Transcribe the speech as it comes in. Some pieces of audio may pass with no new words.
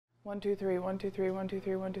1, 2, 3, 1, 2, 3, 1, 2,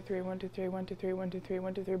 3, 1, 2, 3, 1, 2, 3, 1, 2, 3, 1, 2, 3,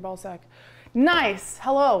 1, 2, 3, ball sack. Nice!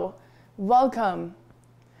 Hello. Welcome.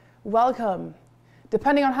 Welcome.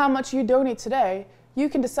 Depending on how much you donate today, you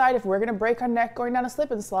can decide if we're going to break our neck going down a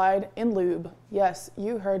slip and slide in lube. Yes,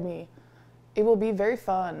 you heard me. It will be very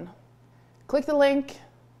fun. Click the link.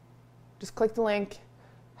 Just click the link.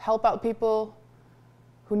 Help out people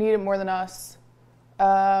who need it more than us.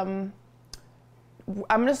 I'm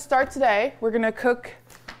going to start today. We're going to cook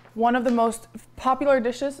one of the most popular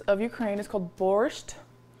dishes of Ukraine. It's called borscht.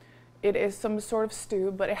 It is some sort of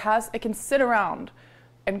stew, but it can sit around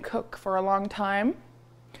and cook for a long time.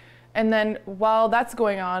 And then while that's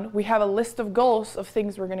going on, we have a list of goals of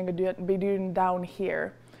things we're going to be doing down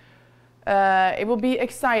here. It will be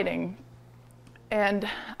exciting. And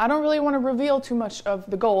I don't really want to reveal too much of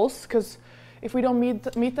the goals, because if we don't meet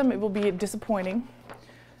them, it will be disappointing.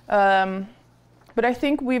 But I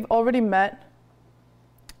think we've already met,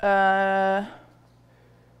 what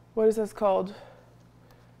is this called?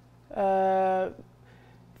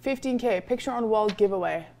 15K, picture on wall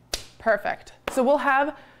giveaway. Perfect. So we'll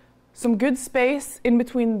have some good space in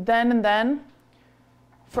between then and then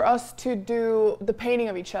for us to do the painting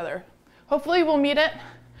of each other. Hopefully we'll meet it.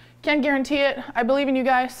 Can't guarantee it. I believe in you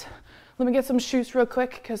guys. Let me get some shoes real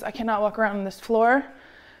quick because I cannot walk around on this floor.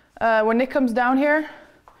 When Nick comes down here,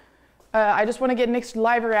 I just want to get Nick's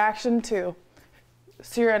live reaction to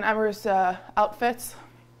Cyr and Emiru's outfits.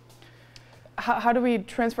 How do we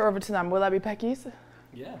transfer over to them? Will that be Pecky's?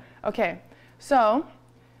 Yeah. Okay, so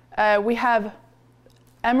we have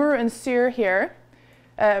Emiru and Cyr here.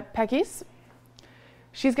 Pecky's.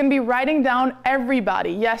 She's going to be writing down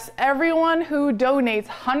everybody. Yes, everyone who donates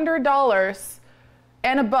 $100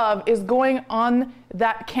 and above is going on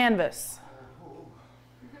that canvas.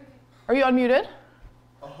 Are you unmuted?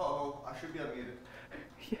 Oh, I should be unmuted.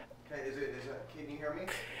 Yeah. Okay, can you hear me?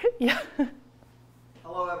 Yeah.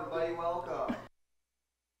 Hello everybody, welcome.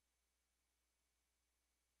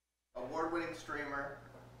 Award-winning streamer,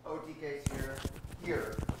 OTK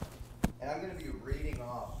here. And I'm going to be reading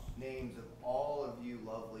off names of all of you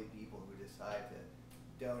lovely people who decide to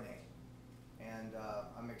donate. And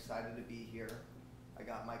I'm excited to be here. I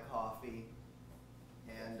got my coffee.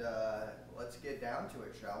 And let's get down to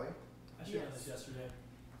it, shall we? I should have done this yesterday.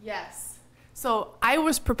 Yes. So I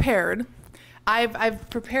was prepared. I've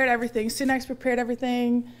prepared everything. Synek's prepared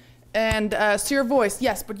everything. And Cyr voice,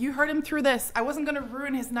 yes, but you heard him through this. I wasn't going to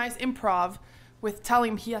ruin his nice improv with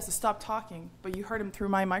telling him he has to stop talking, but you heard him through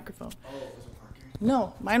my microphone. Oh, it wasn't working?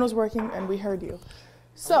 No, mine was working and we heard you.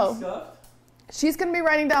 So she's going to be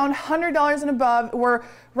writing down $100 and above. We're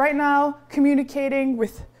right now communicating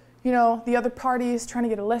with, the other parties, trying to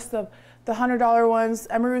get a list of the $100 ones.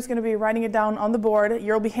 Emiru's going to be writing it down on the board.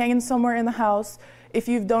 You'll be hanging somewhere in the house if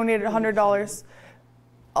you've donated $100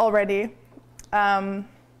 already.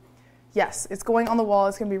 Yes, it's going on the wall.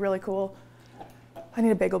 It's going to be really cool. I need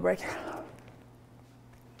a bagel break.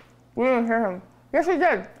 We didn't hear him. Yes, we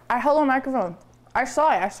did. I held on microphone. I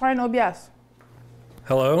saw it. I saw it in OBS.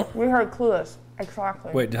 Hello? We heard Clueless.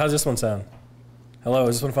 Exactly. Wait, how's this one sound? Hello,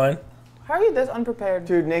 is this one fine? How are you this unprepared?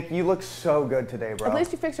 Dude, Nick, you look so good today, bro. At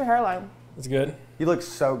least you fixed your hairline. That's good. You look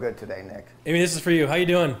so good today, Nick. Amy, this is for you. How you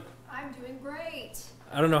doing? I'm doing great.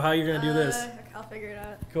 I don't know how you're going to do this. I'll figure it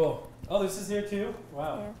out. Cool. Oh, this is here too?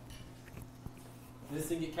 Wow. Yeah. Did this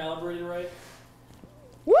thing get calibrated right?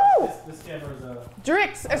 Woo! This camera is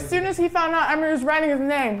Drix, as soon as he found out Emiru was writing his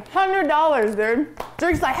name, $100, dude.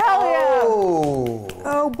 Drix like, hell yeah!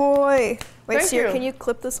 Oh boy. Wait, Thank Cyr, you. can you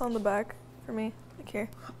clip this on the back for me? Like here.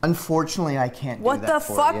 Unfortunately, I can't do What that the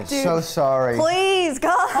for fuck, you. dude? So sorry. Please,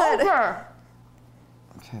 God! Over!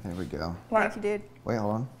 Okay, there we go. Thank you, dude. Wait,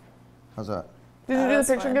 hold on. How's that? Did you do the that's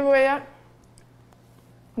picture fine. giveaway yet?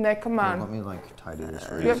 Nick, come Here, on. let me tidy this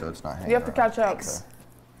for You you have- so it's not hanging You have to around. catch up. Thanks.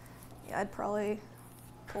 Yeah, I'd probably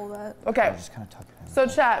pull that. Okay, I'll just kind of tuck it in. so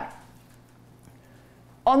chat.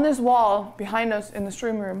 On this wall behind us in the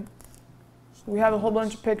stream room, we have a whole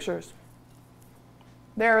bunch of pictures.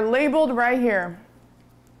 They're labeled right here.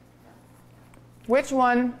 Which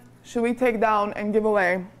one should we take down and give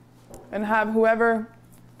away and have whoever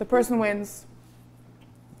the person wins?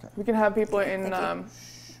 Okay. We can have people in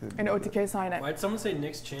Should be OTK sign it. Why'd someone say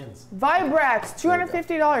Nick's chins? Vibrax,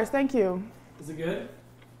 $250, thank you. Is it good?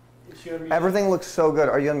 good. Everything looks so good.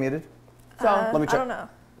 Are you unmuted? So Let me check. I don't know.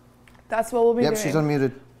 that's what we'll be Yep, doing. she's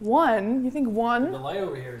unmuted. One? You think The one? light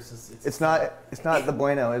over here is just... It's not the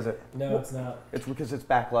bueno, is it? No, it's not. It's because it's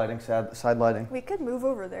backlighting, side lighting. We could move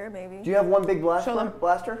over there, maybe. Do you have one big Show them.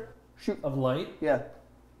 blaster? Shoot. Of light? Yeah.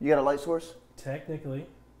 You got a light source? Technically.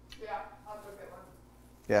 Yeah, I'll go get one.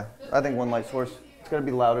 Yeah, I think one light source. It's gonna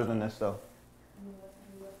be louder than this though.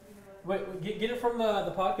 Wait, get it from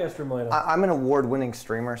the podcast room, Malena. I'm an award-winning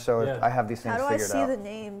streamer, so Yeah. I have these things How do I figured see out. the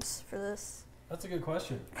names for this? That's a good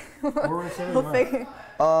question. Where are we We'll figure.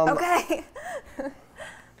 Okay.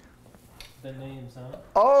 The names, huh?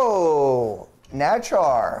 Oh,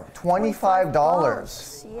 Nachar, $25.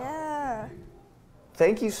 Bucks, yeah.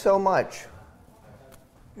 Thank you so much.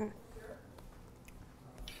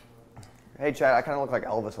 Hey, Chad, I kind of look like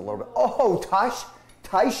Elvis a little bit. Oh,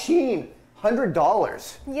 Sheen,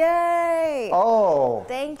 $100. Yay. Oh.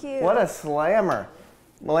 Thank you. What a slammer.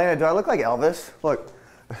 Malena, do I look like Elvis? Look.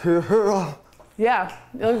 Yeah,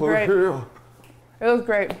 it looks great. It looks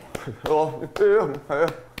great.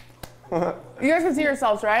 You guys can see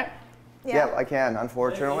yourselves, right? Yeah, I can,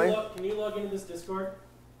 unfortunately. Can you log into this Discord?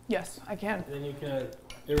 Yes, I can. And then you can,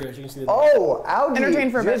 there we go, you can see the Oh, Audi, Entertain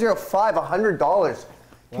for a bit. 005, $100.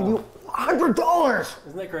 Can you, $100?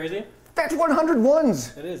 Isn't that crazy? That's 100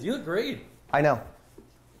 ones. It is. You look great. I know.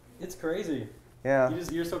 It's crazy. Yeah.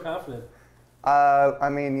 You're so confident. I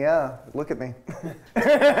mean, yeah, look at me.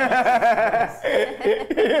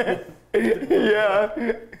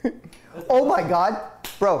 Yeah. Oh my God.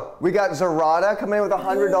 Bro, we got Zarada coming in with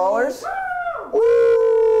 $100.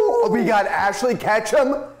 Woo! We got Ashley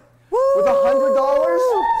Ketchum with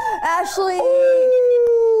 $100. Ashley.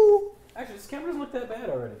 Woo! Actually, this camera doesn't look that bad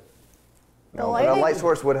already. No, but a light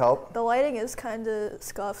source would help. The lighting is kind of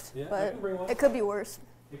scuffed, Yeah, I but can bring one. it could be worse.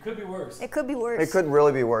 It could be worse. It could be worse. It could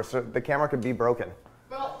really be worse. The camera could be broken.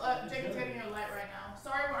 Well, Jacob's getting your light right now.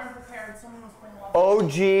 Sorry we're unprepared. Someone was playing along.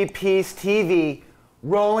 OG Peace TV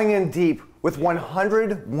rolling in deep with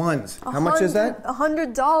 100 ones. How much is that?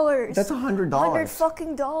 $100. That's $100. $100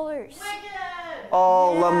 fucking dollars.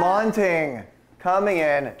 Oh, Yeah. Lamonting coming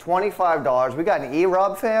in, $25. We got an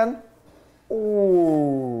E-Rob fan.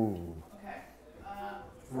 Ooh.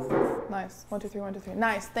 Nice. 1, 2, 3, 1, 2, 3.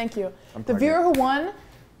 Nice. Thank you. The viewer who won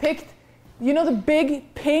picked, you know, the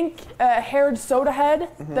big pink haired soda head,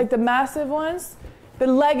 like the massive ones? The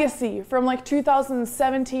Legacy from like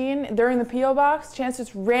 2017 during the P.O. box. Chance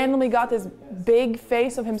just randomly got this big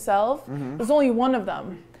face of himself. There's only one of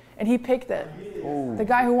them, and he picked it. Ooh. The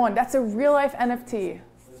guy who won. That's a real life NFT.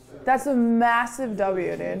 That's a massive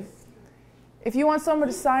W, dude. If you want someone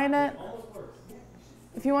to sign it,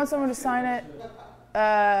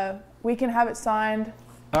 we can have it signed.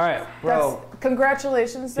 All right. Bro.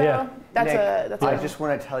 Congratulations, though. Yeah. That's I just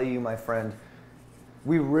want to tell you, my friend,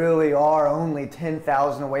 we really are only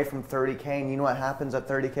 10,000 away from 30K, and you know what happens at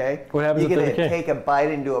 30K? What happens You at get to 30K? take a bite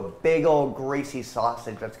into a big old greasy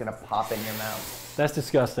sausage that's going to pop in your mouth. That's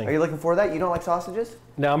disgusting. Are you looking for that? You don't like sausages?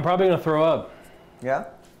 Now I'm probably gonna throw up, Yeah?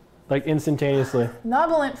 like instantaneously.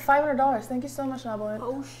 Noblent, $500. Thank you so much, Noblent.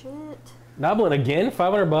 Oh shit. Noblin again,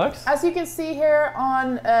 $500. As you can see here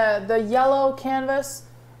on the yellow canvas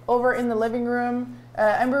over in the living room,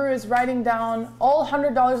 Emiru is writing down all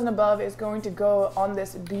 $100 and above is going to go on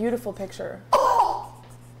this beautiful picture.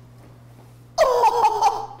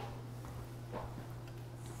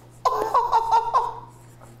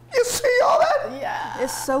 You see all that? Yeah.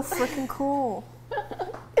 It's so freaking cool.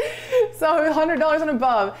 So $100 and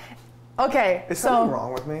above. Okay, Is so something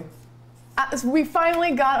wrong with me? we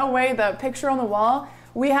finally got away the picture on the wall.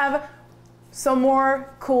 We have some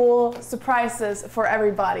more cool surprises for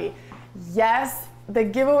everybody. Yes, the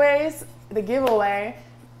giveaway.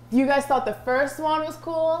 You guys thought the first one was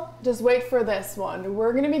cool? Just wait for this one.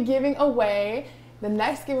 We're gonna be giving away the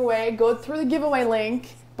next giveaway. Go through the giveaway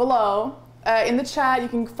link below in the chat. You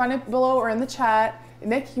can find it below or in the chat.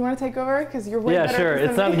 Nick, you want to take over? Because you're way Yeah, better sure. at this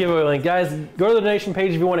It's than not the me. giveaway link. Guys, go to the donation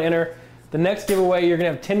page if you want to enter. The next giveaway, you're going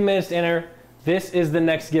to have 10 minutes to enter. This is the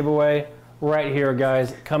next giveaway right here,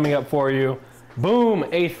 guys, coming up for you. Boom,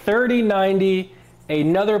 a 3090,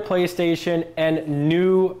 another PlayStation, and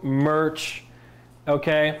new merch.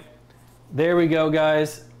 Okay, there we go,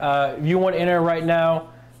 guys. If you want to enter right now,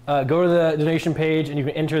 go to the donation page and you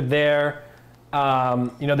can enter there. You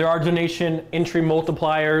know, there are donation entry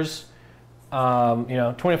multipliers. You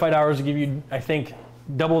know, $25 to give you, I think,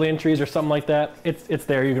 double the entries or something like that. It's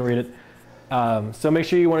there, you can read it. So make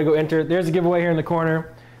sure you want to go enter. There's a giveaway here in the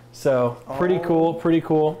corner. So pretty cool, pretty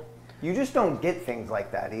cool. You just don't get things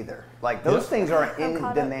like that either. Like those things are in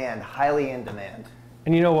demand, highly in demand.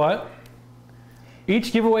 And you know what?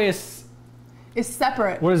 Each giveaway is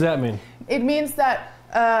separate. What does that mean? It means that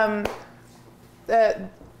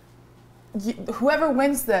whoever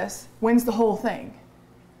wins this wins the whole thing.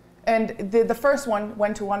 And the first one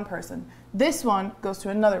went to one person. This one goes to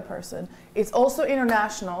another person. It's also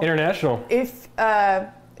international. International. If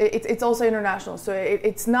it's also international, so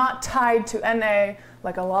it's not tied to NA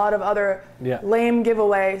like a lot of other lame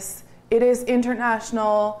giveaways. It is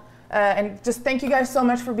international. And just thank you guys so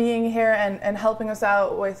much for being here and helping us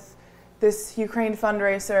out with this Ukraine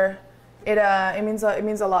fundraiser. It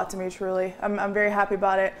means a lot to me, truly. I'm very happy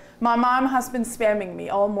about it. My mom has been spamming me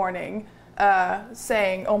all morning,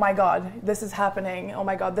 saying, "Oh my God, this is happening! Oh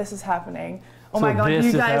my God, this is happening! Oh my God,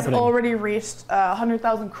 you guys already reached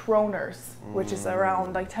 100,000 kroners, which is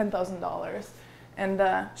around like $10,000."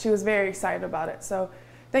 And she was very excited about it. So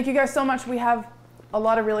thank you guys so much. We have a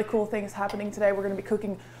lot of really cool things happening today. We're going to be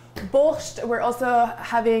cooking borscht. We're also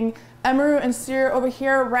having Emiru and Cyr over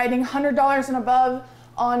here writing $100 and above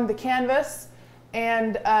on the canvas.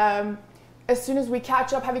 And as soon as we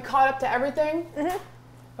catch up, have you caught up to everything? Mm-hmm.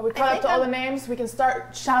 Have we caught up to all the names? We can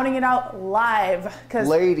start shouting it out live.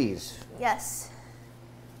 Ladies. Yes.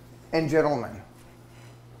 And gentlemen,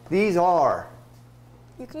 these are...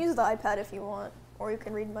 You can use the iPad if you want, or you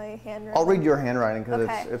can read my handwriting. I'll read your handwriting because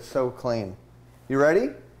it's so clean. You ready?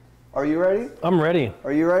 Are you ready? I'm ready.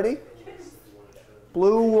 Are you ready?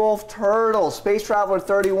 Blue Wolf Turtle, Space Traveler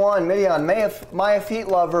 31, Midian, Maya Feet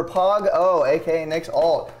Lover, Pog O, aka Nick's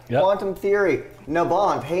Alt, Quantum Theory,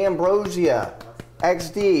 Nabon, Hey Ambrosia,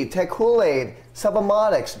 XD, Tech Kool-Aid,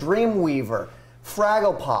 Subamotics, Dreamweaver,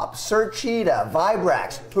 Fraggle Pop, Sir Cheetah,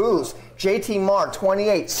 Vibrax, Poos, JT Mark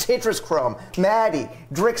 28, Citrus Chrome, Maddie,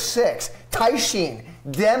 Drick 6, Taishin,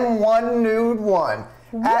 Dem 1 Nude 1,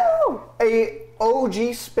 a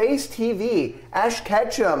OG Space TV, Ash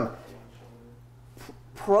Ketchum,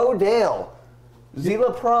 Pro Dale,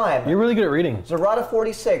 Zila Prime. You're really good at reading. Zerata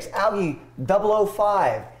 46, Algie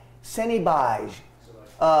 005, Cinebige,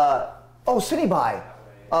 Cinebige,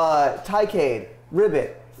 Tycade,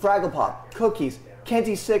 Ribbit, Fraggle Pop, Cookies,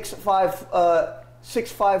 Kenty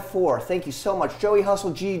 654. Thank you so much. Joey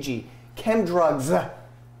Hustle Gigi, Chemdrugs.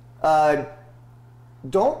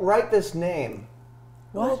 Don't write this name.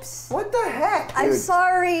 What? Oops. What the heck, dude? I'm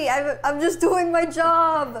sorry. I'm just doing my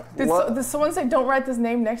job. Did someone say don't write this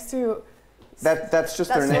name next to... That's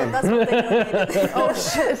just their name. That's what they donated. Oh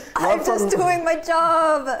shit. I'm just doing my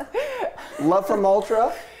job. Love from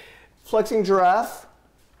Ultra, Flexing Giraffe,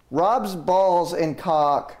 Rob's Balls and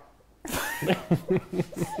Cock. I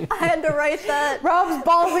had to write that. Rob's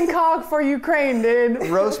balls and cock for Ukraine, dude.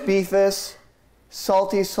 Roast Beefus,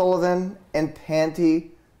 Salty Sullivan, and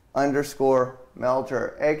Panty_Melter,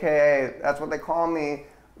 aka that's what they call me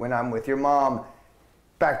when I'm with your mom.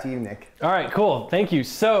 Back to you, Nick. All right, cool. Thank you.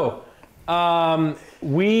 So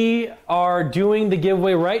we are doing the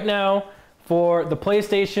giveaway right now for the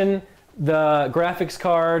PlayStation, the graphics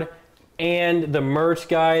card, and the merch,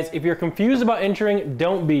 guys. If you're confused about entering,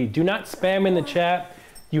 don't be. Do not spam in the chat.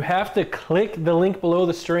 You have to click the link below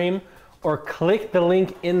the stream or click the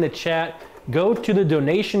link in the chat. Go to the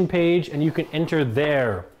donation page and you can enter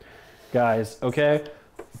there, guys, okay?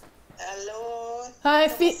 Hello. Hi,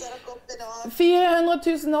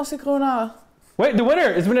 400,000 norske kroner. Wait, the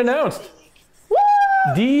winner has been announced. Woo!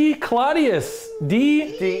 D. Claudius.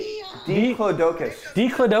 D. Clodocus. D.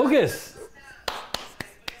 Clodocus.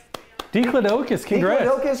 D. Clodocus, congrats. D.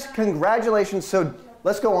 Clodocus, congratulations. So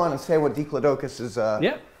let's go on and say what D. Clodocus is.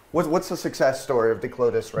 Yeah. What's the success story of D.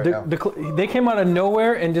 Clodus right now? They came out of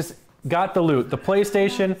nowhere and just got the loot. The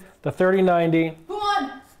PlayStation, the 3090. Who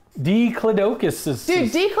won? D. Clodocus is...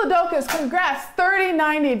 Dude, D. Clodocus, congrats.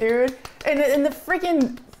 3090, dude. And the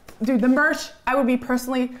freaking... Dude, the merch, I would be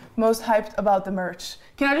personally most hyped about the merch.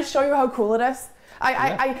 Can I just show you how cool it is?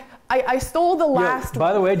 I stole the last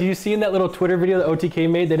By the way, do you see in that little Twitter video that OTK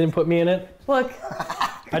made, they didn't put me in it? Look.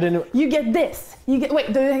 I didn't... You get this.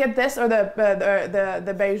 Wait, do you get this or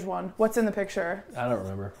the beige one? What's in the picture? I don't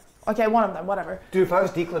remember. Okay, one of them, whatever. Dude, if I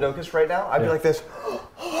was D. Clodocus right now, I'd be like this.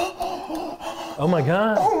 Oh my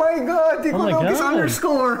god. Oh my god, D. Clodocus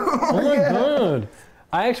underscore. Oh my god.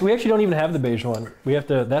 We actually don't even have the beige one. We have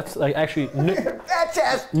to, that's like actually,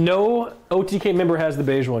 no OTK member has the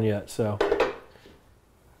beige one yet, so.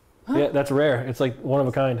 Huh? Yeah, that's rare. It's like one of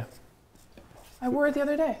a kind. I wore it the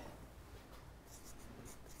other day.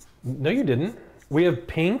 No, you didn't. We have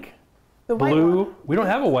pink, the blue. White one. We don't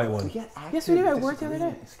have a white one. Yes, we do. I wore it the other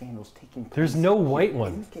day. There's no white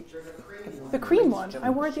one. The cream one. I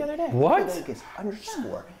wore it the other day. What?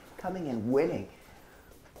 Underscore coming and winning.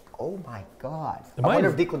 Oh my god. I wonder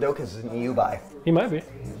if D. Clodocus is an EU buy. He might be.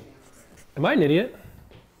 Am I an idiot?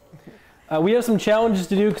 We have some challenges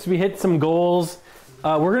to do because we hit some goals.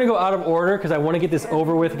 We're going to go out of order because I want to get this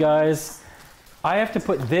over with, guys. I have to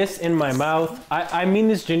put this in my mouth. I mean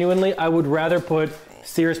this genuinely. I would rather put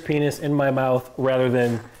Cyr's penis in my mouth rather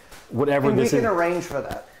than whatever this is. We can arrange for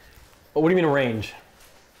that. What do you mean arrange?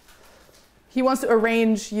 He wants to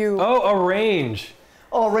arrange you. Oh, arrange.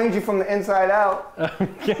 I'll arrange you from the inside out.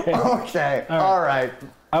 Okay. Okay. All right.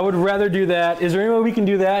 I would rather do that. Is there any way we can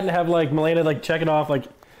do that and have like Malena like check it off? Like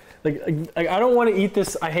I don't want to eat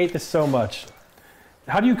this. I hate this so much.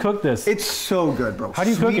 How do you cook this? It's so good, bro. How do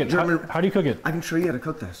you cook it? How do you cook it? I can show you how to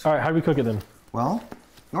cook this. All right, how do we cook it then? Well,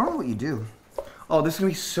 normally what you do. Oh, this is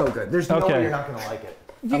gonna be so good. There's no way you're not gonna like it.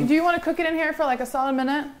 Do you want to cook it in here for like a solid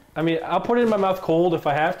minute? I mean, I'll put it in my mouth cold if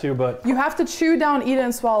I have to, but You have to chew down, eat it,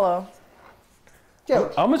 and swallow. Yeah.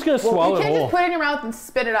 I'm just gonna swallow You it can't whole. just put it in your mouth and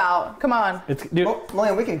spit it out. Come on. It's dude. Well,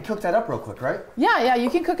 Malena, we can cook that up real quick, right? Yeah, you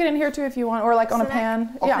can cook it in here too if you want, or like on a So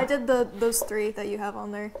pan. I Yeah. did those 3 that you have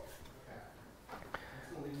on there.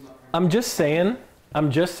 I'm just saying.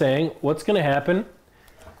 What's gonna happen?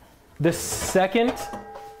 The second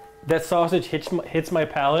that sausage hits my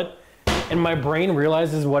palate, and my brain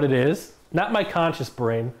realizes what it is. Not my conscious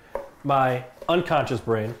brain, my unconscious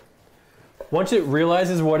brain. Once it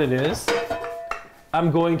realizes what it is,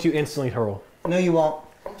 I'm going to instantly hurl. No, you won't.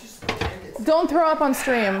 Don't throw up on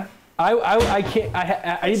stream. I can't.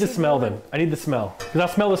 I need to smell then. I need to smell because I'll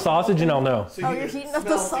smell the sausage and I'll know. Oh, you're heating up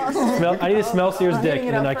the sausage. I need to smell Cyr's dick heating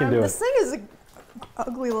and it then up I can for do him. it. This thing is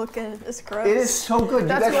ugly looking. It's gross. It is so good.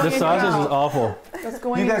 That's You what guys, The sausage is awful. That's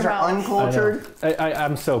going you guys in your are mouth. uncultured.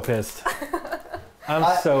 I'm so pissed.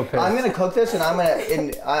 I'm so pissed. I'm gonna cook this and I'm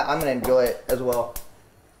gonna enjoy it as well.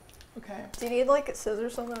 Okay. Do you need like a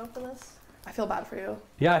scissors or something to open this? I feel bad for you.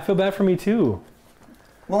 Yeah, I feel bad for me too.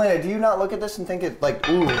 Malena, do you not look at this and think it like,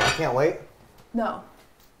 ooh, I can't wait? No.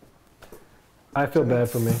 I feel bad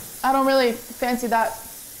for me. I don't really fancy that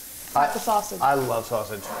type of sausage. I love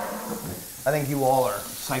sausage. I think you all are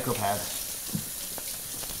psychopaths.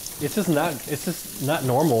 It's just not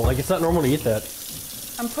normal. Like it's not normal to eat that.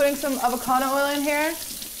 I'm putting some avocado oil in here,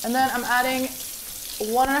 and then I'm adding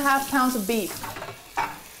 1.5 pounds of beef.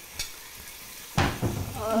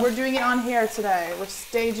 We're doing it on here today. We're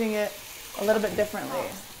staging it a little bit differently.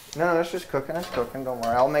 No, it's just cooking. It's cooking. Don't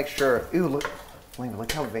worry. I'll make sure. Ooh, look. Malena,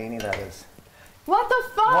 look how veiny that is. What the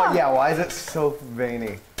fuck? Well, yeah, why is it so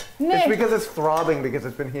veiny? Nick, It's because it's throbbing because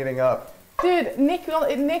it's been heating up. dude, Nick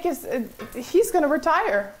is, he's gonna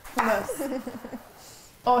retire from this.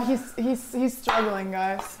 Oh, he's struggling,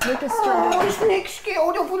 guys. Nick is struggling. Is Nick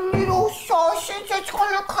scared of a little sausage that's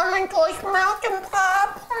gonna come into his mouth and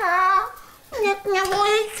pop? Nick never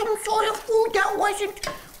ate some sort of food that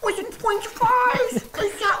wasn't French fries.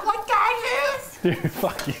 Is that what that is? Dude,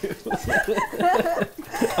 fuck you.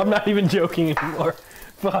 I'm not even joking anymore.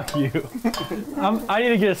 Fuck you. I need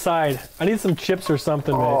to get a side. I need some chips or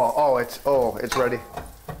something, man. It's ready.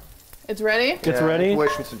 It's ready? It's ready?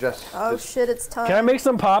 Wish and suggest. Oh shit, it's time. Can I make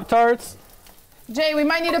some Pop-Tarts? Jay, we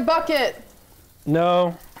might need a bucket.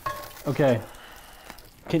 No. Okay.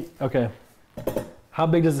 Okay. How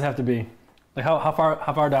big does it have to be? Like how far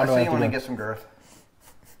down I do I say have you to want to go? get some girth.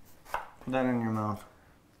 Put that in your mouth.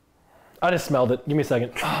 I just smelled it. Give me a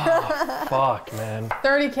second. Oh, fuck, man.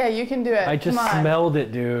 30K, you can do it. I just Come on. smelled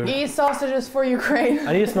it, dude. Eat sausages for Ukraine.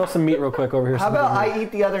 I need to smell some meat real quick over here. How about I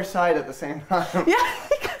eat the other side at the same time?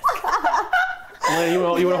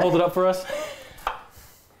 Malena, you want to hold it up for us?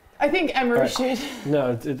 I think Emiru should.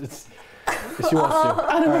 No, it's she wants to.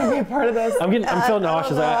 I don't want to be a part of this. I'm feeling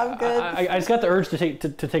nauseous. I'm good. I just got the urge to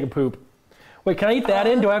take a poop. Wait, can I eat that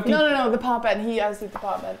in? Do I have to? No, the pop bed. He has to eat the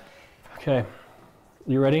pop bed. Okay.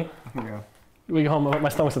 You ready? Yeah. We go home. My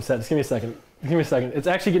stomach's upset. Just give me a second. It's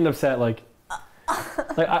actually getting upset. Like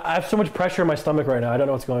I have so much pressure in my stomach right now. I don't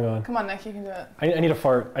know what's going on. Come on, Nick, you can do it. I need a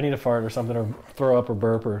fart. I need a fart or something, or throw up or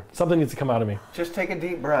burp or something needs to come out of me. Just take a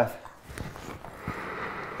deep breath.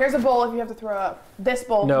 Here's a bowl if you have to throw up. This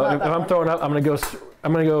bowl. No, not if that I'm one. throwing up, I'm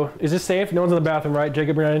gonna go. Is this safe? No one's in the bathroom, right?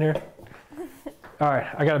 Jacob, you're not in here. All right,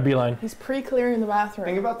 I got a beeline. He's pre-clearing the bathroom.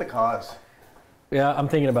 Think about the cause. Yeah, I'm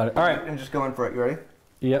thinking about it. All right. And just go in for it. You ready?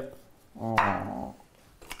 Yep. Oh.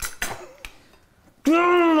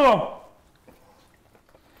 No.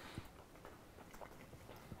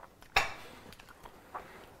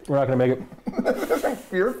 We're not gonna make it.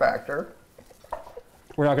 Fear factor.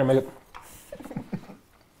 We're not gonna make it.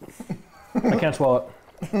 I can't swallow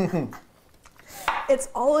it. It's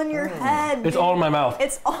all in your head. It's all in my mouth.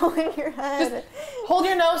 It's all in your head. Hold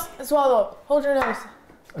your nose and swallow. Hold your nose.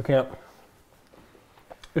 I can't.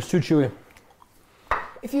 It's too chewy.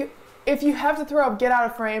 If you have to throw up, get out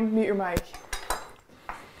of frame, mute your mic.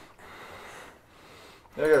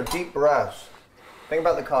 There you go. Deep breaths. Think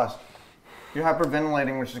about the cost. You're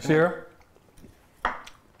hyperventilating, which is Cyr?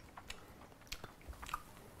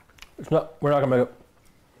 We're not gonna make it.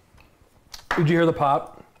 Did you hear the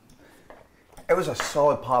pop? It was a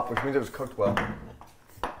solid pop, which means it was cooked well.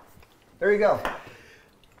 There you go.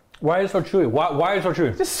 Why is it so chewy? Why is it so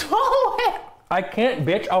chewy? Just swallow it. I can't,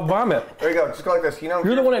 bitch. I'll vomit. There you go. Just go like this. You know.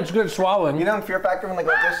 You're the one that's good at swallowing. You know in Fear Factor when they go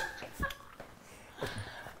like this?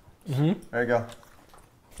 There you go.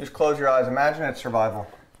 Just close your eyes. Imagine it's survival.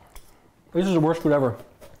 This is the worst food ever.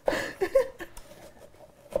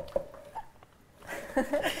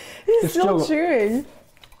 He's still chewing.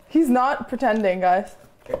 He's not pretending, guys.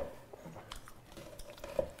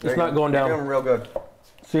 It's not going down. You're doing real good.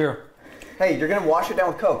 Cyr. Hey, you're gonna wash it down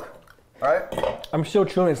with Coke. All right? I'm still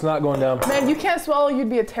chewing. It's not going down. Man, you can't swallow. You'd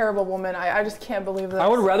be a terrible woman. I just can't believe this. I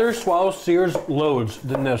would rather swallow Cyr's loads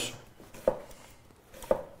than this.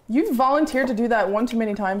 You've volunteered to do that one too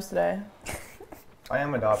many times today. I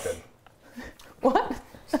am adopted. What?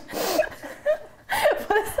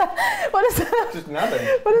 What is that? Just nothing.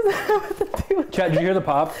 What is that have to do with Chad, did you hear the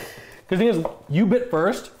pop? Because the thing is, you bit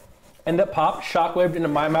first, and that pop shockwaved into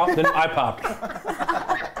my mouth, then I popped.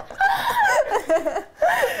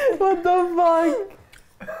 What the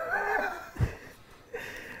fuck?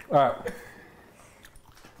 All right.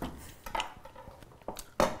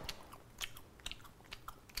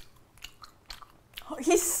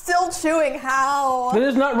 He's still chewing. How? It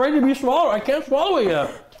is not ready to be swallowed. I can't swallow it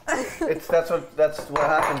yet. That's what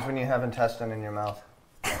happens when you have intestine in your mouth.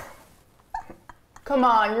 Come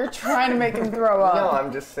on, you're trying to make him throw up. No,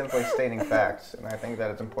 I'm just simply stating facts, and I think that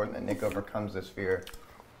it's important that Nick overcomes this fear.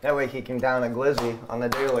 That way he can down a glizzy on the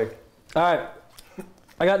daily. All right.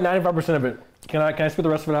 I got 95% of it. Can I spit the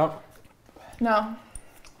rest of it out? No.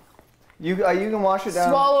 You can wash it down.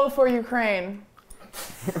 Swallow for Ukraine.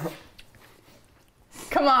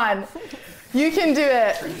 Come on. You can do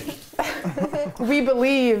it. We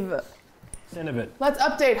believe. End of it. Let's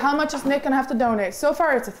update. How much is Nick gonna have to donate? So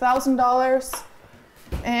far it's $1,000.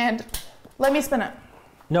 And let me spin it.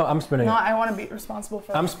 No, I'm spinning No, it. I want to be responsible for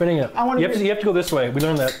this. I'm spinning it. I wanna You be- have to go this way. We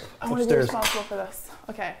learned that I want to be upstairs. responsible for this.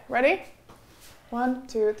 Okay, ready? 1,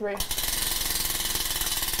 2, 3.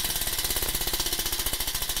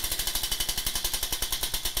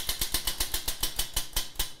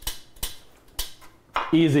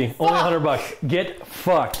 Easy. Only $100. Get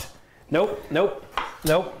fucked. Nope. Nope.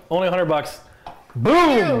 Nope. Only $100.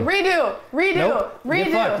 Boom. Redo. Nope. Redo.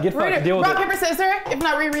 Get fucked. Get fucked. Redo. Deal with Rock, it. paper, scissors. If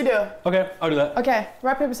not, redo. Okay, I'll do that. Okay,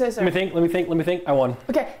 rock, paper, scissors. Let me think. Let me think. I won.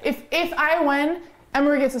 Okay, if I win,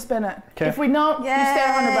 Emery gets to spin it. 'Kay. If we don't, you stay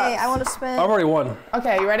at $100. I want to spin. I've already won.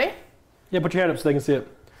 Okay, you ready? Yeah, put your hand up so they can see it.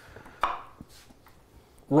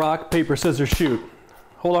 Rock, paper, scissors, shoot.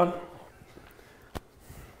 Hold on.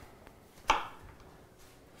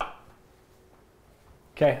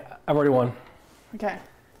 Okay, I've already won. Okay.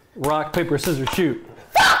 Rock, paper, scissors, shoot.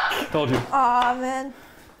 Fuck! Told you. Aw, man.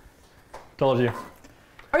 Told you.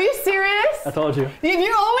 Are you serious? I told you.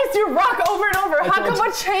 You always do rock over and over. How told come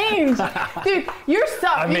what changed? Dude, you're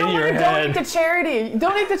stuck. I'm You in don't want your to head. donate to charity.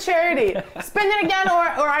 Donate to charity. Spin it again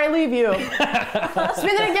or I leave you.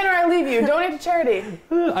 Spin it again or I leave you. Donate to charity.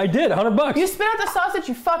 I did, $100. You spit out the sausage,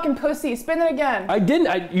 you fucking pussy. Spin it again. I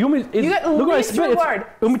didn't. You want me? You got look what I least spit. reward.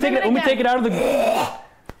 Let me Spin take it. it Let me again. take it out of the.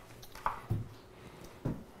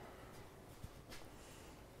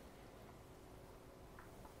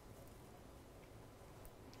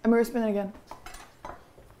 I'm gonna spin it again.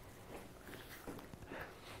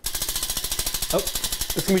 Oh,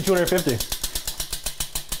 it's gonna be 250.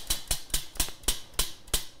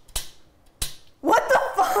 What the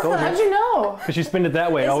fuck? Told How'd you. you know? Because you spin it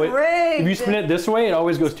that way. It's rigged. If you spin it this way, it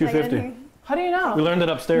always goes 250. How do you know? We learned that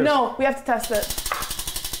upstairs. No, we have to test it.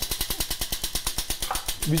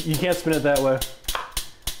 You can't spin it that way.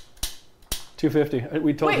 250.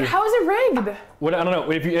 We told Wait, you. how is it rigged? What? I don't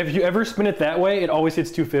know. If you ever spin it that way, it always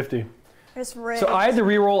hits 250. It's rigged. So I had to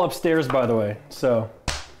re-roll upstairs, by the way. So,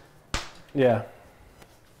 yeah.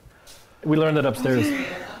 We learned that upstairs.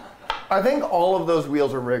 I think all of those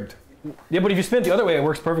wheels are rigged. Yeah, but if you spin it the other way, it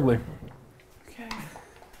works perfectly. Okay.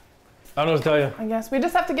 I don't know what to tell you. I guess we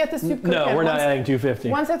just have to get this soup cooking. No, we're not adding 250.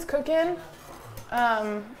 Once it's cooking,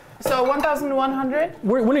 so 1,100.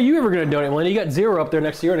 When are you ever going to donate, Malena? You got 0 up there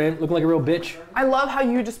next to your name, looking like a real bitch. I love how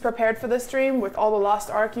you just prepared for this stream with all the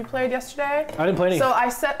Lost Ark you played yesterday. I didn't play any. So I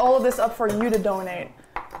set all of this up for you to donate.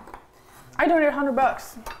 I donated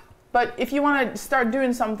 $100. But if you want to start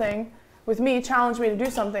doing something with me, challenge me to do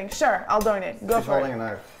something, sure, I'll donate. Go She's for holding it. a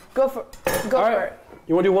knife. Go for All for right. it.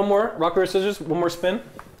 You want to do one more? Rock, paper, scissors? One more spin?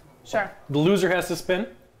 Sure. The loser has to spin?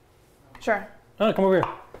 Sure. Oh, come over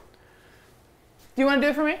here. Do you want to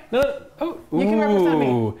do it for me? No, no. Oh, You can represent me.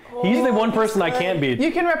 ooh. He's the one person I can't beat.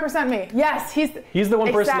 You can represent me. Yes, he's He's the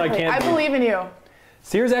one person I exactly. can't I beat. believe in you.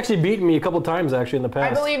 Cyr's actually beaten me a couple times, actually, in the I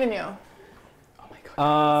past. believe in you. Oh my god.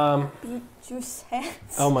 Beet juice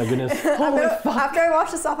hands. Oh my goodness. After I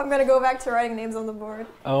wash this off, I'm gonna go back to writing names on the board.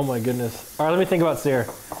 Oh my goodness. All right, let me think about Cyr.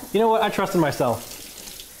 You know what? I trust in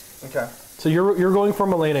myself. Okay. So you're going for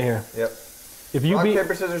Malena here. Yep. If you Rock, beat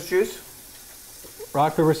paper, scissors, choose.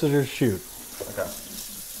 rock, paper, scissors, shoot. Okay.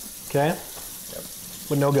 Okay? Yep.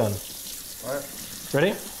 With no gun. All right.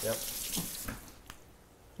 Ready? Yep.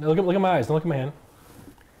 Now look at my eyes. Don't look at my hand.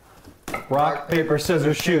 Rock, paper,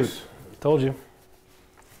 scissors, shoot. Told you.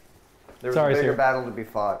 There was Sorry, a bigger Cyr. battle to be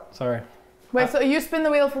fought. Sorry. Wait, so you spin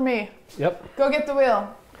the wheel for me. Yep. Go get the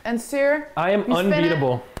wheel. And Cyr, I am You spin it?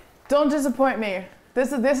 unbeatable. don't disappoint me.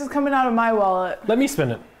 This is coming out of my wallet. Let me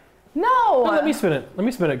spin it. No. No, let me spin it. Let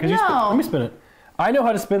me spin it. No. Let me spin it. I know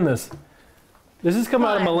how to spin this. This is coming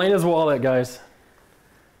out of Fine. Malena's wallet, guys.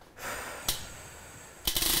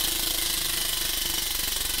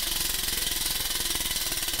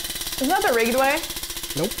 Isn't that the rigged way?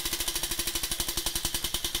 Nope.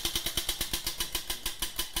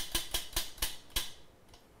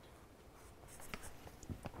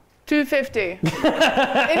 $250. It is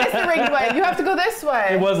the rigged way. You have to go this way.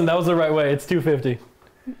 It wasn't. That was the right way. It's 250.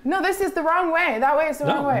 No, this is the wrong way. That way is the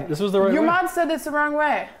wrong way. This was the right Your way. mom said it's the wrong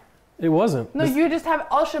way. It wasn't. No, you just have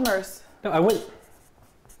Alzheimer's. No, I went.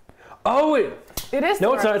 Oh, it. It is. No,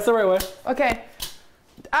 the it's not. It's the right way. Okay.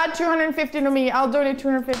 Add 250 to me. I'll donate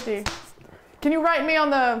 250. Can you write me on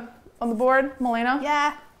the board, Malena?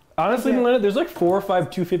 Yeah. Honestly, Okay. Malena, there's like 4 or 5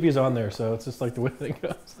 250s on there, so it's just like the way it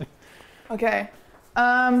goes. Okay.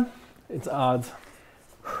 It's odds.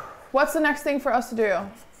 What's the next thing for us to do?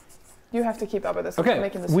 You have to keep up with this. Okay, I'm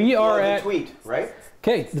making this we are The at. tweet, right?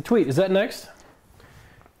 Okay, the tweet. Is that next?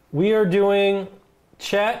 We are doing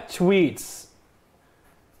chat tweets.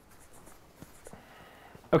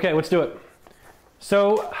 Okay, let's do it.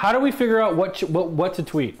 So, how do we figure out what to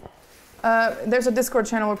tweet? There's a Discord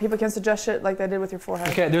channel where people can suggest shit like they did with your forehead.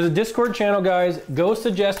 Okay, there's a Discord channel, guys. Go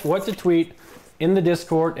suggest what to tweet in the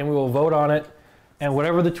Discord, and we will vote on it. And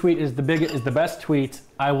whatever the tweet is the best tweet,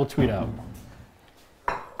 I will tweet out.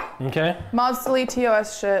 Okay? Mods delete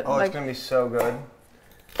TOS shit. Oh, like, it's gonna be so good.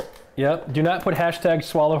 Yep. Do not put hashtag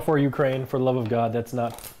swallow for Ukraine, for the love of God. That's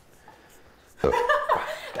not.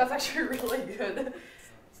 That's actually really good.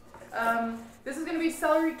 This is gonna be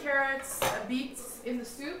celery, carrots, beets in the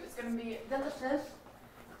soup. It's gonna be delicious.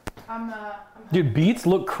 Dude, beets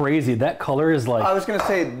look crazy. That color is like. I was gonna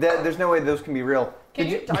say that there's no way those can be real. Can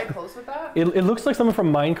you dye clothes with that? It looks like something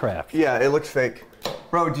from Minecraft. Yeah, it looks fake.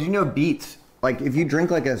 Bro, did you know beets? Like, if you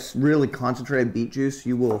drink like a really concentrated beet juice,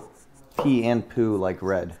 you will pee and poo like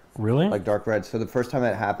red, Really? like dark red. So the first time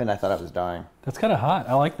that happened, I thought I was dying. That's kind of hot.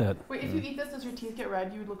 I like that. Wait, if you eat this, does your teeth get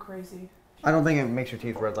red? You would look crazy. I don't think it makes your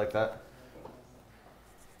teeth red like that.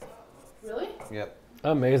 Really? Yep.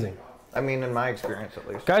 Amazing. I mean, in my experience at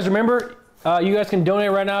least. Guys, remember, you guys can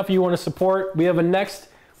donate right now if you want to support. We have a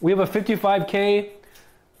 55K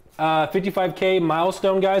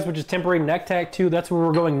milestone, guys, which is temporary neck tattoo. That's where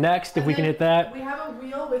we're going next, if we can hit that. We have a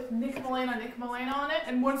wheel with Nick Malena on it,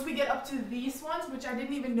 and once we get up to these ones, which I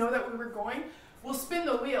didn't even know that we were going, we'll spin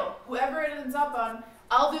the wheel. Whoever it ends up on,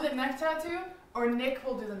 I'll do the neck tattoo, or Nick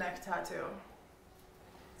will do the neck tattoo.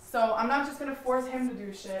 So I'm not just gonna force him to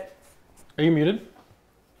do shit. Are you muted?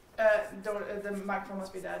 The microphone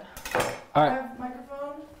must be dead. All I right. have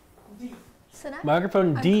microphone D.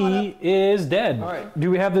 Microphone I'm D is dead. All right.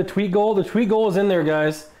 Do we have the tweet goal? The tweet goal is in there,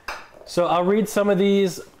 guys. So I'll read some of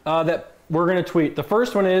these that we're going to tweet. The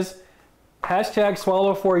first one is hashtag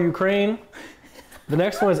swallow for Ukraine. The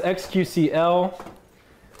next one is XQCL.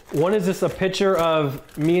 One is just a picture of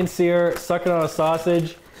me and Cyr sucking on a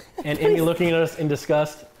sausage and Emmy looking at us in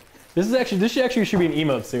disgust. This should be an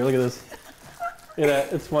emote, Cyr. Look at this. Look at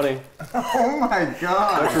that. It's funny. Oh my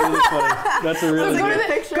god. That's really funny. That's a really Go good.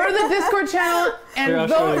 to the Discord channel Here, I'll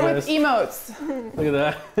and show vote you with guys. emotes. Look at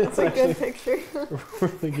that. It's That's a good picture.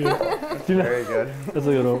 really good. Do not- Very good. That's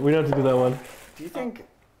a good one. We don't have to do that one. Do you think?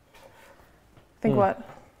 Think what?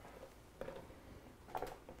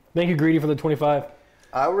 Thank you, Greedy, for the 25.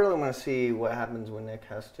 I really want to see what happens when Nick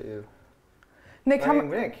has to. Nick, I mean,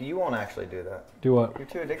 Nick, you won't actually do that. Do what? You're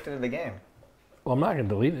too addicted to the game. Well, I'm not going to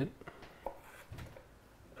delete it.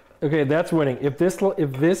 Okay, that's winning. If this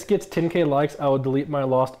gets 10K likes, I will delete my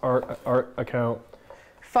lost art account.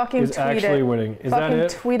 fucking Is tweet actually it. winning. Is Fucking that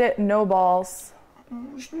it? tweet it, no balls.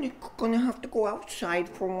 Is Nick gonna have to go outside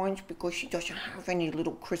for once because she doesn't have any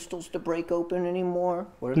little crystals to break open anymore?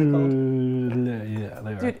 What are they called? Yeah,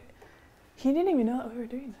 they are. Dude, he didn't even know that we were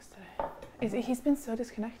doing this today. He's been so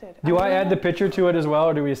disconnected. Do I add the picture to it as well,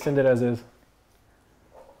 or do we send it as is?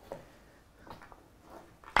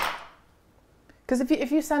 Because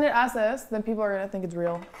if you send it as this, then people are gonna think it's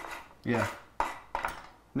real. Yeah.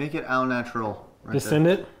 Make it au natural. Right Just there. send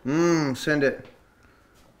it? Send it.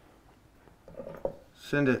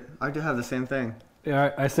 Send it. I do have the same thing.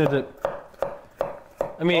 Yeah, I sent it.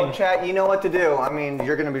 I mean... Well, chat, you know what to do. I mean,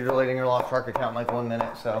 you're going to be deleting your Lost Shark account in like 1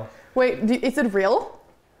 minute, so... Wait, is it real?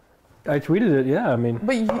 I tweeted it, yeah, I mean...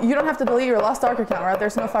 But you don't have to delete your Lost Ark account, right?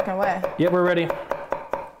 There's no fucking way. Yep, we're ready.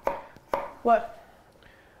 What?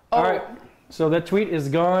 Oh. All right, so that tweet is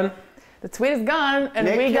gone. The tweet is gone, and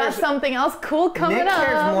Nick we got cares- something else cool coming Nick up.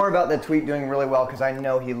 cares more about the tweet doing really well because I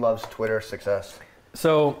know he loves Twitter success.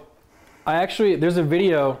 So, there's a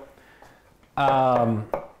video that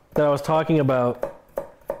I was talking about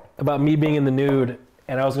me being in the nude,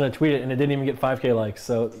 and I was going to tweet it, and it didn't even get 5K likes.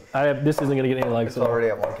 So this isn't going to get any likes. It's already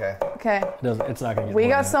at 1K. Okay. It's not going to get We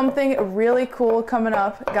more got than that. something really cool coming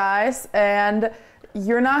up, guys, and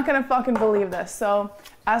you're not gonna fucking believe this. So,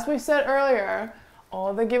 as we said earlier,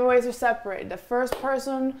 all the giveaways are separate. The first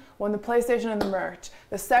person won the PlayStation and the merch.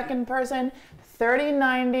 The second person,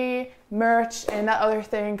 3090 merch and that other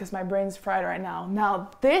thing, because my brain's fried right now.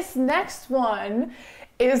 Now, this next one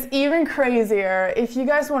is even crazier. If you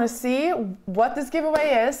guys want to see what this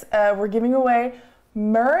giveaway is, we're giving away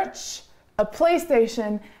merch, a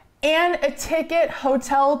PlayStation, and a ticket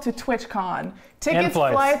hotel to TwitchCon. Tickets, And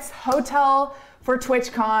flights. flights, hotel for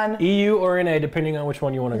TwitchCon. EU or NA, depending on which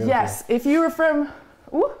one you want to go Yes, if you were from,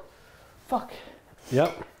 ooh, fuck. to.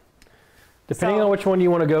 Yep. Depending So- on which one you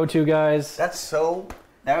want to go to, guys. That is so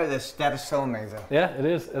amazing. Yeah, it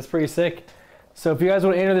is. That's pretty sick. So if you guys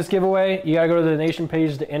want to enter this giveaway, you got to go to the donation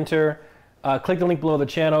page to enter. Click the link below the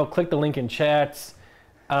channel. Click the link in chats.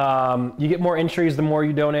 You get more entries the more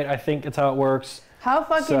you donate. I think it's how it works. How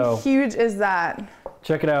fucking So- huge is that?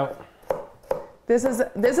 Check it out. This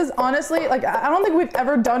is honestly, like, I don't think we've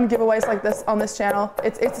ever done giveaways like this on this channel.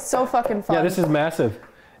 It's so fucking fun. Yeah, this is massive.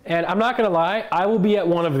 And I'm not going to lie, I will be at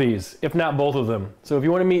one of these, if not both of them. So if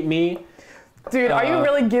you want to meet me... Dude, are you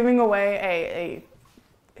really giving away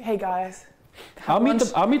a hey guys, I'll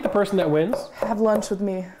meet the person that wins. have lunch with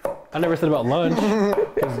me. I never said about lunch,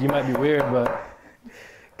 because you might be weird, but...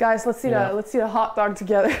 Guys, let's eat a hot dog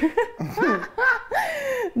together.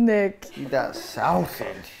 Nick. Eat that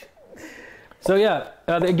sausage. So yeah,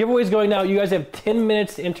 the giveaway is going now. You guys have 10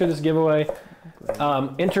 minutes to enter this giveaway.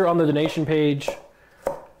 Enter on the donation page.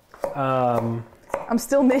 I'm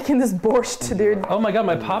still making this borscht, dude. Oh my god,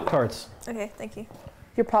 my Pop-Tarts. Okay, thank you.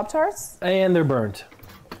 Your Pop-Tarts? And they're burnt.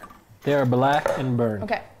 They are black and burned.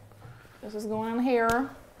 Okay. This is going on here.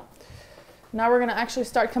 Now we're gonna actually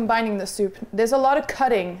start combining the soup. There's a lot of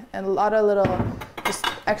cutting and a lot of little just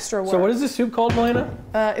extra work. So what is this soup called, Malena?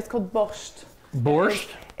 It's called borscht. Borscht?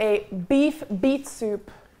 A beef beet soup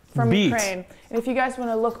from Beet. Ukraine. And if you guys want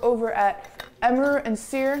to look over at Emiru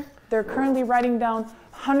Cyr, they're currently writing down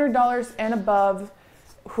 $100 and above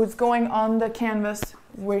who's going on the canvas,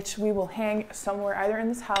 which we will hang somewhere either in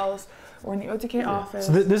this house or in the OTK office.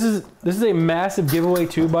 So this is a massive giveaway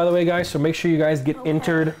too, by the way, guys. So make sure you guys get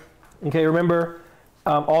entered. Okay, remember,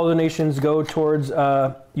 all donations go towards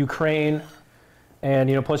Ukraine,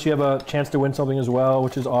 and plus you have a chance to win something as well,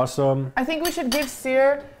 which is awesome. I think we should give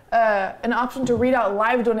Cyr an option to read out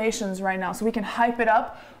live donations right now, so we can hype it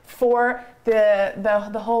up for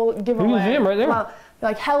the whole giveaway. You can see him right there. Well,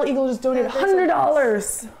 like Hell Eagle just donated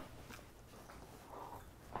 $100.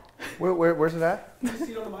 Where's it at? You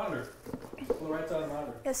see it on the monitor. On the right side of the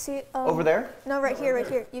monitor. Yeah, see, Over there? No, right here, right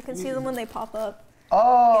here. You can see them when they pop up.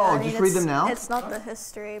 Oh, Yeah, I mean, just read them now? It's not the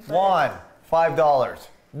history, but One, $5.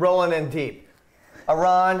 Rolling in deep.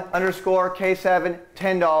 Iran _ K7,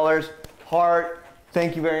 $10. Heart,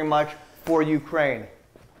 thank you very much for Ukraine.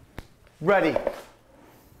 Ready.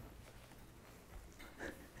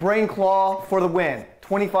 Brain Claw for the win,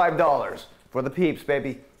 $25 for the peeps,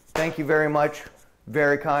 baby. Thank you very much.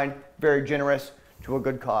 Very kind, very generous to a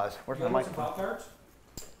good cause. Where's my microphone? Pop-Tarts?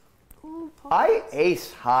 I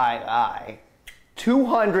ace high.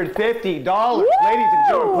 $250. Ladies and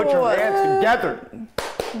gentlemen, put your hands together.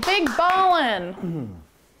 Big ballin'.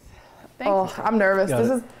 Oh, I'm nervous.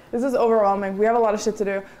 Got This is overwhelming. We have a lot of shit to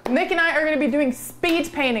do. Nick and I are going to be doing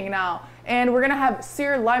speed painting now, and we're going to have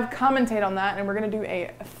Cyr live commentate on that, and we're going to do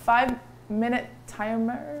a 5-minute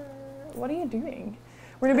timer. What are you doing?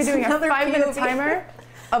 We're going to be doing a Another 5-minute POV. timer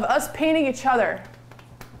of us painting each other.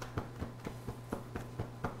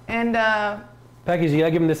 And Packies, you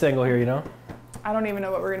gotta give him this angle here, I don't even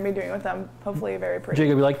know what we're going to be doing with them. Hopefully very pretty.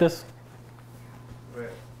 Jacob, you like this? Right.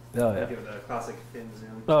 Oh yeah. Give it a classic fin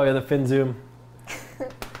zoom. Oh yeah, the fin zoom.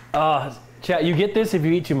 Chat, you get this if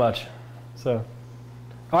you eat too much. So,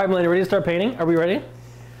 all right, Malena, ready to start painting? Are we ready?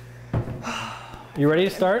 You ready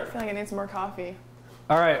to I start? feel like I need some more coffee.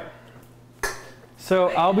 All right. So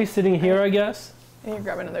I'll be sitting here, I guess. And you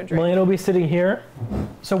grab another drink. Malena will be sitting here.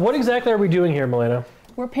 So what exactly are we doing here, Malena?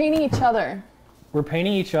 We're painting each other. We're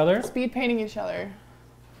painting each other? Speed painting each other.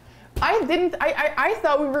 I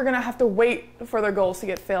thought we were gonna have to wait for their goals to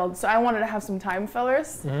get filled, so I wanted to have some time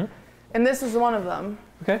fillers. And this is one of them.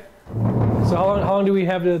 Okay. So how long do we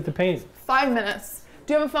have to paint? 5 minutes.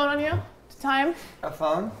 Do you have a phone on you? Time? A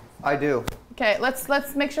phone? I do. Okay,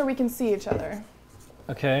 let's make sure we can see each other.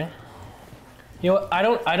 Okay. You know what?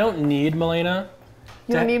 I don't need Malena.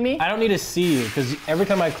 You don't need me? I don't need to see you because every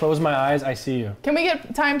time I close my eyes, I see you. Can we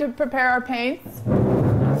get time to prepare our paints?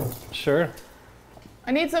 Sure.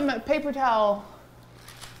 I need some paper towel.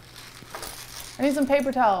 I need some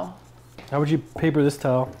paper towel. How would you paper this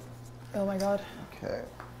towel? Oh my god. Okay.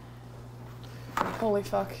 Holy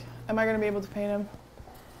fuck. Am I gonna be able to paint him?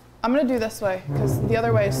 I'm gonna do this way, because the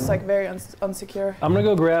other way is just like very unsecure. I'm gonna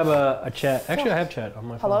go grab a chat. Actually, I have chat on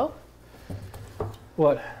my phone. Hello?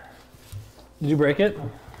 What? Did you break it?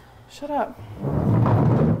 Shut up.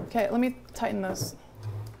 Okay, let me tighten this.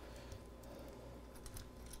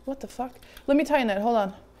 What the fuck? Let me tighten it, hold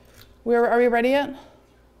on. Are we ready yet?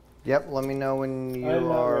 Yep, let me know when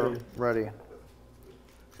you are ready.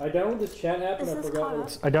 I downloaded this chat app and Is I this forgot caught what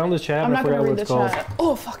it's. I downloaded this chat I'm and I not gonna forgot what read the it's called. chat.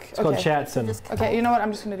 Oh fuck. It's called Chatson. Okay, you know what?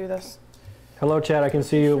 I'm just gonna do this. Hello, chat. I can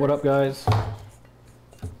see you. What up, guys? All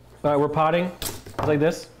right, we're potting. Like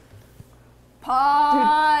this.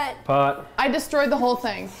 Pot. Pot. I destroyed the whole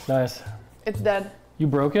thing. Nice. It's dead. You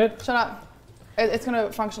broke it? Shut up. It's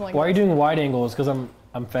gonna function like Why are you this. doing wide angles? Because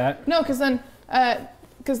I'm fat. No, because then,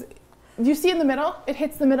 because you see in the middle, it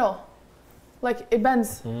hits the middle. Like it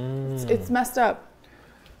bends. It's messed up.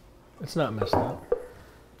 It's not messed up.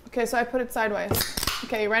 Okay, so I put it sideways.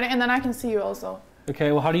 Okay, you ready? And then I can see you also.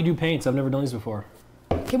 Okay, well, how do you do paints? I've never done these before.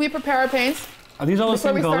 Can we prepare our paints Are these all the before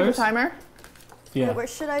same we start the colors? timer? Yeah. Where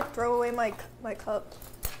should I throw away my cup?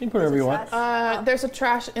 You can put whatever you want. There's a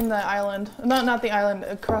trash in the island. No, not the island.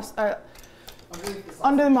 Across,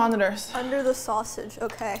 under the monitors. Under the sausage.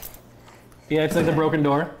 Okay, Yeah, it's like the broken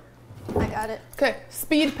door. I got it. Okay,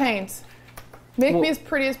 speed paint. Make Well- me as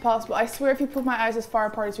pretty as possible. I swear if you put my eyes as far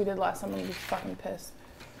apart as you did last time, I'm gonna be fucking pissed.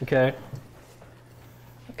 Okay.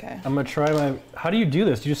 Okay, I'm gonna try my. How do you do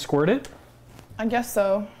this? Do you just squirt it? I guess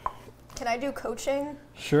so. Can I do coaching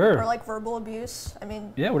Sure. or like verbal abuse? I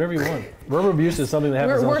mean, Yeah, whatever you want. Verbal abuse is something that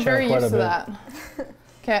happens We're on very chat quite used a to bit. that.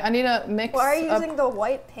 Okay, I need to mix why are you up. using the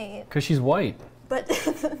white paint? Because she's white. But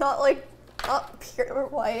not pure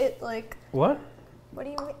white. Like, What? what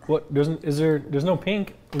do you mean? What? There's no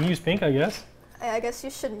pink. We can use pink, I guess. I guess you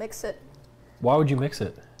should mix it Why would you mix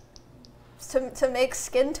it? to make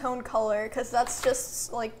skin tone color, because that's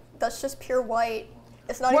just pure white.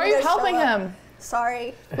 It's not. Why are even you gonna show helping up. him?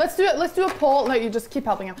 Sorry. Let's do a poll. No, you just keep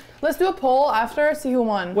helping him. Let's do a poll after. See who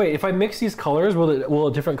won. Wait, if I mix these colors, will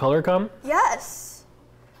a different color come? Yes.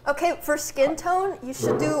 Okay, for skin tone, you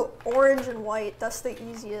should do orange and white. That's the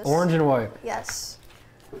easiest. Orange and white. Yes.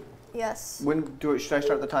 Yes. Should I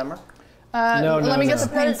start the timer? No, let me no. get the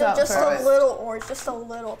paints out just first. a little orange, just a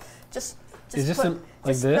little. Just Is this put, like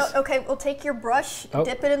just, this? No, okay, we'll take your brush, Oh.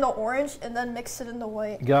 dip it in the orange, and then mix it in the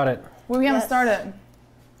white. Got it. We haven't Yes. started.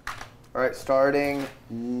 All right, starting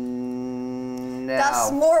now.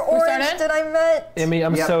 That's more orange started? than I meant. Emmy,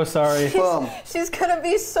 I'm Yep. so sorry. Boom. She's gonna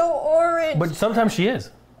be so orange. But sometimes she is.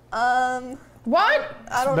 What?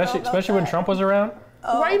 I don't know about Especially when that. Trump was around.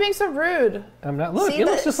 Why are you being so rude? I'm not. Look, See, it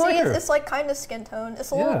looks just like her. It's like kind of skin tone.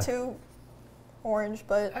 It's a Yeah. little too orange,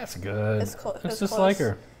 but That's good. It's clo- It's it's just close. like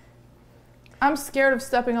her. I'm scared of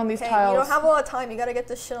stepping on these okay, tiles. you don't have a lot of time. You gotta get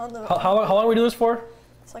this shit on the. How long we do this for?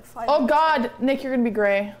 It's like 5 Oh minutes. God, Nick, you're gonna be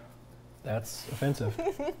gray. That's offensive.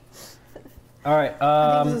 All right.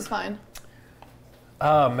 I think this is fine.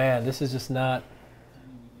 Oh man, this is just not.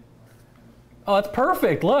 Oh, that's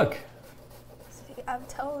perfect. Look, See, I'm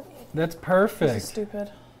telling you. that's This is perfect.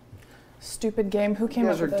 stupid. Stupid game. Who You came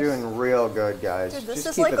up guys are with this? doing real good, guys. Dude, this Just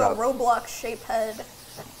is keep like it a up. Roblox shape head.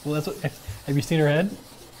 Well, that's what. Have you seen her head?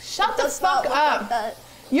 Shut the Does not fuck look up. like that.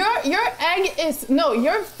 Your egg is no.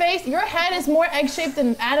 Your face. Your head is more egg shaped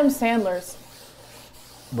than Adam Sandler's.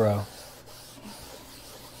 Bro,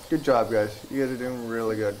 Good job, guys. You guys are doing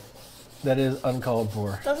really good. that is uncalled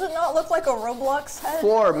for. Does it not look like a Roblox head?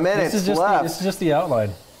 4 minutes This is just left. this is just the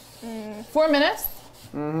outline. 4 minutes.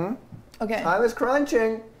 Mm-hmm. Okay. Time is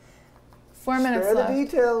crunching. 4 minutes Spare the left.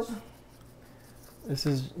 details. This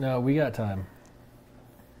is no. We got time.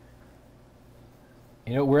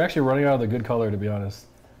 You know, we're actually running out of the good color, to be honest.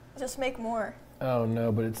 Just make more. Oh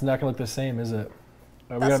no, but it's not gonna look the same, is it?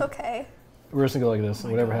 That's okay. We're just gonna go like this.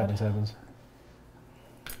 Whatever God. happens, happens.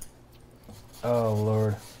 Oh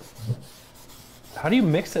Lord. How do you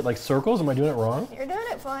mix it? Like circles? Am I doing it wrong? You're doing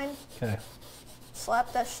it fine. Okay.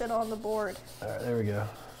 Slap that shit on the board. All right, there we go.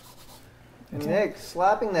 Nick,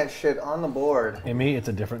 slapping that shit on the board. Amy, it's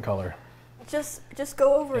a different color. Just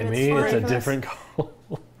go over it. Amy, It's it's fine. a different color.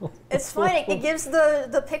 It's fine. It gives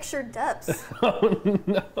the picture depth. Oh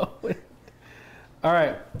no. All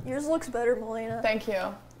right. Yours looks better, Malena. Thank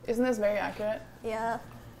you. Isn't this very accurate? Yeah.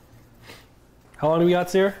 How long do we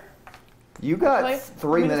got, Cyr? You got Really?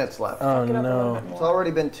 3 minutes left. Oh Fuck it up a little no. bit It's more.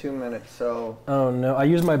 already been 2 minutes, so Oh no. I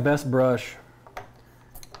used my best brush.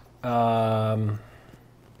 Oh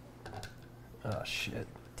shit.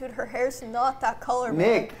 Dude, her hair's not that color, man.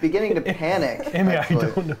 Nick beginning to panic. Amy, actually. I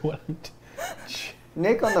don't know what I'm doing.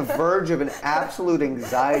 Nick on the verge of an absolute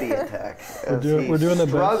anxiety attack. As we're doing the best.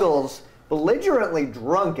 struggles, belligerently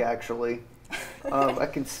drunk actually. I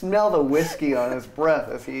can smell the whiskey on his breath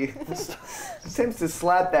as he attempts to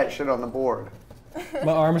slap that shit on the board.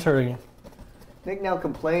 My arm's hurting. Nick now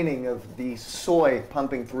complaining of the soy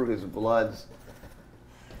pumping through his bloods.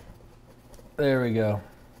 There we go.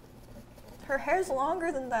 Her hair's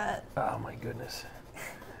longer than that. Oh my goodness.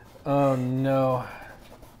 Oh no.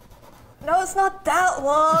 No, it's not that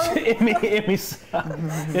long. Amy, it is.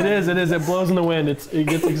 It blows in the wind. It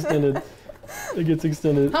gets extended. It gets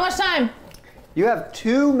extended. How much time? You have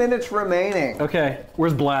 2 minutes remaining. Okay,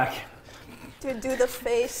 where's black? Dude, do the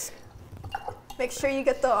face. Make sure you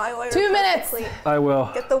get the eyeliner 2 minutes. perfectly. I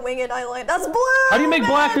will. Get the winged eyeliner. That's blue! How do you make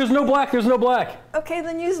black? There's no black. There's no black. Okay,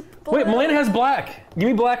 then use blue. Wait, Malena has black. Give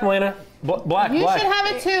me black, Malena. Black, You black. should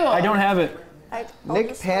have it too. I don't have it. I'll Nick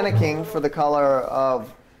just- panicking for the color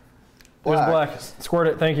of There's black. black. Squirt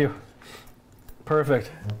it. Thank you.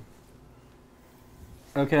 Perfect.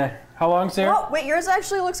 Okay. How long, Sarah? Oh, wait, yours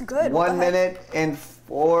actually looks good. What 1 the heck? minute and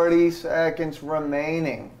 40 seconds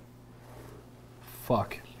remaining.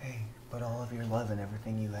 Fuck. Hey, put all of your love and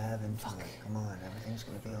everything you have into it. Come on, everything's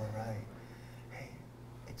gonna be all right. Hey,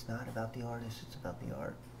 it's not about the artist, it's about the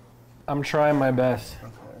art. I'm trying my best.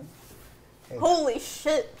 Okay. Holy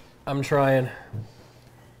shit. I'm trying.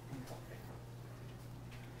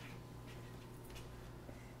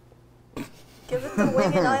 Give it the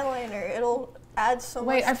winged eyeliner. It'll add so much.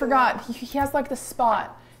 Wait, I to forgot. it. He has like the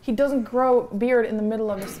spot. He doesn't grow beard in the middle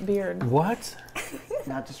of his beard. What?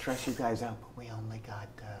 Not to stress you guys out, but we only got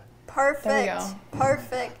Perfect. There we go.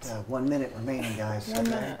 Perfect. 1 minute remaining, guys. 1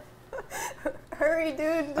 minute. Hurry,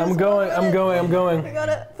 dude. I'm There's going. 1 I'm minute. going. I'm We going.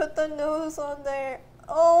 gotta put the nose on there.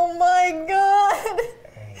 Oh my god.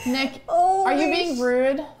 Nick, Oh, are you being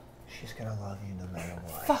rude? She's gonna love you no matter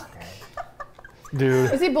what. Fuck. Dude.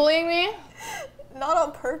 Is he bullying me? Not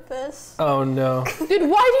on purpose. Oh no. Dude, why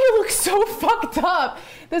do you look so fucked up?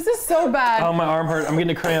 This is so bad. Oh, my arm hurt. I'm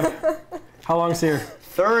getting a cramp. How long's here?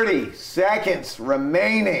 30 seconds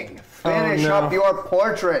remaining. Finish no. up your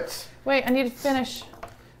portraits. Wait, I need to finish.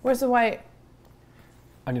 Where's the white?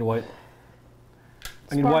 I need white.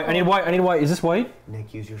 I need white. I need white. I need white. Is this white?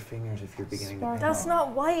 Nick, use your fingers if you're beginning to Sparkle. That's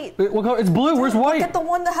not white. Wait, what color? It's blue. Where's Look white? at the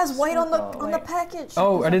one that has white on the Wait. package.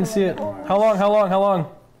 Oh, I didn't see it. How long? How long? How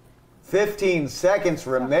long? 15 seconds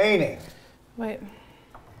remaining. Wait.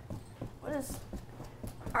 What is?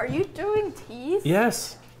 Are you doing teeth?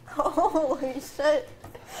 Yes. Holy shit.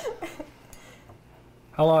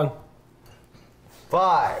 How long?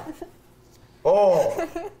 5, 4,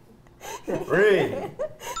 3.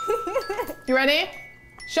 You ready?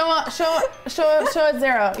 Show it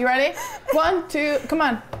 0. You ready? 1, 2, come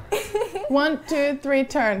on. 1, 2, 3,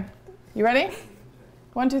 turn. You ready?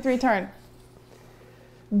 1, 2, 3, turn.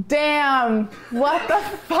 Damn! What the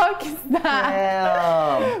fuck is that?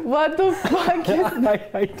 Damn. What the fuck is that?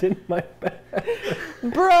 I did my best.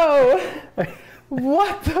 Bro!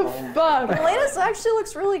 What the fuck? Malena's actually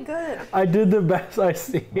looks really good. I did the best I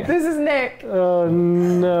see. This is Nick. Oh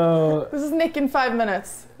no. This is Nick in 5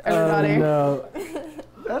 minutes, everybody. Oh no.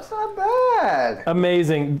 That's not bad.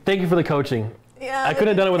 Amazing. Thank you for the coaching. Yeah. I couldn't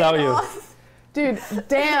have done it without you. Dude,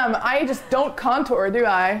 damn, I just don't contour, do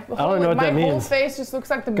I? I don't know what that My whole means. face just looks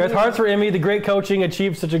like the Guys, moon. hearts for Emmy. The great coaching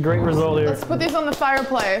achieved such a great result here. Let's put these on the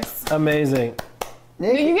fireplace. Amazing.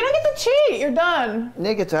 You're Nick, gonna get the cheat. You're done.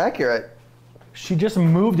 Nick, it's accurate. She just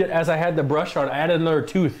moved it as I had the brush on. I added another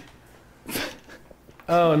tooth.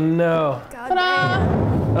 Oh no. God Ta-da!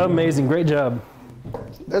 dang. Amazing. Great job.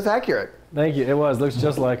 That's accurate. Thank you. It was. Looks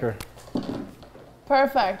just like her.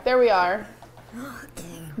 Perfect. There we are.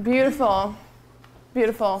 Beautiful.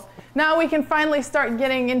 Beautiful. Now we can finally start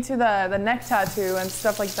getting into the neck tattoo and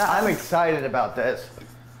stuff like that. I'm excited about this.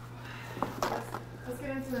 Let's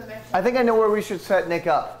get into the neck. I think I know where we should set Nick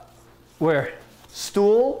up. Where?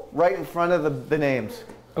 Stool right in front of the names.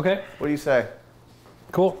 Okay. What do you say?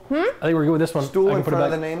 Cool. I think we're good with this one. Stool I can in put it front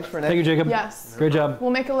of back. the names for Nick? Thank you, Jacob. Yes. Great job. We'll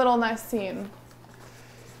make a little nice scene.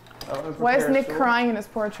 Why is Nick crying in his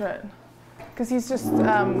portrait? Because he's just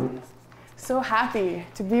so happy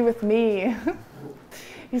to be with me.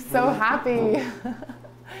 He's so happy.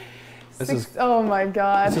 Oh my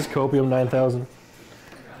God. This is Copium 9000.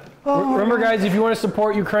 Remember, guys, if you want to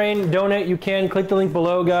support Ukraine, donate, you can. Click the link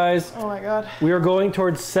below, guys. Oh my God. We are going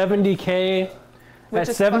towards 70K. At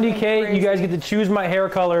 70K, you guys get to choose my hair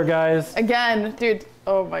color, guys. Again, dude.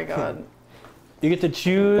 Oh my God. You get to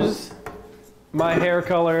choose my hair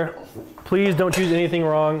color. Please don't choose anything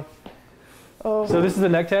wrong. Oh. So this is the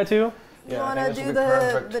neck tattoo? You want to do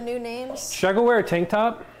the new names? Should I go wear a tank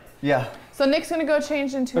top? Yeah. So Nick's going to go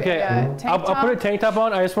change into a tank top. I'll put a tank top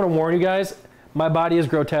on. I just want to warn you guys, my body is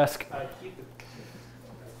grotesque.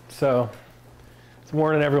 So, it's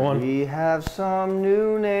warning everyone. We have some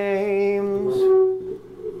new names.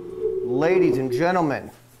 Ladies and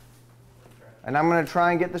gentlemen, and I'm going to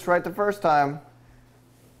try and get this right the first time.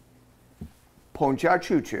 Poncha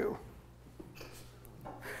Choo Choo.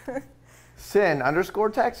 Sin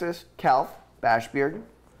 _ Texas, Calf, Bashbeard,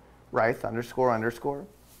 Reith __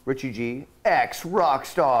 Richie G, X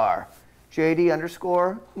Rockstar, JD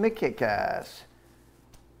 _ McKickass,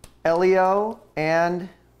 Elio, and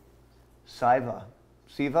Siva.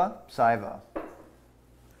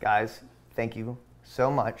 Guys, thank you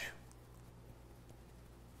so much.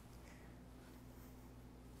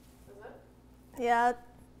 Yeah.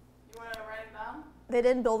 You want to write it down? They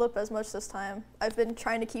didn't build up as much this time. I've been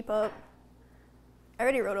trying to keep up. I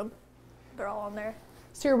already wrote them. They're all on there.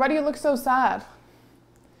 Cyr, why do you look so sad?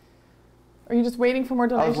 Are you just waiting for more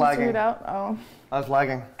donations to read out? Oh. I was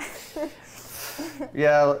lagging.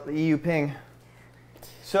 Yeah, EU ping.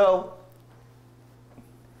 So,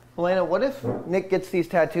 Malena, what if Nick gets these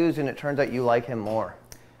tattoos and it turns out you like him more?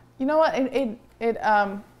 You know what?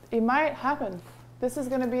 It might happen. This is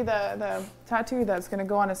going to be the tattoo that's going to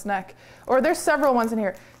go on his neck. Or there's several ones in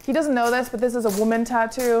here. He doesn't know this, but this is a woman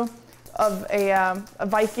tattoo of a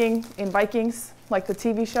Viking in Vikings, like the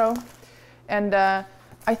TV show. And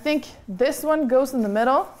I think this one goes in the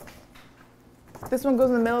middle. This one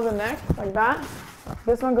goes in the middle of the neck, like that.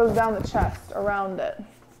 This one goes down the chest, around it.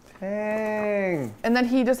 Dang. And then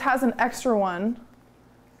he just has an extra one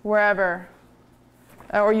wherever.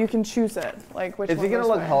 Or you can choose it, like which one. Is he going to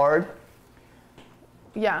look hard?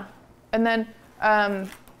 Yeah. And then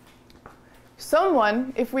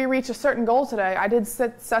someone, if we reach a certain goal today, I did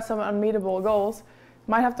set some unmeetable goals,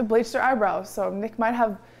 might have to bleach their eyebrows. So Nick might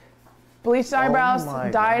have bleached eyebrows,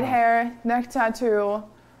 dyed hair, neck tattoo.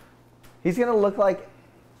 He's gonna look like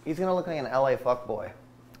an LA fuckboy.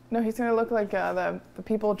 No, he's gonna look like the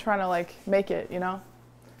people trying to like make it, you know?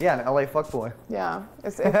 Yeah, an LA fuckboy. Yeah,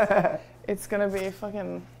 it's gonna be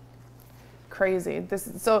fucking crazy.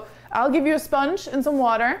 So I'll give you a sponge and some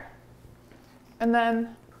water, and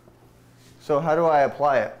then. So how do I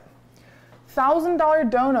apply it? $1,000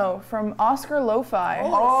 dono from Oscar Lo-Fi.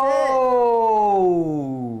 Oh!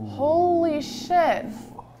 Holy shit!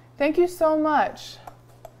 Thank you so much.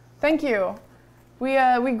 Thank you. We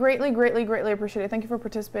greatly appreciate it. Thank you for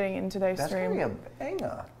participating in today's stream. That's gonna be a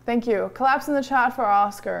banger. Thank you. Collapse in the chat for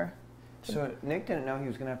Oscar. So Nick didn't know he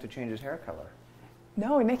was gonna have to change his hair color.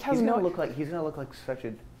 No, Nick has He's gonna look like such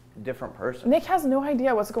a different person. Nick has no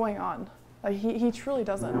idea what's going on. Like he truly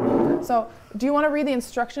doesn't. So, do you want to read the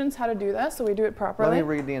instructions how to do this so we do it properly? Let me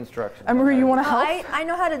read the instructions. Emiru, you want to help? I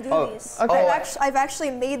know how to do these. Okay. I've actually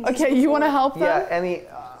made these. Okay, you want to help them? Yeah, Emmy,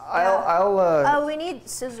 I'll. We need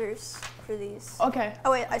scissors for these. Okay. Oh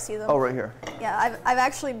wait, I see them. Oh, right here. Yeah, I've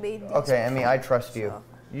actually made these. Okay, Emmy, I trust you.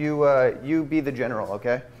 You be the general,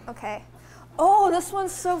 okay? Okay. Oh, this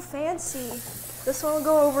one's so fancy. This one will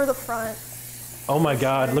go over the front. Oh my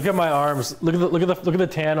God! Look at my arms. Look at the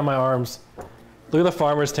tan on my arms. Look at the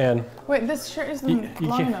farmer's tan. Wait, this shirt isn't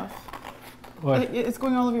long enough. What? It's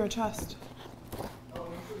going all over your chest.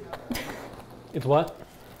 It's what?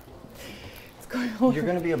 It's going all over. You're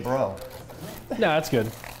gonna be a bro. No, that's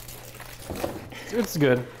good. It's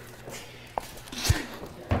good.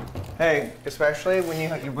 Hey, especially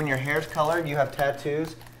when your hair's colored, you have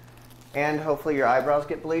tattoos, and hopefully your eyebrows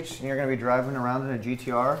get bleached, and you're gonna be driving around in a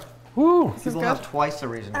GTR. Woo! People have twice the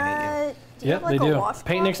reason to hate you. Yeah, they do.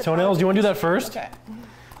 Paint Nick's toenails. Do you want to do that first? Okay. Do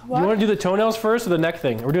you want to do the toenails first or the neck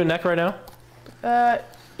thing? We're doing neck right now?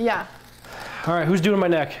 Yeah. All right, who's doing my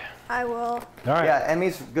neck? I will. All right. Yeah,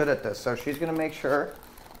 Emmy's good at this, so she's gonna make sure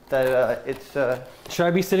that it's. Should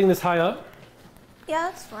I be sitting this high up? Yeah,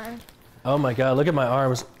 that's fine. Oh my God, look at my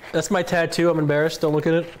arms. That's my tattoo. I'm embarrassed. Don't look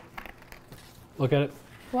at it. Look at it.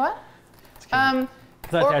 What? It's not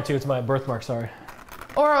a tattoo, it's my birthmark, sorry.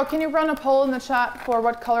 Oro, can you run a poll in the chat for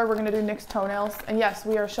what color we're going to do Nick's toenails? And yes,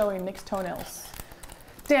 we are showing Nick's toenails.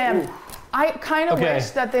 Damn. Ooh. I kind of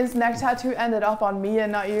wish that this neck tattoo ended up on me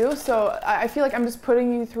and not you. So I feel like I'm just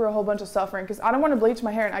putting you through a whole bunch of suffering because I don't want to bleach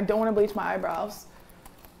my hair and I don't want to bleach my eyebrows.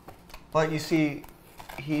 But you see,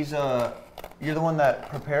 he's you're the one that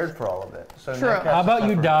prepared for all of it. So True. How about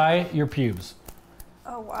you dye your pubes?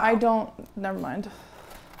 Oh wow. I don't. Never mind.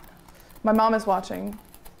 My mom is watching.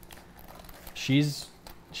 She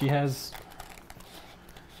has.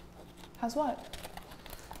 Has what?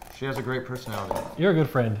 She has a great personality. You're a good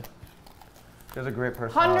friend. She has a great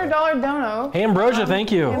personality. $100 dono. Hey, Ambrosia,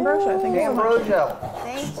 thank you. Ambrosia, thank you so much. Ambrosia.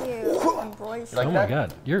 Thank you. Ambrosia. Like Oh that? my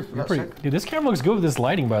God, you're Not pretty. sick? Dude, this camera looks good with this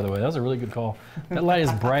lighting, by the way. That was a really good call. That light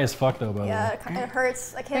is bright as fuck, though, by the Yeah, way. it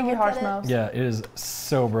hurts. I can't Thank you, look Harsh at it. Mouse. Yeah, it is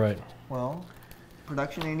so bright. Well,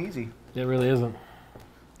 production ain't easy. It really isn't.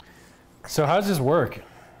 So how does this work?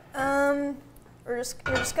 You're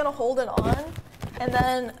just gonna hold it on, and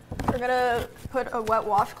then we're gonna put a wet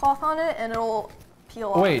washcloth on it, and it'll peel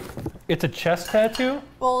off. Wait, it's a chest tattoo?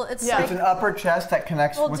 Well, it's Yeah. like. It's an upper chest that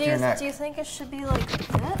connects Well, with do your you, neck. do you think it should be like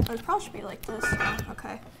that? It probably should be like this.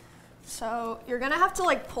 Okay. So you're gonna have to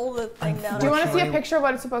like pull the thing down. Do you want to see a picture of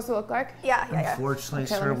what it's supposed to look like? Yeah. Unfortunately,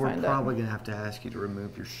 Okay, let sir, me we're find it. probably gonna have to ask you to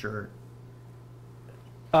remove your shirt.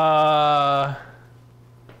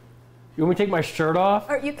 You want me to take my shirt off?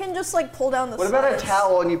 Or you can just like pull down the What about a sides.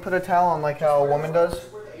 towel and you put a towel on like how a woman does?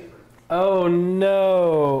 Oh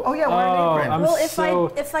no. Oh, yeah, wear an apron. I'm Well, so.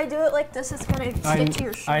 if I do it like this, it's gonna stick to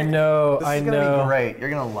your shirt. I know. This I is gonna know. be great. You're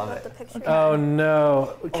gonna love The it. picture. Oh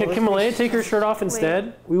no. Can Malena take her shirt off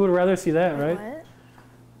instead? We would rather see that, right? What?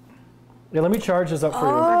 Yeah, let me charge this up for you.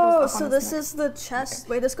 Oh, goes up so on this his is the chest.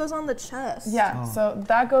 Wait, this goes on the chest. Yeah, so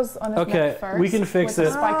that goes on his Okay, neck first. we can fix with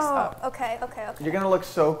the it. spikes Oh, up. okay. You're gonna look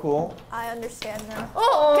so cool. I understand now.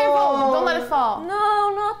 Oh, careful! Don't let it fall.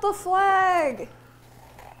 No, not the flag.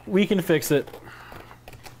 We can fix it.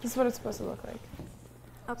 This is what it's supposed to look like.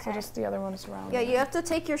 Okay. So just the other one is around. Yeah, you have to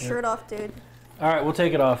take your shirt off, dude. All right, we'll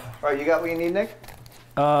take it off. All right, you got what you need, Nick?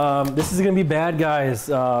 This is gonna be bad, guys.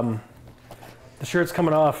 The shirt's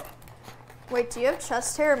coming off. Wait, do you have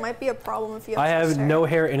chest hair? It might be a problem if you have I chest have hair. no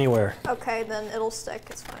hair anywhere Okay, then it'll stick.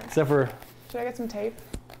 It's fine. except for Should I get some tape?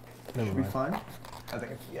 never Should be mind. fine. I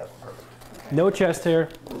think it's perfect. No chest hair.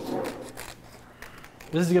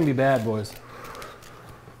 This is gonna be bad, boys.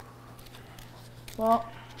 Well,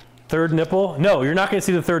 Third nipple? No, you're not gonna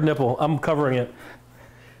see the third nipple. I'm covering it.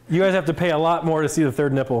 You guys have to pay a lot more to see the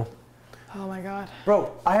third nipple. oh my God.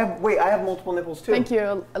 Bro, I have multiple nipples too. Thank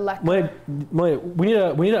you, Alexa. Malena, we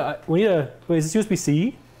need a. Wait, is this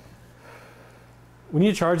USB-C? We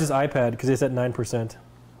need to charge this iPad because it's at 9%.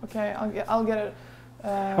 Okay, I'll get it.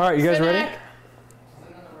 All right, you guys ready?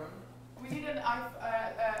 We need an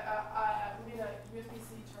we need a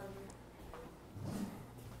USB-C charger.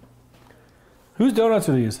 Whose donuts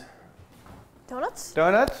are these? Donuts?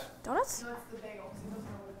 Donuts? Donuts? No, it's the bagels. It doesn't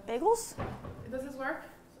work. Bagels? Does this work?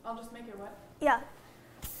 I'll just make it wet. Yeah.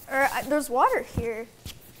 Or there's water here.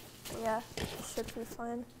 Yeah, it should be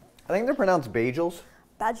fine. I think they're pronounced bagels.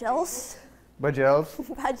 Bagels? Bagels?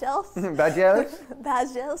 Bagels? Bagels?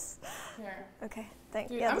 Bagels? Here. Okay, thank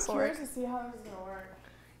Dude, yeah, I'm this will curious work. to see how this is gonna work.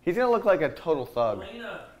 He's gonna look like a total thug.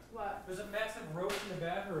 Malena, What? there's a massive roach in the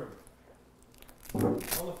bathroom. On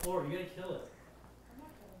the floor. You gotta kill it.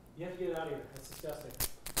 You have to get it out of here. That's disgusting.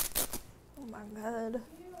 Oh my god.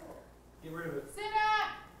 Get rid of it.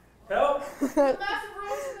 Sinak! Help! There's a massive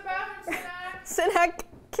roach in the bathroom, Sinak! Sinak,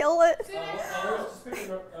 kill it.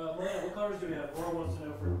 Malena, what colors do we have? Laura wants to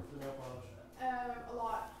know for the nail polish. A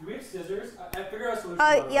lot. Do we have scissors? I figured out a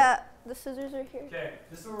solution. Yeah, the scissors are here. Okay,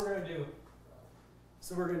 this is what we're gonna do.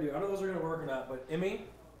 I don't know if those are gonna work or not, but Emmy,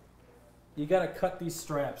 you gotta cut these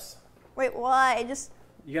straps. Wait, why?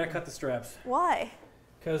 You gotta cut the straps. Why?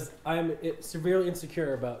 Because I'm severely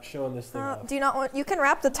insecure about showing this thing off. Do you not want, you can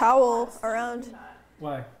wrap the towel around.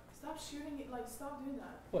 Why? Stop shooting it, like, stop doing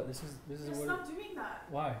that. What? This is what? Stop doing that.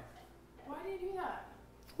 Why? Why do you do that?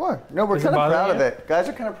 What? No, we're Does it kind of bother proud of you? it. Guys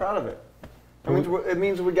are kind of proud of it. It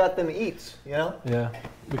means we got them eats, you know? Yeah.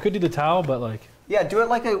 We could do the towel, but like Yeah, do it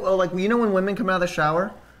like you know when women come out of the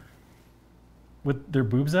shower? with their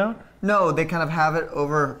boobs out. No, they kind of have it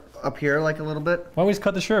over up here like a little bit. Why don't we just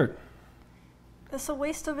cut the shirt? It's a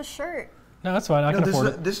waste of a shirt. No, that's fine. I can afford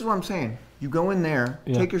it. This is what I'm saying. You go in there,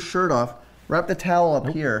 Yeah. take your shirt off, wrap the towel up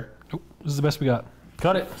here. Nope, this is the best we got.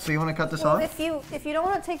 Cut it. So you want to cut this Well, off? if you don't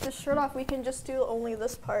want to take the shirt off, we can just do only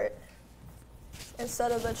this part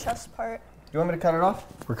instead of the chest part. You want me to cut it off?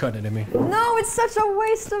 We're cutting it, Emmy. No, it's such a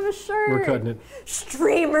waste of a shirt. We're cutting it.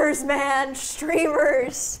 Streamers, man,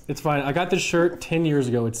 streamers. It's fine. I got this shirt 10 years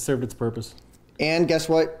ago. It served its purpose. And guess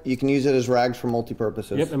what? You can use it as rags for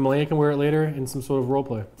multi-purposes. Yep, and Malena can wear it later in some sort of role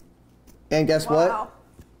play. And guess Wow. what?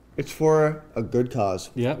 It's for a good cause.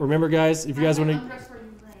 Yeah, remember guys, if you guys want to...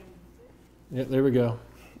 Yeah, there we go.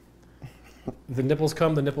 The nipples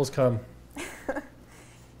come, the nipples come.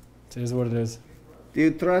 It is what it is. Do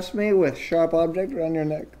you trust me with sharp object around your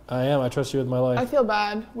neck? I am, I trust you with my life. I feel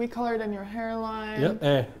bad. We colored in your hairline. Yep,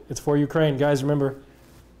 hey, it's for Ukraine. Guys, remember.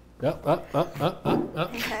 Yep, up.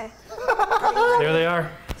 Okay. There they are.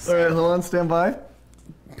 All right, hold on, stand by.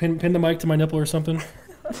 Pin the mic to my nipple or something.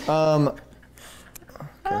 Okay,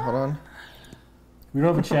 hold on. We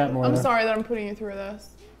don't have a chat, Malena. I'm sorry that I'm putting you through this.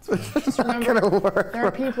 Just remember, there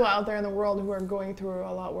are people out there in the world who are going through a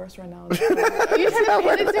lot worse right now. Are you trying to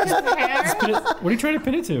pin it to his hair? What are you trying to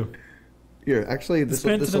pin it to? Here, actually, this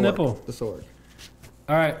Pin it to the nipple. This will work.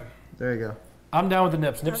 All right. There you go. I'm down with the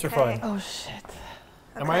nips. Nips are fine. Oh shit.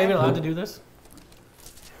 Am I even allowed to do this?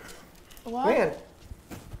 What? Man,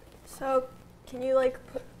 So, can you like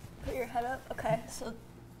put your head up? Okay. So,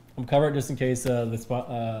 I'm covered just in case the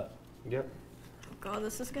spot. Yep. God,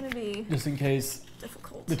 this is gonna be Just in case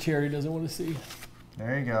difficult. the charity doesn't want to see.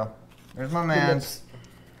 there you go. There's my man's.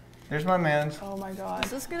 There's my man's. Oh my god.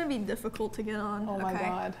 This is gonna be difficult to get on. Oh my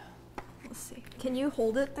god. Let's see. Can you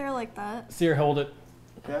hold it there like that? Seer, hold it.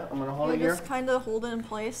 Okay, I'm gonna hold You it here. just kind of hold it in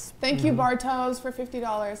place. Thank you, Bartos, for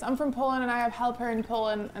 $50. I'm from Poland and I have help here in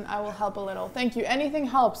Poland and I will help a little. Thank you. Anything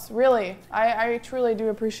helps, really. I truly do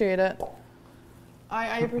appreciate it.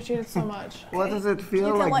 I appreciate it so much. What does it You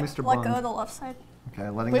feel can like, Mr. let Bond? go of the left side. Okay,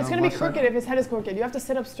 letting But go it's of gonna be left side. crooked if his head is crooked. You have to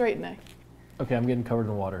sit up straight, Nick. Okay, I'm getting covered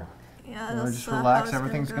in water. Yeah, You wanna that's just how relax. it's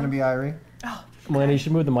Everything's go. gonna be irie. Malena, you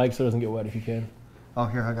should move the mic so it doesn't get wet if you can. Oh,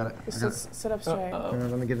 here, I got it. Just sit up straight. Here,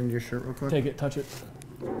 let me get into your shirt real quick. Take it, touch it.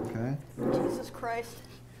 Okay, Jesus Christ.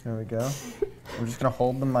 here we go. I'm just gonna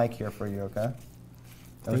hold the mic here for you, okay?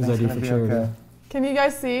 Things I do for be charity. okay. Can you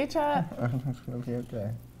guys see, chat? Everything's gonna be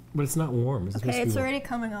okay. But it's not warm. It's supposed Okay, to it's be warm. already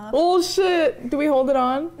coming off. Oh shit. Do we hold it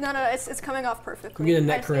on? No, it's coming off perfectly. We get a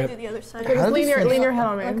neck I just need to cramp. do the other side. Okay, How just do lean these your things- head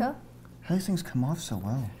on me. Let go. How do these things come off so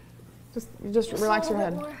well? Just relax your a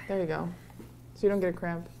head. little bit more. There you go. So you don't get a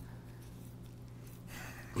cramp.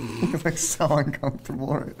 It's like so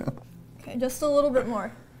uncomfortable right now. Okay, just a little bit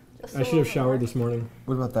more. Just I should have showered this morning.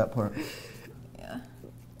 What about that part? Yeah.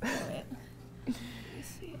 Alright. Let me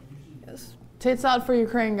see. Yes. Tits out for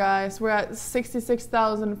Ukraine, guys. We're at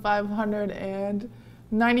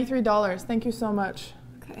 $66,593. Thank you so much.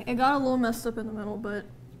 Okay, it got a little messed up in the middle, but it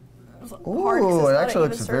was hard 'cause Ooh, it's it not actually an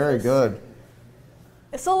looks even very surface. good.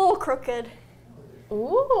 It's a little crooked.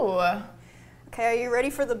 Ooh. Okay, are you ready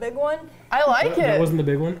for the big one? I like That it. wasn't the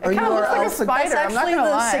big one? Are It kind of looks like a else? spider. That's I'm not actually gonna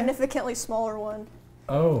the lie. significantly smaller one.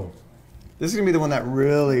 Oh. This is gonna be the one that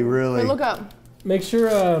really, really. Wait, look up. Make sure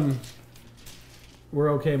we're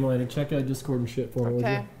okay, Malena. Check out Discord and shit for me, would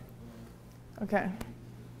Okay. you? Okay.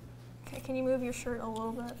 Okay, can you move your shirt a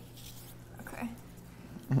little bit? Okay.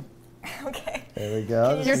 Okay. There we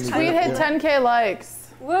go. This Your is tweet gonna be hit good. 10K likes.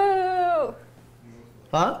 Woo!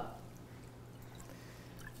 Huh?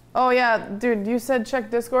 Oh yeah, dude, you said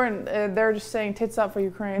check Discord and they're just saying tits up for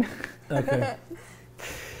Ukraine. Okay.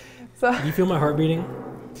 So Do you feel my heart beating?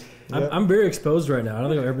 Yep. I'm very exposed right now. I don't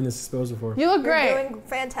think I've ever been this exposed before. you look You're great. doing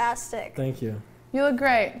fantastic. Thank you. You look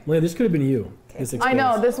great. Malena, this could have been you. This I know,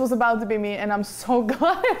 exposed. this was about to be me and I'm so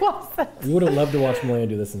glad it wasn't. You would have loved to watch Malena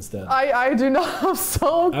do this instead. I do not. I'm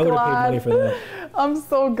so glad. I would have paid money for that. I'm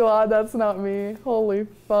so glad that's not me. Holy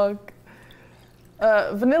fuck.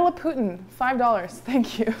 Vanilla Putin, $5.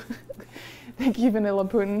 Thank you. Thank you, Vanilla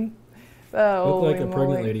Putin. I look like a Holy pregnant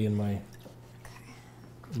moly. lady in my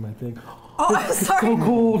thing. Oh, I'm sorry. So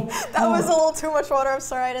cold. That was a little too much water. I'm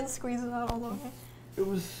sorry. I didn't squeeze it out all the way. It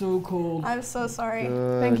was so cold. I'm so sorry.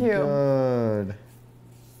 Good, Thank you. Good.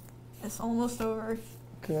 It's almost over.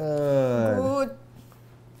 Good. Good.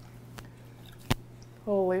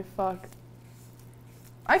 Holy fuck.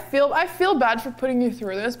 I feel bad for putting you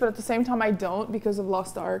through this, but at the same time I don't because of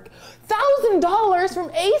Lost Ark. $1,000 from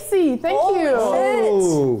AC. Thank Holy you. shit.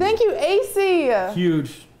 Oh. Thank you, AC.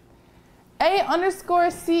 Huge.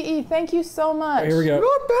 A_CE. Thank you so much. Here we go.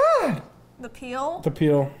 Not bad. The peel. The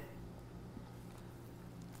peel.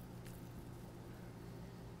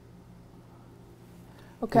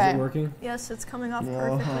 Is Okay, it working? Yes, it's coming off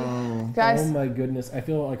perfectly. Oh. guys. Oh my goodness. I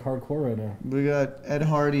feel like hardcore right now. We got Ed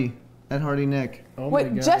Hardy. Ed Hardy Nick. Oh my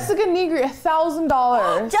Wait, god. Jessica Negri,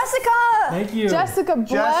 $1,000. Jessica! Thank you. Jessica,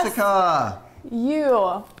 bless Jessica.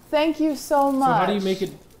 you. Thank you so much. So how do you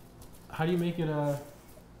make it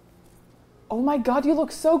Oh my god, you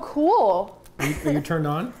look so cool. are you turned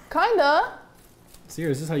on? Kinda.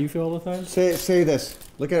 Serious, is this how you feel all the time? Say this.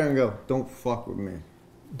 Look at her and go. Don't fuck with me.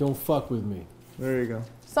 Don't fuck with me. There you go.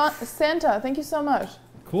 Santa, thank you so much.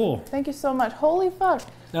 Cool. Thank you so much. Holy fuck.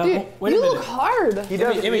 Now, Dude, wait a you minute. look hard. He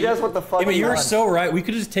does what the fuck Amy, he you were wants. so right. We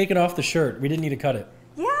could have just taken off the shirt. We didn't need to cut it.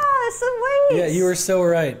 Yeah, it's some waist. Yeah, you were so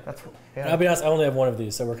right. That's, I'll be honest, I only have one of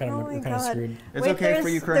these, so we're kind Oh of my we're kind of God. screwed. It's Wait, okay for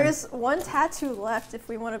Ukraine. There's one tattoo left if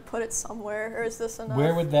we want to put it somewhere, or is this enough?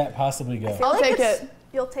 Where would that possibly I go? feel I'll like take it's- it.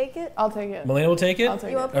 You'll take it? I'll take it. Malena will take it? I'll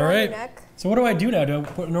take You it. want to put All it on right. your neck? So what do I do now? Do I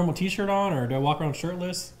put a normal t-shirt on, or do I walk around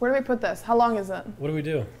shirtless? Where do we put this? How long is it? What do we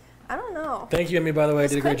do? I don't know. Thank you, Emmy, by the way.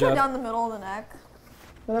 This Did a could great go job. down the middle of the neck.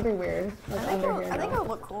 That'd be weird. I Like think, under it'll, here. I think no. it'll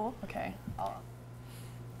look cool. Okay.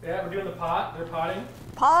 Yeah, we're doing the pot. They're potting.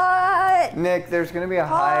 Pot! Nick, there's gonna be a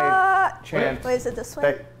high Pot! chance Wait, is it this way?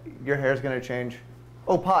 that your hair's gonna change.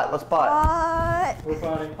 Oh, pot. Let's pot. Pot! We're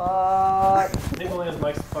potting. Pot. I think Malena's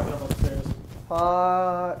mic's fucking up upstairs.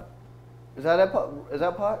 Pot. Is that a pot? Is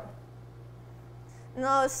that pot?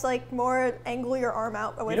 No, it's like more angle your arm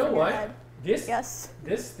out away You know from your what? head. This Yes.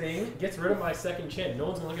 thing gets rid of my second chin. No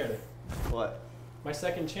one's gonna look at it. What? My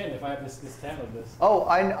second chin if I have this tat like this. Oh,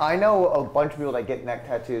 I know a bunch of people that get neck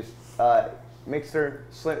tattoos. Makes their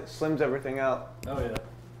slims everything out. Oh yeah.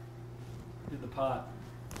 Did the pot.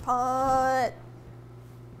 Pot!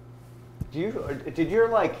 Did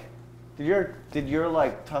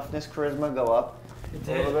your toughness charisma go up? It A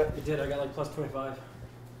did. little bit? It did. I got like plus 25.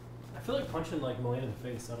 I feel like punching like Malena in the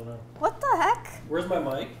face. I don't know. What the heck? Where's my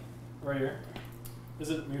mic? Right here. Is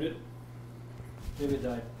it muted? Maybe it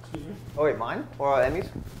died. Excuse me. Oh wait, mine or Emmy's?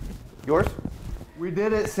 Yours? We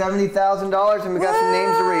did it, $70,000, and we got some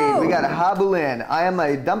names to read. We got Habulin. I am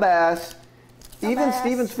a dumbass. Even Dumbass.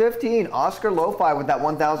 Stevens 15. Oscar Lo-Fi with that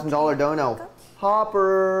 $1,000 dono.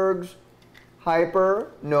 Hoppergs.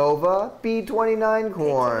 Hyper Nova B29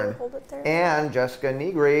 Corn. hold it there? And Jessica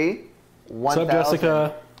Negri. What's 1,000. up,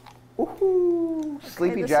 Jessica? Woohoo!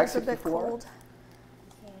 Sleepy Okay, this Jack is a bit 64. cold.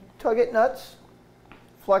 Tug It Nuts,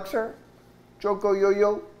 Flexer, Joko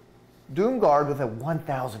Yo-Yo, Doomguard with a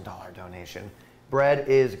 $1,000 donation. Bread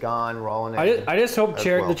is gone, rolling in. I just hope as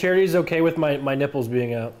well. the charity is okay with my nipples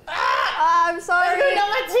being out. I'm sorry.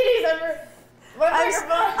 my titties ever.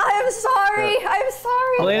 I'm sorry. I'm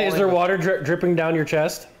sorry. Malena, is there water dripping down your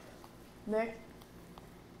chest? Nick.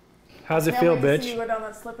 How's it Can't feel, wait to see you bitch? go down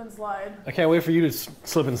that slip and slide. I can't wait for you to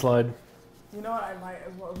slip and slide. You know what? I might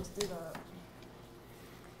as well just do that.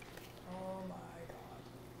 Oh my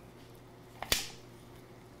god.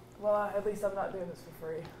 Well, at least I'm not doing this for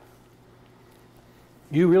free.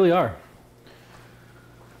 You really are.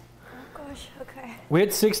 Oh gosh, okay. We hit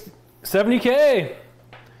 70K.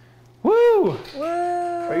 Woo! Woo!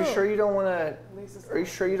 Are you sure you don't want to? At least it's Are you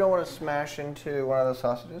sure you don't want to smash into one of those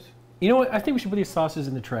sausages? You know what? I think we should put these sausages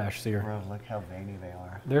in the trash, Cyr. Bro, look how veiny they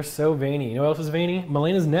are. They're so veiny. You know what else is veiny?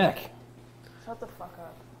 Malena's neck. Shut the fuck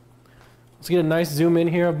up. Let's get a nice zoom in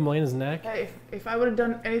here of Malena's neck. Hey, if I would have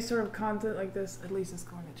done any sort of content like this, at least it's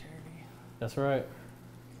going to charity. That's right.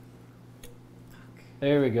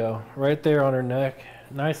 There we go. Right there on her neck.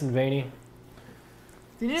 Nice and veiny.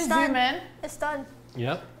 Did you just Done. zoom in? It's done.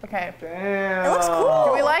 Yep. Okay. Damn. It looks cool.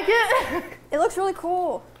 Do we like it? It looks really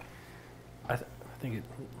cool. I think it.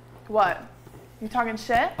 What? You talking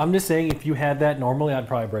shit? I'm just saying, if you had that normally, I'd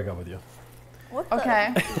probably break up with you. What the?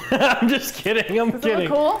 Okay. I'm just kidding. I'm Does it look kidding.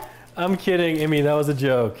 cool? I'm kidding, Emmy. That was a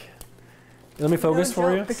joke. Let me focus No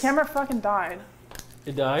for you. The camera fucking died.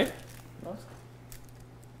 It died?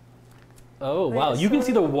 Oh, Wait, wow. You can so-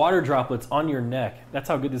 see the water droplets on your neck. That's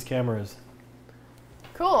how good this camera is.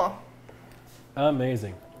 Cool.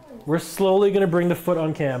 Amazing. We're slowly going to bring the foot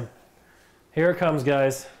on cam. Here it comes,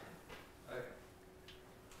 guys.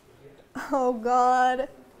 Oh god.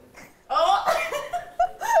 Oh!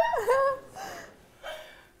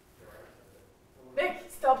 Nick,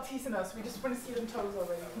 stop teasing us. We just want to see them toes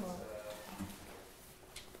already. Come on.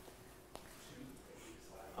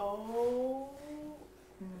 Oh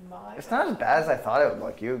my. It's not as bad as I thought it would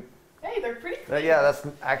look. Hey, they're pretty clean. Yeah, that's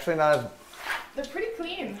actually not as. They're pretty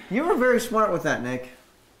clean. You were very smart with that, Nick.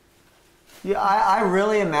 Yeah, I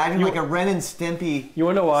really imagine like a Ren and Stimpy You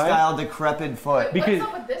want to know why? style decrepit foot. Because-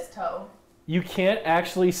 What's up with this toe? You can't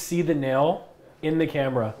actually see the nail in the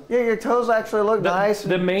camera. Yeah, your toes actually look nice.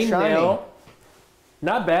 The and main shiny. nail,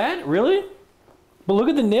 not bad, really? But look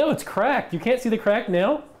at the nail, it's cracked. You can't see the cracked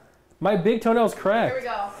nail? My big toenail's Here cracked. we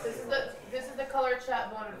go. This is the color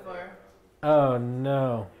chat voted for. Oh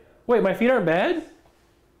no. Wait, my feet aren't bad?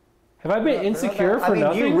 Have I been insecure for I mean,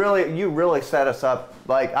 nothing? you really set us up.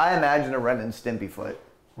 Like I imagine a Ren and Stimpy foot.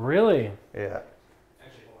 Really? Yeah.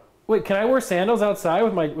 Wait, can I wear sandals outside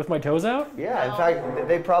with my toes out? Yeah. In fact,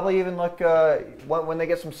 they probably even look when they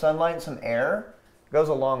get some sunlight and some air, goes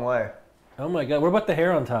a long way. Oh my god, what about the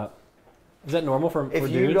hair on top? Is that normal for If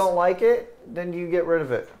dudes? you don't like it, then you get rid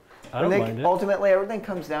of it. I don't mind it. Ultimately, everything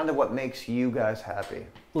comes down to what makes you guys happy.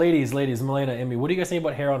 Ladies, Malena, Emmy, what do you guys think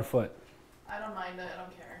about hair on foot? I don't mind it. I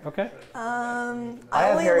don't care. Okay.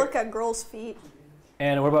 I only look at girls' feet.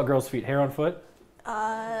 And what about girls' feet? Hair on foot?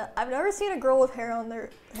 I've never seen a girl with hair on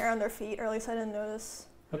their feet, or at least I didn't notice.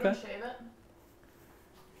 Okay. You don't shave it?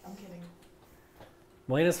 I'm kidding.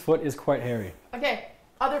 Malena's foot is quite hairy. Okay,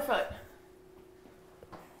 other foot.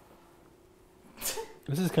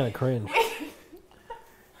 This is kind of cringe.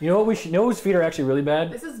 You know what we should know? Whose feet are actually really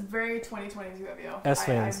bad? This is very 2022 of you. S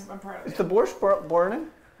fans. I'm proud of you. Is the borscht burning?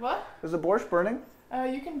 What? Is the borscht burning?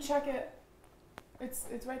 You can check it.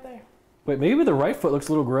 It's right there. Wait, maybe the right foot looks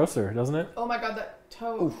a little grosser, doesn't it? Oh my god, that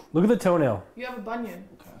toe. Oof. Look at the toenail. You have a bunion.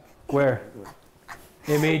 Where?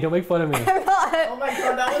 Amy, don't make fun of me. I'm not. Oh my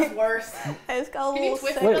god, that was worse. I just got a Can you little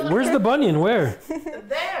twist sick. it? Wait, where's the bunion? Where?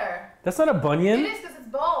 There. That's not a It bunion. is because it's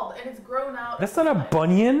bald and it's grown out. That's not a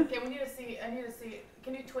bunion. Okay, we need to see. I need to see.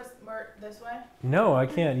 Can you twist Mert this way? No, I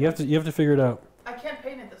can't. You have to figure it out. I can't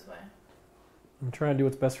paint it this way. I'm trying to do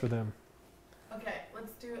what's best for them. Okay,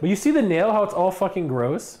 let's do it. But you see the nail? How it's all fucking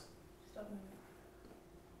gross. Stop moving.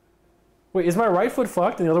 Wait, is my right foot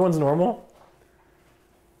fucked and the other one's normal?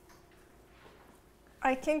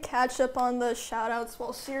 I can catch up on the shout-outs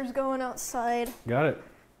while Cyr's going outside. Got it.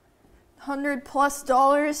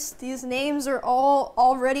 $100+. These names are all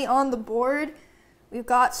already on the board. We've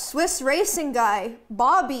got Swiss Racing Guy,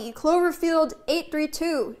 Bobby, Cloverfield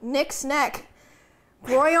 832, Nick's Neck,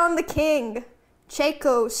 Royon the King,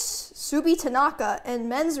 Chakos, Subi Tanaka,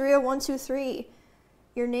 and Mensria123.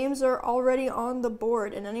 Your names are already on the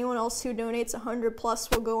board, and anyone else who donates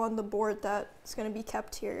 $100+ will go on the board that's going to be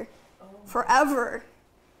kept here forever.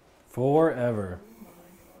 Forever.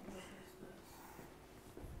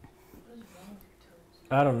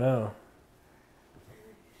 I don't know.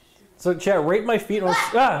 So chat, rate my feet. All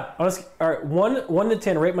right, 1 to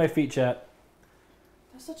 10, rate my feet, chat.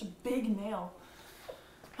 That's such a big nail.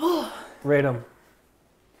 Rate them.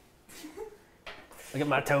 Look at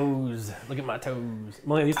my toes. Look at my toes.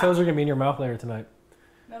 Malena, these toes are gonna be in your mouth later tonight.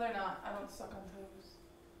 No, they're not. I don't suck on toes.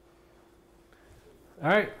 All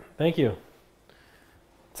right, thank you.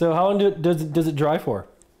 So how long does it dry for?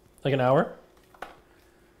 Like an hour?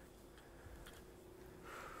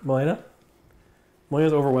 Malena?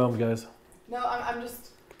 Malena's overwhelmed, guys. No,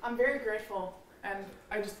 I'm very grateful, and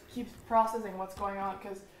I just keep processing what's going on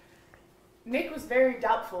because Nick was very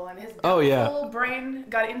doubtful, and his doubtful brain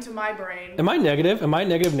got into my brain. Am I negative? Am I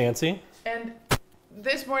negative, Nancy? And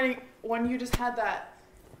this morning, when you just had that,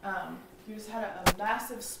 you just had a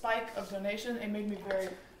massive spike of donation, it made me very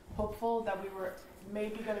hopeful that we were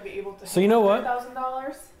maybe going to be able to. So you know what?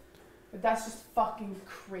 $1,000. But that's just fucking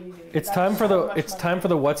crazy. It's time for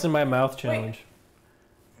the what's in my mouth challenge.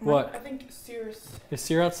 Wait. What? I think Cyr's. Is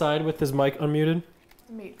Cyr outside with his mic unmuted?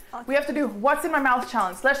 We have to do what's in my mouth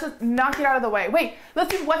challenge. Let's just knock it out of the way. Wait, let's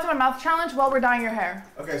do what's in my mouth challenge while we're dyeing your hair.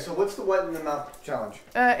 Okay, so what's the what in the mouth challenge?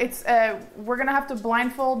 We're gonna have to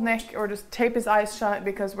blindfold Nick or just tape his eyes shut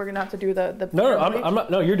because we're gonna have to do the. No, I'm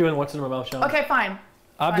not. No, you're doing what's in my mouth challenge. Okay, fine.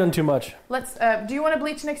 I've done too much. Let's. Do you want to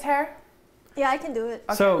bleach Nick's hair? Yeah, I can do it.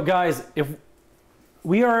 Okay. So guys, if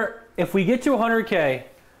we get to 100K,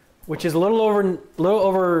 which is a little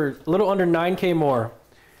under 9K more,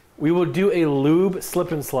 we will do a lube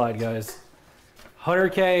slip and slide, guys.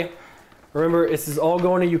 100K. Remember, this is all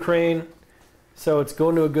going to Ukraine, so it's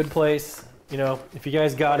going to a good place. You know, if you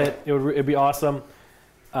guys got it, it'd be awesome.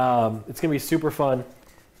 It's gonna be super fun.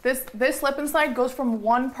 This slip and slide goes from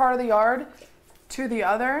one part of the yard to the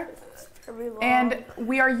other. And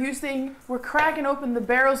we're cracking open the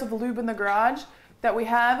barrels of lube in the garage that we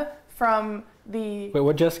have from the. Wait,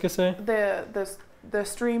 what'd Jessica say? The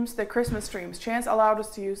streams, the Christmas streams. Chance allowed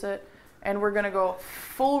us to use it, and we're gonna go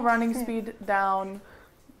full running speed down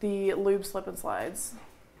the lube slip and slides.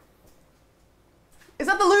 Is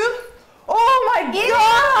that the lube? Oh my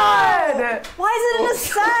god! Why is it in a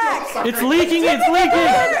sack? It's leaking! It's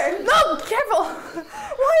leaking! No, careful!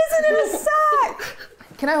 Why is it in a sack?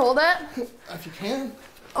 Can I hold it? If you can.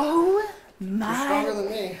 Oh You're my! stronger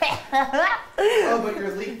than me. Oh,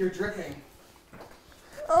 but you're dripping.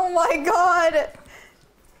 Oh my god!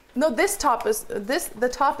 No, the top is It's dripping. the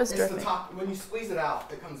top. When you squeeze it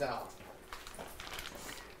out, it comes out.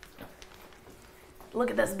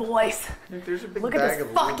 Look at this, boys. There's a big Look at bag this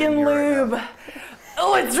of fucking in here lube. right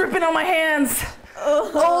Oh, it's dripping on my hands.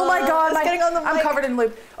 Oh my god, it's getting on the I'm mic. covered in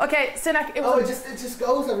lube. Okay, Sinek, now. it just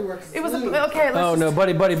goes everywhere. 'Cause it was lube. okay. Let's Oh no,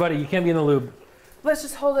 buddy, you can't be in the lube. Let's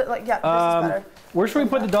just hold it like this is better. Where should we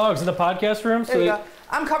put the dogs? In the podcast room? There you go.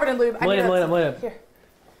 I'm covered in lube. Malena. Here.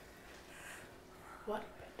 What?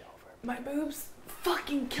 My boobs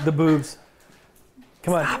fucking kill The boobs.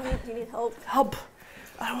 Come on. You need help. Help.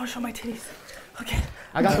 I don't want to show my titties. Okay.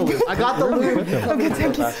 I got the lube. I got the lube. Okay,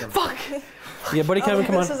 thank you. Fuck. Yeah, buddy, Kevin,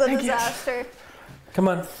 come on. This is a disaster. Come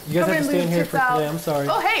on. You guys Come have to in, stay in here lube for tits out. today. I'm sorry.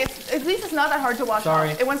 Oh, hey, at least it's not that hard to wash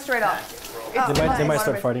Sorry. off. It went straight up. They might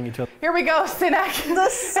start fighting each other. Here we go, Sinak. The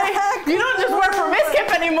sack. You don't just work for Miskip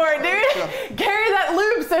anymore, dude. Carry that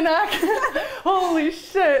lube, Sinak. Holy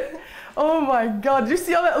shit. Oh my god. Did you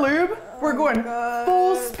see all that lube? We're going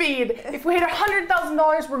full speed. If we hit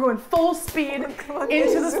 $100,000, we're going full speed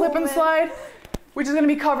into the slip and slide, which is going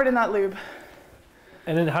to be covered in that lube.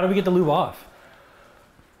 And then how do we get the lube off?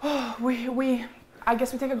 I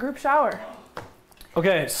guess we take a group shower.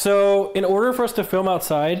 Okay, so in order for us to film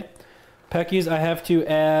outside, Peckies, I have to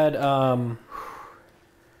add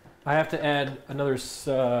another.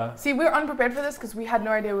 See, we were unprepared for this because we had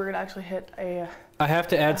no idea we were gonna actually hit a. I have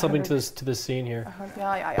to add something to this scene here.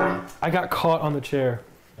 Yeah. I got caught on the chair.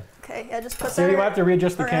 Okay, yeah, just put So you might have to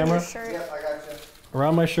readjust the around camera your shirt. Yep, I got you.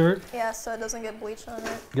 around my shirt. Yeah, so it doesn't get bleach on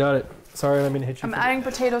it. Got it. Sorry, I didn't mean to hit you. I'm adding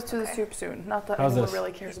potatoes to the soup soon. Not that How's anyone this?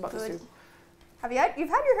 really cares about the Good. soup. You've had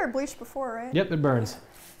your hair bleached before, right? Yep, it burns.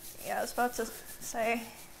 Yeah, I was about to say.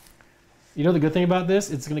 You know the good thing about this?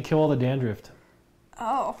 It's gonna kill all the dandruff.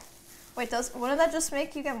 Oh, wait, wouldn't that just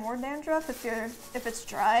make you get more dandruff if it's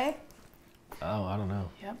dry? Oh, I don't know.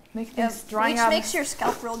 Yep. Make Yeah, things drying bleach out. makes your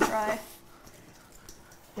scalp real dry.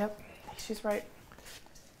 Yep. She's right.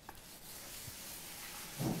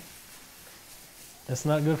 That's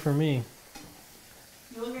not good for me.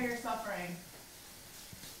 You look at your suffering.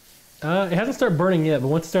 It hasn't started burning yet, but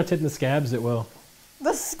once it starts hitting the scabs, it will.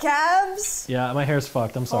 The scabs? Yeah, my hair's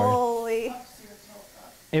fucked. I'm sorry. Holy.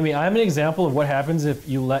 Amy, I'm an example of what happens if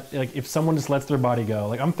if someone just lets their body go.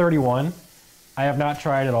 Like, I'm 31. I have not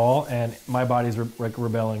tried at all, and my body's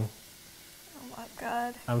rebelling. Oh my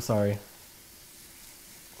god. I'm sorry.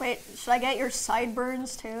 Wait, should I get your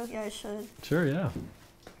sideburns too? Yeah, I should. Sure, yeah.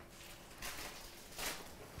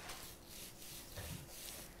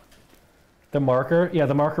 The marker? Yeah,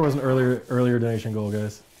 the marker was an earlier donation goal,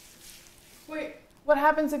 guys. Wait, what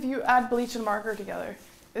happens if you add bleach and marker together?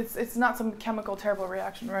 It's not some chemical terrible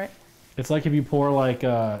reaction, right? It's like if you pour like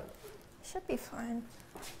Should be fine.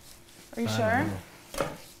 Are you sure?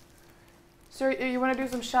 So you want to do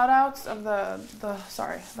some shout outs of the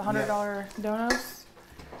 $100 donos?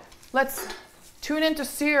 Let's tune into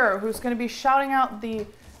Cyr, who's going to be shouting out the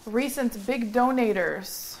recent big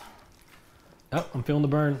donators. Oh, I'm feeling the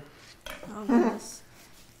burn. Oh goodness.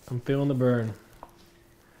 I'm feeling the burn.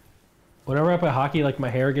 Whenever I play hockey, like my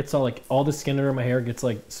hair gets all the skin under my hair gets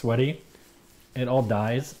like sweaty, and it all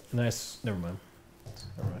dies. And then never mind.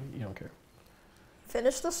 You don't care.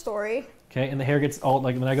 Finish the story. Okay, and the hair gets all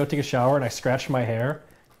like when I go take a shower and I scratch my hair,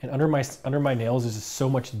 and under my nails is just so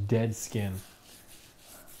much dead skin.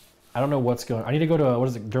 I don't know what's going on. I need to go to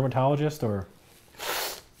a dermatologist or.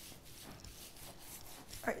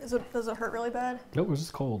 Alright, does it hurt really bad? Nope, it was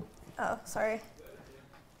just cold. Oh, sorry.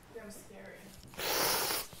 That was scary.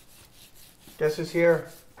 Guess who's here?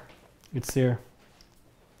 It's Cyr.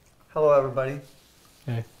 Hello, everybody.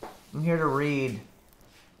 Hey. I'm here to read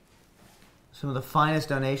some of the finest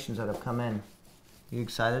donations that have come in. You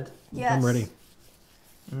excited? Yes. I'm ready.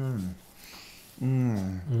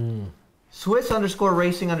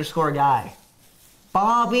 Swiss_racing_guy.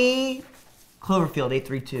 Bobby Cloverfield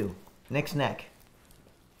 832. Nick's Neck.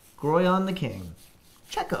 Groyon the King.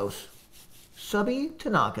 Chekos. Subby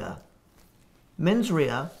Tanaka.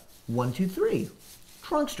 Mensria 123.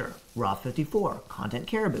 Trunkster. Raw 54. Content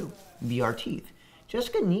Caribou. VR Teeth.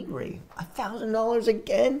 Jessica Negri. $1,000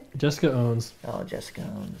 again? Jessica owns. Oh, Jessica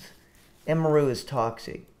owns. Emiru is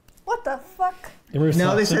toxic. What the fuck? Emery's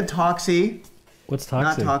No, they toxic? said toxic, What's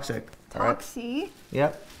toxic? not toxic. All right? Toxie?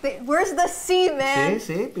 Yep. Wait, where's the C, man?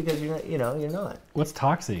 See, because you're not. What's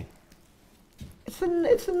toxic? It's a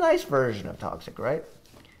nice version of toxic, right?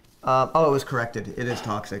 Oh, it was corrected. It is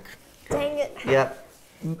toxic. Dang it. Yep.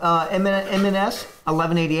 MNS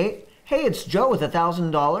 1188. Hey, it's Joe with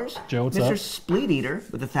 $1,000. Joe, what's Mr. up? Spleet Eater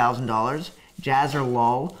with $1,000. Jazzer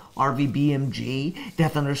Lol, RVBMG,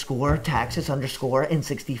 Death _ Taxes _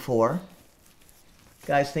 N64.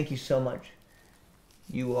 Guys, thank you so much.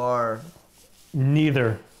 You are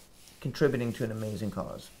Neither. contributing to an amazing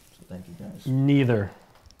cause. So thank you guys. Neither.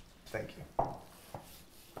 Thank you.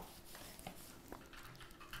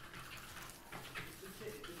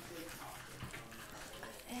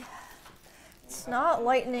 It's not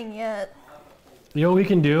lightning yet. You know what we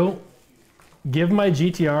can do? Give my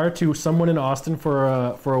GTR to someone in Austin for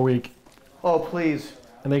a week, Oh, please.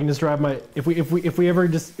 and they can just drive my. If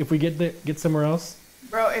we get somewhere else.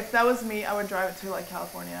 Bro, if that was me, I would drive it to like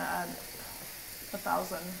California at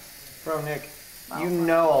 1,000. Bro, Nick, You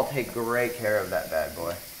know I'll take great care of that bad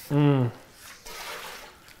boy.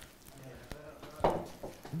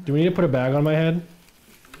 Do we need to put a bag on my head?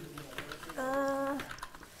 I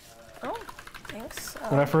don't think so.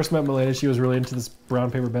 When I first met Malena, she was really into this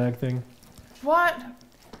brown paper bag thing. What?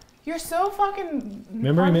 You're so fucking.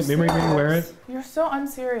 Remember you made me wear it? You're so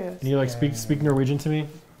unserious. And you like speak Norwegian to me?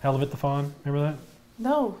 Helvete the faen. Remember that?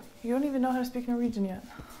 No, you don't even know how to speak Norwegian yet.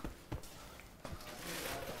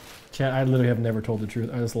 Chat, I literally have never told the truth.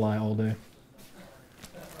 I just lie all day.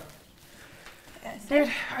 Dude,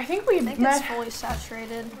 I think we it's met. fully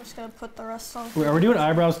saturated. I'm just gonna put the rest on. Wait, are we doing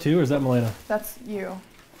eyebrows too, or is that Malena? That's you.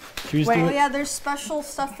 Should we just Wait, do Oh it? yeah, there's special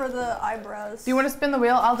stuff for the eyebrows. Do you want to spin the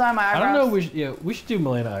wheel? I'll dye my eyebrows. I don't know. We should do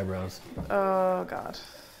Malena eyebrows. Oh god.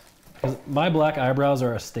 'Cause my black eyebrows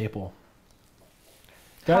are a staple.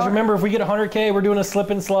 Guys, remember, if we get 100K, we're doing a slip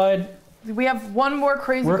and slide. We have one more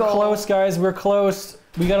crazy We're goal. close, guys. We're close.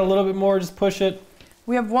 We got a little bit more. Just push it.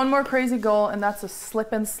 We have one more crazy goal, and that's a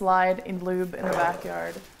slip and slide in lube in the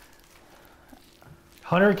backyard.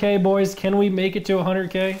 100K, boys. Can we make it to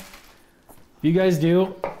 100K? If you guys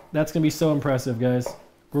do, that's going to be so impressive, guys.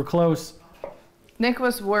 We're close. Nick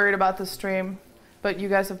was worried about the stream, but you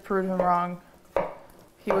guys have proved him wrong.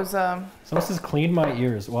 He was, Someone says clean my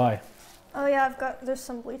ears. Why? Oh yeah, there's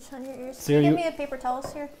some bleach on your ears. Cyr, Can you you- give me a paper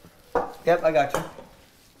towels here? Yep, I got you.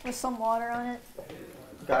 With some water on it.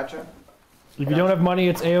 Gotcha. If you don't have money,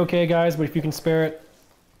 it's A-okay, guys, but if you can spare it.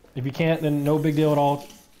 If you can't, then no big deal at all.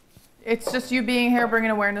 it's just you being here,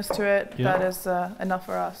 bringing awareness to it. Yeah. That is enough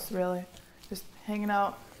for us, really. Just hanging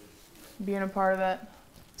out, being a part of it.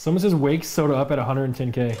 Someone says wake soda up at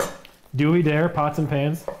 110K. Do we dare? Pots and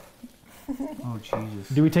pans? Oh, Jesus.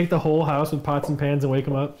 Do we take the whole house with pots and pans and wake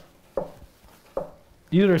him up?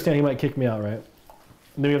 You understand he might kick me out, right?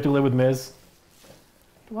 And then we have to live with Miz.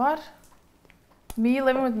 What? Me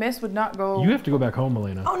living with Miss would not go. You have to go back home,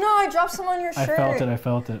 Malena. Oh no, I dropped some on your I shirt.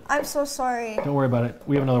 felt it. I'm so sorry. Don't worry about it.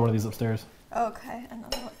 We have another one of these upstairs. Okay,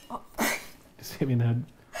 another one. Oh. Just hit me in the head.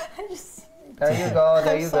 I just. There you go,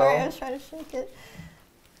 there I'm you sorry, I go. was trying to shake it.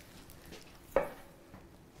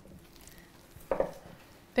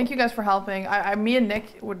 Thank you guys for helping. Me and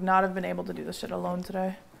Nick would not have been able to do this shit alone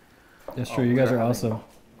today. That's true. You guys are awesome.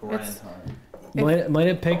 It's,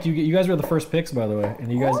 Malena picked you. You guys were the first picks, by the way,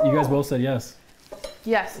 and you guys both said yes.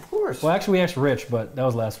 yes. Of course. Well, actually, we asked Rich, but that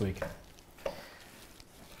was last week.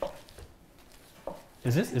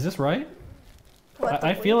 Is this right? What,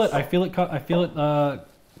 I the feel it. bleach? I feel it.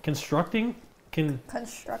 Constructing.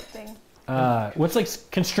 Constructing. What's like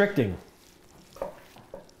constricting?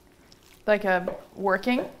 Like a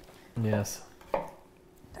working. Yes.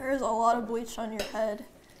 There's a lot of bleach on your head.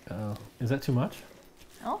 Oh, is that too much?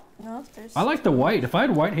 No, there's. I like the white. If I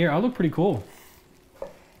had white hair, I'd look pretty cool.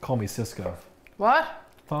 Call me Cisco. What?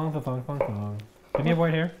 Thong, thong, thong, thong. Can you have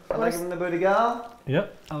white hair? I like him in the booty go.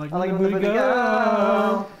 Yep. I like I like him in the booty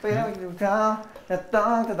go.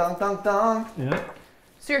 Dong, dong, dong, dong. Yeah.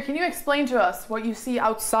 Cyr, can you explain to us what you see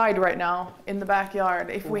outside right now in the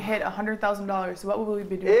backyard? If we hit $100,000, what will we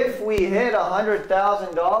be doing? If we hit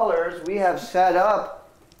 $100,000, we have set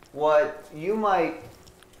up what you might.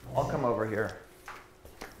 I'll come over here.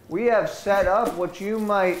 We have set up what you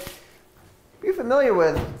might be familiar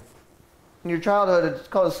with in your childhood. It's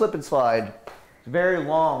called a slip and slide. It's very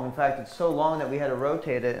long. In fact, it's so long that we had to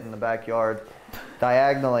rotate it in the backyard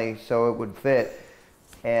diagonally so it would fit.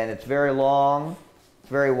 And it's very long. It's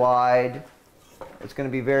very wide. It's going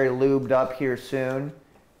to be very lubed up here soon.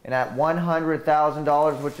 And at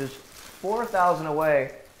 $100,000, which is $4,000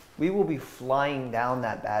 away, we will be flying down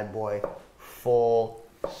that bad boy full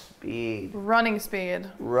speed. Running speed.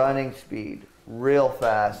 Running speed. Real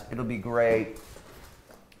fast. It'll be great.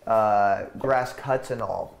 Grass cuts and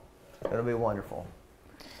all. It'll be wonderful.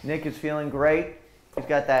 Nick is feeling great. He's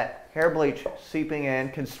got that hair bleach seeping in,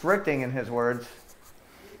 constricting in his words.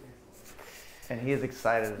 And he is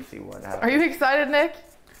excited to see what happens. Are you excited, Nick?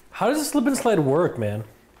 How does a slip and slide work, man?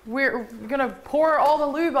 We're gonna pour all the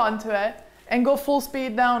lube onto it and go full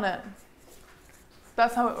speed down it.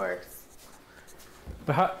 That's how it works.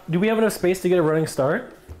 But how, do we have enough space to get a running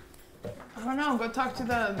start? I don't know. Go talk to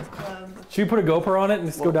the Should we put a GoPro on it and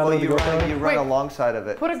just go down with the you GoPro? run Wait. alongside of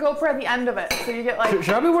it. put a GoPro at the end of it, so you get like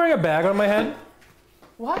Should I be wearing a bag on my head?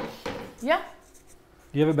 what? Yeah.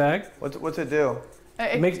 Do you have a bag? What's it do?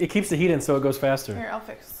 It keeps the heat in so it goes faster. Here, I'll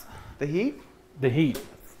fix. The heat? The heat.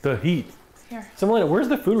 The heat. Here. So Malena, where's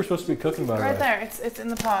the food we're supposed to be cooking, by the Right way? there. It's in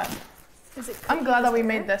the pot. Is it I'm glad that we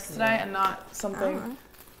made this. this today and not something.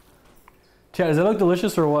 Chat, does that look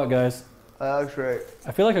delicious or what, guys? That looks great.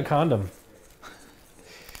 I feel like a condom.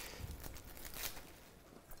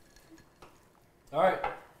 All right.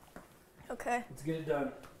 Okay. Okay. Let's get it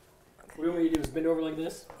done. What do you want me to do? Is bend over like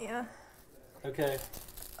this? Yeah. Okay.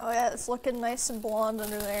 Oh yeah, it's looking nice and blonde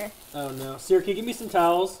under there. Oh no. Cyr, can you give me some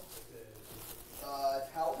towels?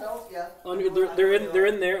 Towel pills? Yeah. They're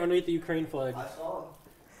in there underneath the Ukraine flag. I saw them.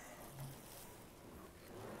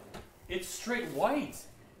 It's straight white.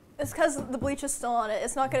 It's because the bleach is still on it.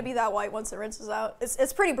 It's not going to be that white once it rinses out.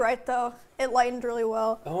 It's pretty bright though. It lightened really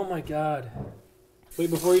well. Oh my god. Wait,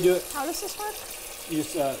 before you do it, How does this work? you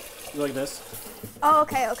just you like this. Oh,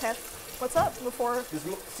 okay, okay. What's up before? Just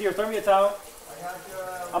Cyr, throw me a towel. I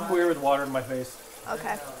have I'm weird with water in my face.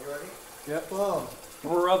 Okay. You ready? Yep. Boom.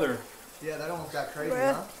 Brother. Yeah, that almost got crazy,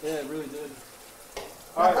 Bruh. huh? Yeah, it really did.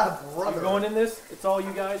 All right, Brother. I'm going in this. It's all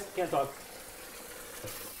you guys. Can't talk.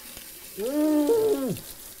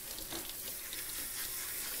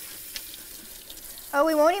 Oh,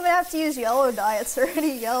 we won't even have to use yellow dye. It's already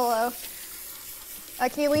yellow.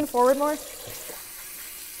 Can you lean forward more?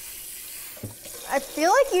 I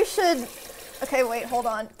feel like you should... Okay, wait, hold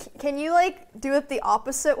on. Can you, like, do it the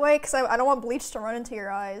opposite way? Because I don't want bleach to run into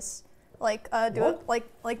your eyes. Like, do it like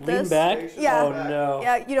Lean this. back. Yeah. Oh no.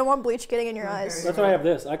 Yeah, you don't want bleach getting in your eyes. That's why I have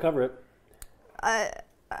this. I cover it.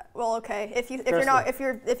 Well, okay. If Trust you're not me.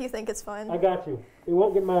 if you think it's fine. I got you. It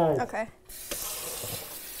won't get my eyes. Okay.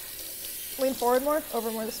 Lean forward more.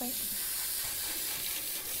 Over more this way.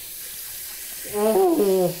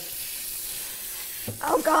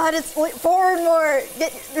 Oh God! It's forward more.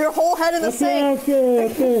 Get your whole head in the sink.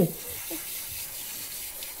 Okay.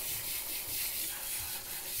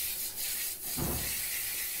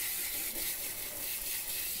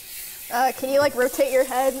 Can you like rotate your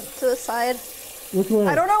head to the side? Which way?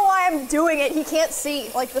 I don't know why I'm doing it. He can't see.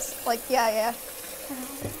 Like this. Like yeah.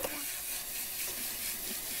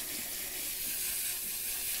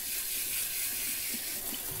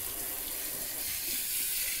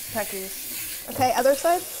 Peckies. Okay. Other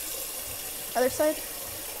side. Other side.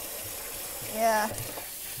 Yeah.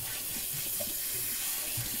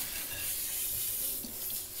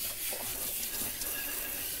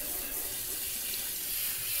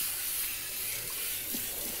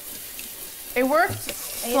 It worked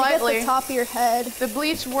And you get slightly. the top of your head. The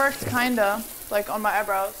bleach worked kinda, like on my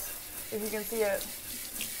eyebrows, if you can see it.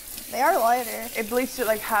 They are lighter. It bleached it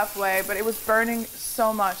like halfway, but it was burning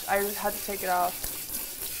so much, I just had to take it off.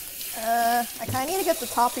 I kind of need to get the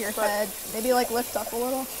top of your head. Maybe like lift up a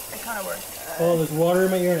little. It kinda worked. Oh, there's water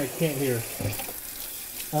in my ear and I can't hear.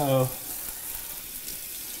 Uh-oh.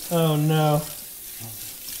 Oh no.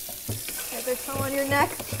 Okay, there's some on your neck.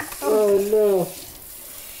 Oh no.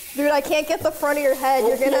 Dude, I can't get the front of your head.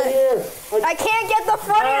 You're gonna. Here. I can't get the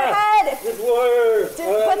front of your head. There's water.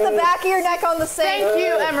 Dude, put the back of your neck on the sink. Thank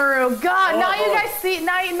you, Emiru. God, now you hold on. guys see,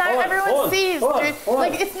 now Hold on, everyone hold on, sees, hold on, dude. hold on.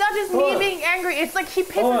 Like, it's not just Hold me on. being angry, it's like he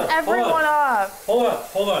Hold pisses on, everyone hold on. off.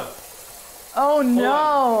 Hold on. Oh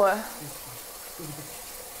no.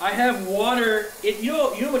 I have water. You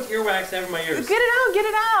know how much earwax I have in my ears? Get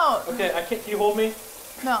it out. Okay, I can't. Can you hold me?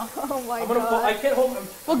 No. Oh my I'm gonna. I god. can't hold.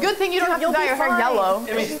 Well, good thing you don't have to You'll dye be your hair fine. yellow.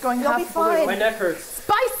 Emmy, It's just going you'll half be blue. fine. My neck hurts.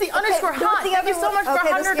 Spicy underscore do it hot. the Thank you other so way. much for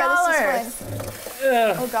Okay, $100. this is fine.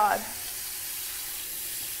 Ugh. Oh God.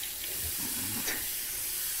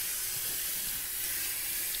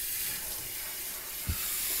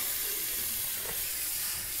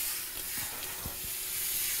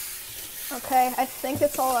 Okay, I think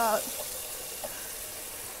it's all out.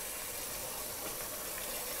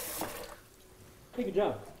 Hey, good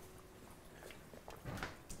job.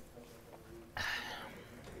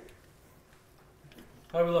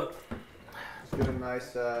 How do we look? Let's give a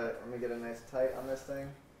nice, let me get a nice tight on this thing.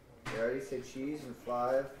 You ready? Say cheese in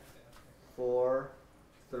 5, 4,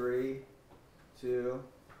 3, 2. Look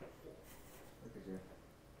at you.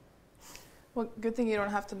 Well, good thing you don't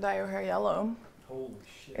have to dye your hair yellow. Holy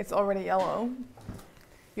shit. It's already yellow.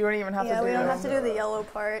 You don't even have to Yeah, do we don't it. have to do the yellow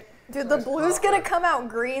part. Dude, the blue's gonna come out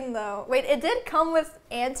green though. Wait, it did come with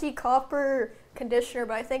anti-copper conditioner,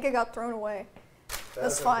 but I think it got thrown away.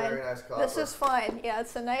 That's a fine. Very nice This is fine. Yeah,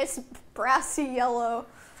 it's a nice brassy yellow.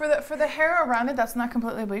 For the hair around it that's not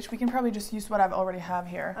completely bleached, we can probably just use what I've already have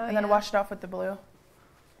here Oh, and then yeah. wash it off with the blue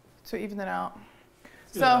to even it out.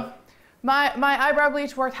 do So that. my eyebrow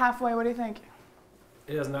bleach worked halfway. What do you think?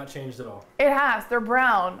 It has not changed at all. It has. They're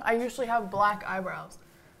brown. I usually have black eyebrows.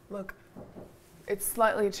 Look, it's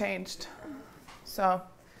slightly changed. So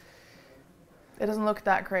it doesn't look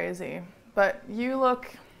that crazy, but you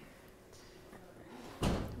look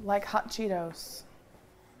like hot Cheetos.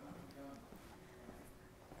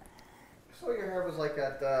 So your hair was like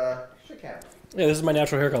at shit camp. Yeah, this is my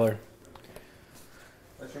natural hair color.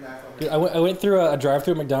 That's your natural Dude, hair. I went through a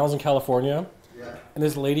drive-through at McDonald's in California, Yeah. and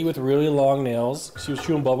this lady with really long nails, she was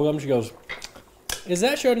chewing bubblegum. She goes, is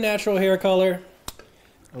that your natural hair color?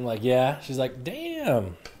 I'm like, yeah. She's like,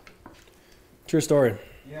 damn. True story.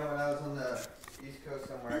 You know, when I was on the East Coast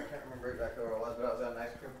somewhere, I can't remember exactly where it was, but I was at an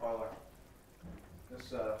ice cream parlor.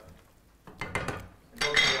 This, I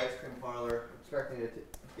go to the ice cream parlor expecting to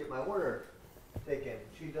get my order taken.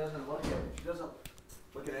 She doesn't look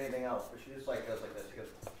at anything else, but she just like does like this. She goes,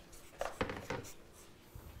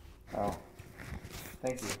 oh,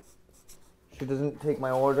 thank you. She doesn't take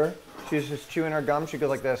my order. She's just chewing her gum. She goes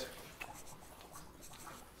like this.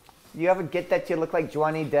 You ever get that you look like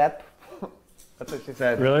Johnny Depp? That's what she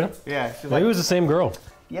said. Really? Yeah. She's Maybe like, it was the same girl.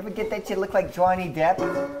 you ever get that you look like Johnny Depp?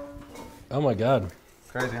 Oh my God.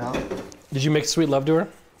 Crazy, huh? Did you make sweet love to her?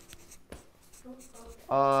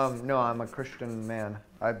 No, I'm a Christian man.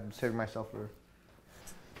 I'd save myself for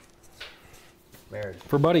marriage.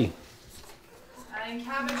 For Buddy. Adding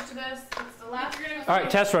cabbage to this. It's the last you're gonna. All right,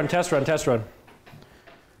 test run.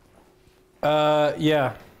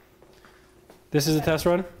 Yeah. This is a test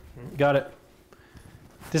run? Got it.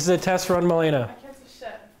 This is a test run, Malena. I can't see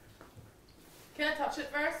shit. Can I touch it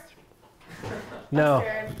first? No. I'm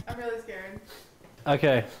scared. I'm really scared.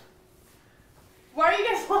 Okay. Why are you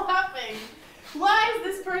guys laughing? Why is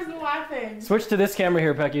this person laughing? Switch to this camera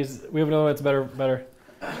here, Peckies. We have no, it's better.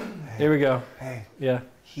 Here we go. Hey, Yeah.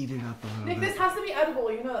 heat it up a little Nick, bit. this has to be edible.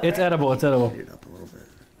 You know that. It's right? edible. Heat it up a little bit.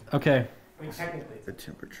 Okay. The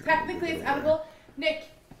temperature. Technically, it's edible. Nick,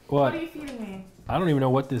 what What? are you feeding me? I don't even know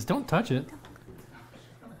what this. Don't touch it.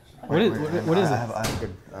 What is it? I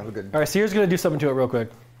have a good. All right, Cyr's gonna do something to it real quick.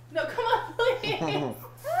 No, come on, please.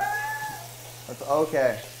 That's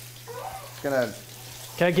okay. It's gonna.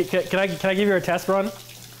 Can I give you a test run?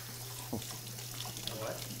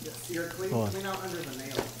 You're clean out under the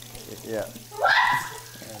nail. Yeah.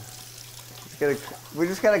 We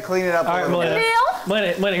just gotta clean it up All a right, little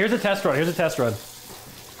bit. Malena, here's a test run.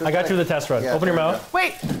 I got you the test run. Yeah, Open your there we mouth.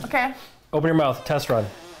 Wait. Okay. Open your mouth. Test run.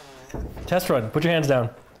 Put your hands down.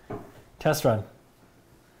 Test run.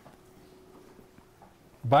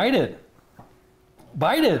 Bite it.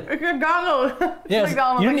 It's McDonald's. Yes.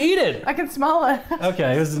 McDonald's. You didn't eat it. I can smell it.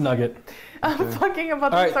 Okay, this is a nugget. I'm fucking about All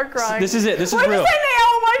to right, start crying. this is it. This is Why'd real. you say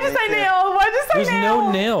nail? Why'd you say nail? Why'd you say There's nail?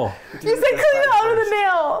 no nail. You said clean it out of the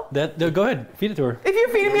nail. No, go ahead. Feed it to her. If you're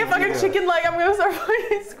feeding me a fucking chicken leg, I'm gonna start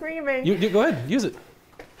fucking screaming. You go ahead. Use it.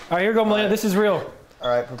 All right, here you go, Malena. This is real. All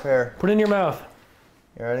right, prepare. Put it in your mouth.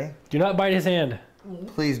 You ready? Do not bite his hand.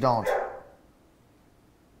 Please don't.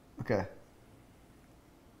 Okay.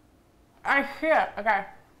 I see it. Okay.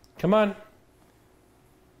 Come on.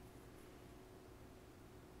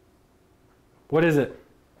 What is it?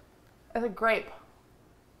 It's a grape.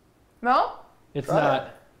 No? It's Try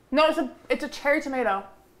not. No, it's a cherry tomato.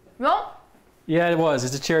 No? Yeah, it was.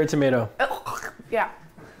 It's a cherry tomato. Yeah.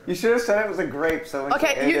 You should have said it was a grape. So when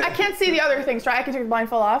Okay, you ate I it- can't see the other things. Try. I can take the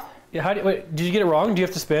blindfold off. Yeah. Wait, did you get it wrong? Do you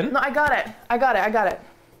have to spin? No, I got it. I got it.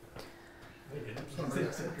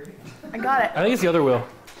 I think it's the other wheel.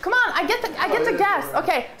 Come on, I get to guess.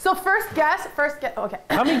 Okay, so first guess. Okay.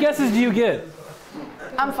 How many guesses do you get?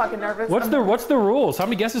 I'm fucking nervous. What's the rules? How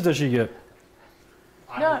many guesses does she get?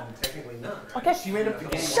 No. Technically none. Okay. She made up the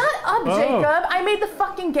game. Shut up, Oh. Jacob. I made the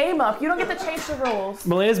fucking game up. You don't get to change the rules.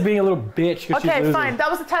 Malena's being a little bitch because she's Okay, losing. fine.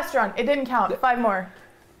 That was a test run. It didn't count. 5 more.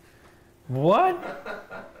 What?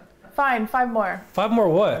 Fine, 5 more. 5 more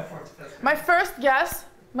what? My first guess.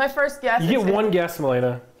 You get one guess,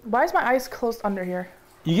 Malena. Why is my eyes closed under here?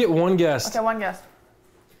 You get one guess. Okay, one guess.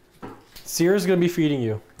 Sierra's gonna be feeding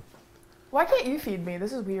you. Why can't you feed me?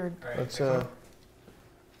 This is weird. Let's,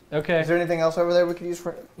 Okay. is there anything else over there we could use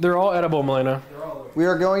for? They're all edible, Malena. We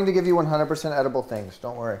are going to give you 100% edible things.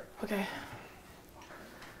 Don't worry. Okay.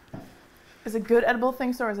 Is it good edible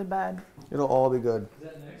things or is it bad? It'll all be good.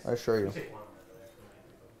 I assure you.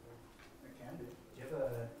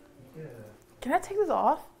 Can I take this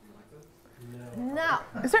off? No.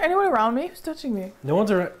 Is there anyone around me who's touching me? No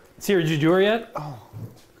one's around. Sierra, did you do her yet? Oh.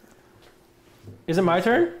 Is it my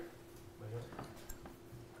turn?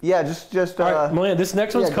 Yeah, just. All right, Malena, this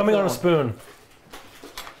next one's go coming for on a that spoon.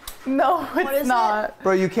 No, What it's is not.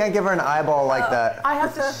 Bro, you can't give her an eyeball like that. I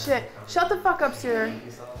have to shit. Shut the fuck up, Sierra.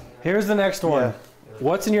 Here's the next one. Yeah.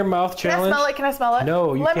 What's in your mouth Can challenge? I smell it? Can I smell it?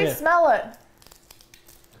 No, you Let me can't. smell it.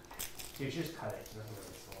 You just cut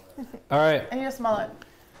it. All right, I need to smell it.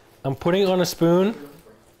 I'm putting it on a spoon.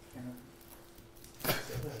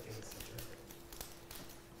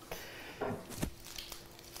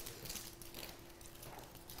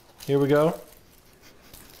 Here we go.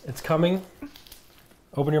 It's coming.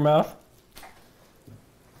 Open your mouth.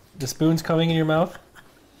 The spoon's coming in your mouth.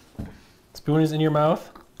 Spoon is in your mouth.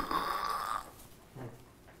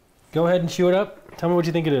 Go ahead and chew it up. Tell me what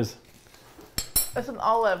you think it is. It's an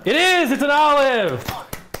olive. It is! It's an olive!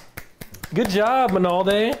 Good job,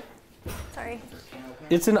 Manalde. Sorry.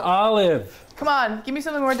 It's an olive. Come on, give me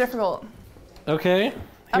something more difficult. Okay.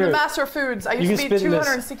 I'm Here. a master of foods. I used to can be spit in this.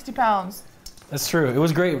 260 pounds. That's true. It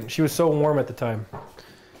was great. She was so warm at the time.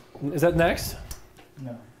 Is that next?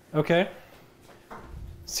 No. Okay.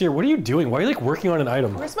 Cyr, what are you doing? Why are you like working on an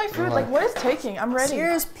item? Where's my food? Like, what is taking? I'm ready.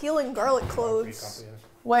 Cyr's peeling garlic cloves.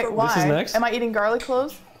 Wait, why? This is next? Am I eating garlic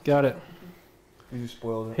cloves? Got it. You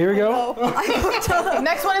spoiled it. Here we go.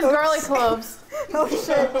 Next one is garlic cloves. Oh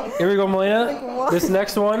shit. Here we go, Malena. This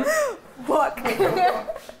next one. Fuck. I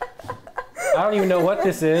don't even know what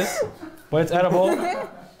this is, but it's edible.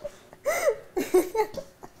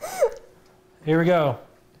 Here we go.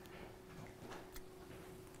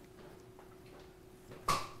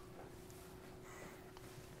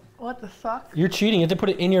 What the fuck? You're cheating. You have to put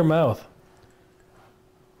it in your mouth.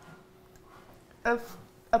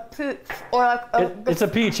 A peach or like a. It's a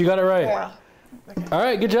peach. You got it right. Yeah. All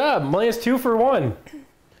right, good job. Malena's 2 for 1.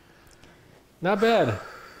 Not bad.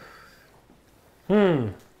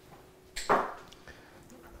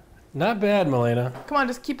 Not bad, Malena. Come on,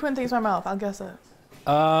 just keep putting things in my mouth. I'll guess it.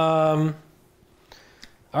 All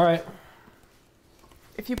right.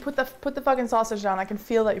 If you put the fucking sausage down, I can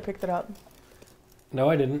feel that you picked it up. No,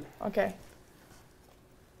 I didn't. Okay.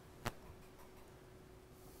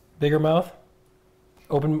 Bigger mouth.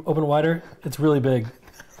 Open wider. It's really big.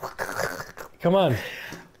 Come on.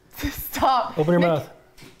 Stop. Open your Nick, mouth.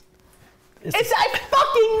 I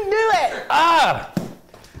fucking knew it. Ah!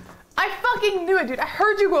 I fucking knew it, dude. I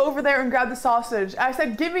heard you go over there and grab the sausage. I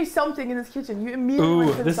said, give me something in this kitchen. You immediately went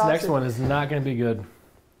Ooh, for the this sausage. next one is not going to be good.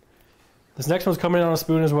 This next one's coming in on a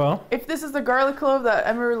spoon as well. If this is the garlic clove that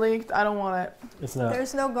Emiru leaked, I don't want it. It's not.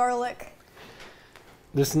 There's no garlic.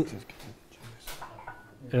 This.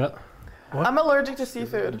 Yeah. What? I'm allergic to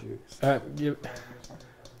seafood. All right.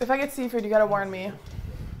 If I get seafood, you gotta warn me.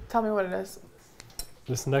 Tell me what it is.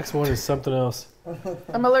 This next one is something else.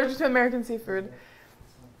 I'm allergic to American seafood.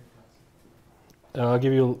 I'll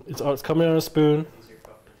give you. It's coming on a spoon.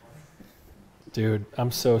 Dude, I'm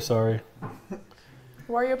so sorry.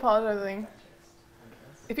 Why are you apologizing?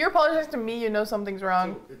 If you're apologizing to me, you know something's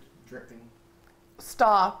wrong. It's dripping.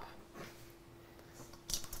 Stop.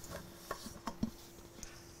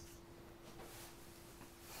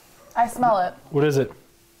 I smell it. What is it?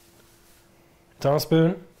 It's on a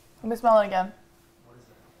spoon. Let me smell it again.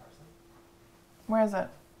 Where is it?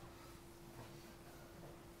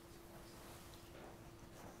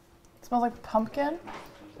 It smells like pumpkin.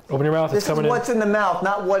 Open your mouth. This It's is coming in. what's in the mouth,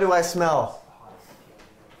 not what do I smell.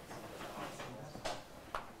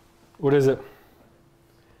 What is it?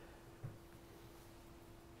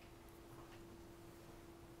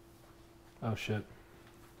 Oh shit.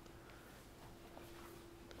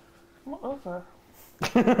 What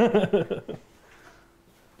is it?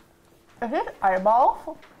 Is it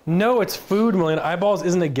eyeball? No, it's food, Malena. Eyeballs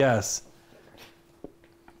isn't a guess.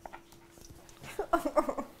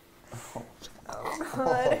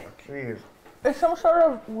 God. Jeez. It's some sort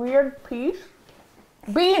of weird piece.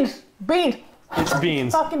 Beans! Beans! It's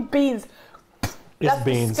beans. Fucking beans. It's That's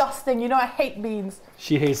beans. disgusting. You know I hate beans.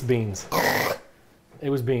 She hates beans. It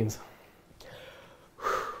was beans.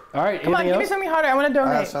 All right, Come on, anything give me else? something harder. I want to I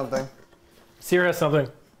have donate. something. Cyr has something.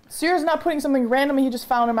 Cyr's not putting something random he just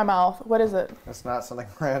found in my mouth. What is it? That's not something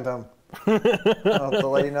random. I'll have to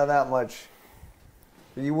let you know that much.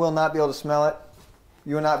 You will not be able to smell it.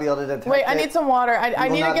 You will not be able to detect it. Wait, I need some water. I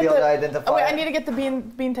will need not to be get able the. to identify Oh wait, it. I need to get the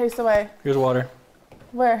bean taste away. Here's water.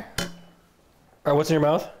 Where? All right, what's in your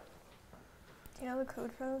mouth? Do you know the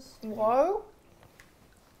code froze? Whoa.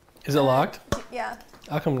 Is it locked? Yeah.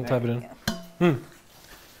 I'll come and type it in.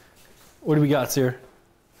 What do we got, Cyr?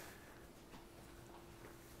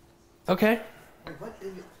 Okay. What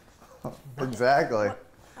is it? Exactly.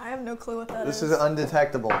 I have no clue what that This is. is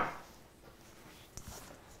undetectable.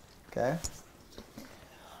 Okay.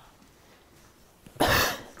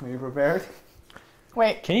 Are you prepared?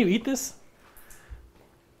 Wait. Can you eat this?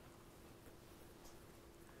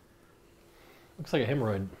 Looks like a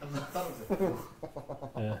hemorrhoid.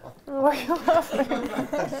 Yeah. Why are you laughing?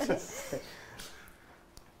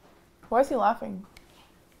 Why is he laughing?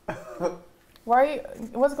 Why are you?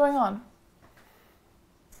 What's going on?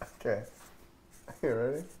 Okay. You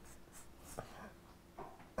ready?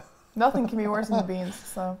 Nothing can be worse than the beans.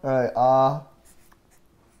 So. All right.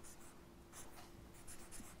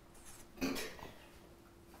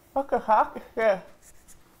 What the heck? Yeah.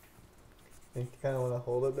 You kind of want to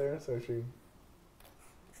hold it there so she.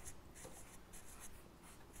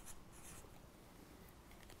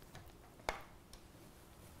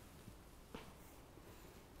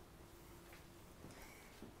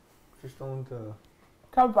 Just don't. Can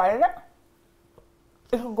I bite it?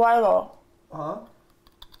 It's guaylo. Huh?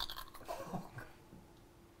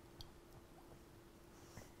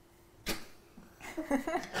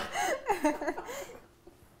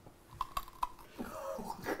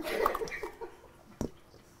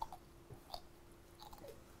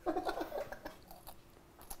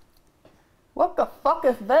 What the fuck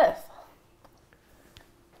is this?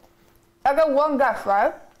 I got one guess,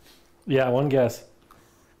 right? Yeah, one guess.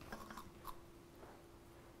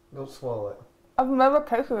 Don't swallow it. I've never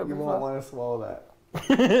tasted it You before. won't want to swallow that.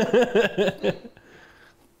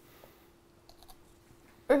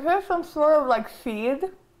 Is there some sort of like seed?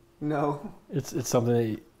 No. It's something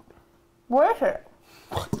that What is it?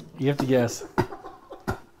 you have to guess.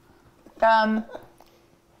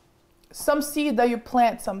 Some seed that you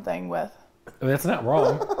plant something with. I mean, that's not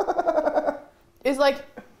wrong. It's like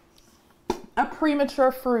a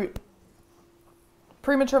premature fruit.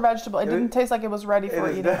 Premature vegetable. It didn't taste like it was ready for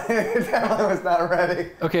eating. It definitely was not ready.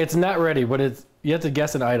 Okay, it's not ready, but it's you have to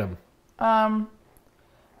guess an item.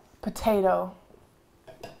 Potato.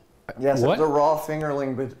 Yes, What? it's a raw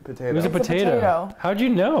fingerling potato. It was a It's a potato. potato. How'd you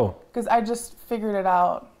know? Because I just figured it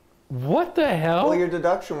out. What the hell? Well, your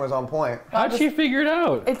deduction was on point. How'd she figure it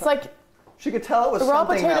out? It's like She could tell it was the raw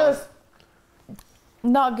something that potato was... is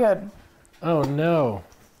not good. Oh no.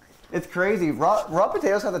 It's crazy. Raw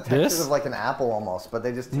potatoes have the texture This? of like an apple almost, but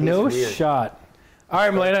they just taste No weird. shot. All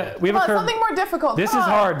right, Malena, we have Come a on, curve. something more difficult. This Come is on.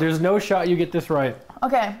 hard. There's no shot you get this right.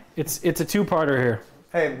 Okay. It's a two-parter here.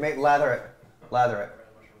 Hey, mate, lather it. Lather it.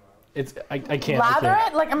 It's I can't. Lather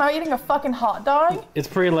it? Like, am I eating a fucking hot dog? It's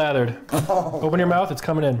pre-lathered. Open your mouth. It's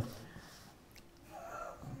coming in.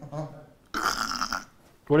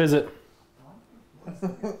 What is it?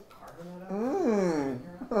 Mmm.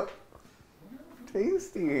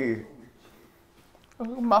 Tasty.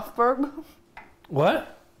 Mustard.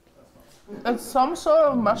 What? It's some sort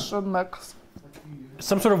of mustard mix.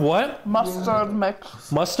 Some sort of what? Mustard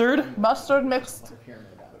mix. Mustard? Mustard mixed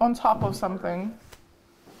on top of something.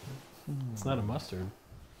 It's not a mustard.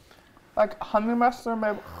 Like honey mustard,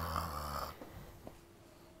 maybe.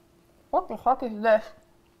 What the fuck is this?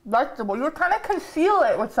 Vegetable. You're trying to conceal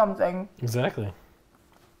it with something. Exactly.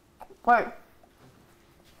 Wait.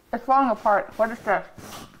 It's falling apart. What is this?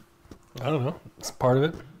 I don't know. It's part of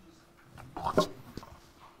it.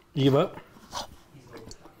 You give up?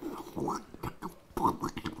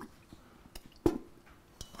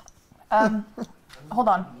 Hold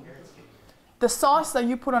on. The sauce that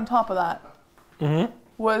you put on top of that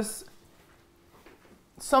was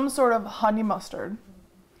some sort of honey mustard.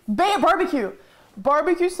 Barbecue!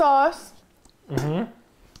 Barbecue sauce.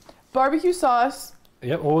 Barbecue sauce.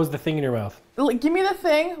 Yep. What was the thing in your mouth? Like, give me the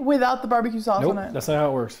thing without the barbecue sauce Nope. on it. That's not how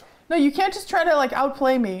it works. No, you can't just try to like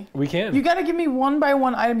outplay me. We can. You gotta give me one by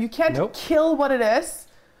one item. You can't Nope. kill what it is.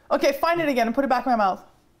 Okay, find it again and put it back in my mouth.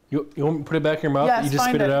 You want me to put it back in your mouth? Yes, You just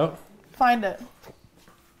find spit it it. out? Find it.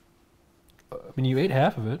 I mean, you ate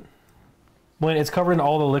half of it. When it's covered in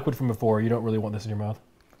all the liquid from before, you don't really want this in your mouth.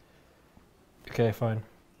 Okay, fine.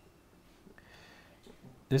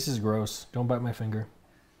 This is gross. Don't bite my finger.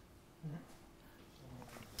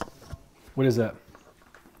 What is that?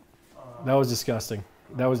 That was disgusting.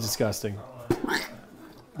 That was disgusting.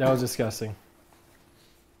 That was disgusting.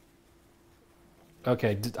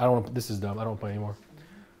 Okay, I don't want. This is dumb. I don't want to play anymore.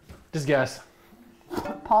 Just guess.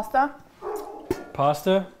 Pasta.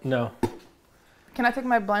 Pasta? No. Can I take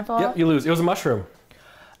my blindfold Yep, off? you lose. It was a mushroom.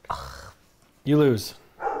 You lose.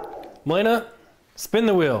 Malena, spin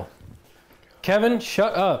the wheel. Kevin,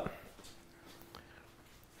 shut up.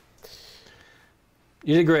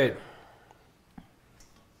 You did great.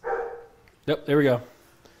 Yep, there we go.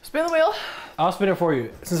 Spin the wheel. I'll spin it for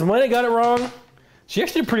you. Since Malena got it wrong, she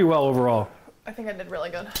actually did pretty well overall. I think I did really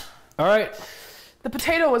good. All right, The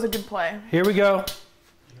potato was a good play. here we go.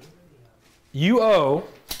 You owe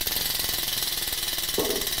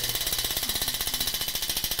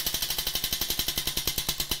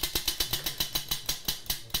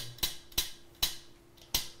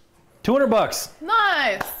 $200.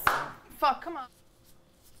 Nice. Fuck, come on.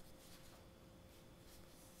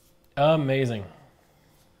 Amazing.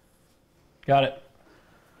 Got it.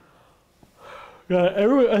 Got it.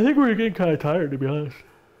 Everyone, I think we're getting kind of tired, to be honest.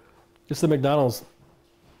 Just the McDonald's.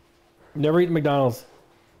 Never eat McDonald's.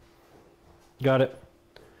 Got it.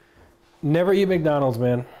 Never eat McDonald's,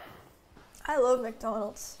 man. I love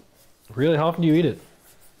McDonald's. Really? How often do you eat it?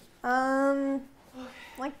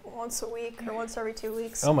 Like once a week or once every 2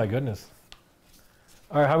 weeks. Oh my goodness.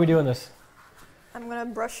 All right, how are we doing this? I'm gonna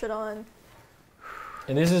brush it on.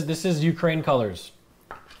 And this is Ukraine colors.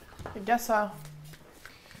 I guess so.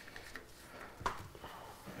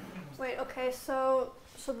 Wait, okay, so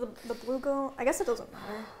the blue go, I guess it doesn't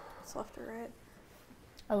matter. It's left or right.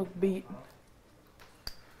 I look beat.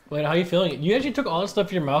 Wait, how you feeling? You actually took all this stuff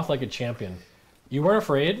in your mouth like a champion. You weren't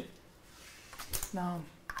afraid? No,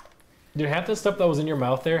 Dude, half the stuff that was in your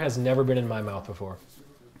mouth there has never been in my mouth before.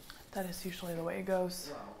 that is usually the way it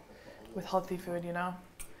goes with healthy food, you know?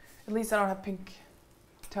 At least I don't have pink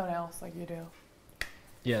toenails like you do.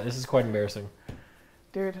 Yeah, this is quite embarrassing.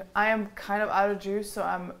 Dude, I am kind of out of juice, so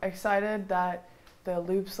I'm excited that the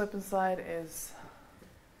lube slip and slide is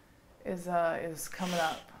coming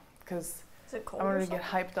up because Is it cold I or wanted to something?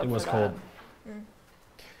 get hyped up It was for cold. that.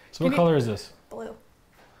 So what color is this? Blue.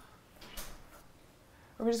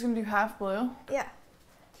 Are we just gonna do half blue? Yeah.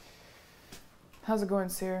 How's it going,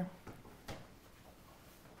 Cyr?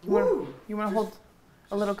 Woo! You want to hold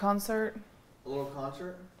a little concert? A little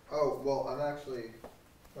concert? Oh, well, I'm actually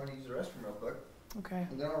going to use the restroom real quick. Okay.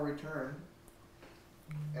 And then I'll return.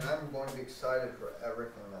 And I'm going to be excited for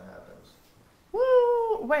everything that happens.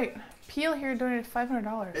 Woo! Wait, Peel here donated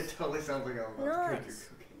 $500. It totally sounds like I'm about to drink your Nice.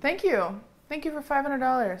 cookie. Thank you. Thank you for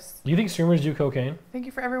 $500. Do you think streamers do cocaine? Thank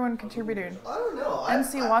you for everyone contributing. I don't know.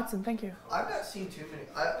 NC Watson, thank you. I've not seen too many.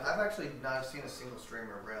 I've actually not seen a single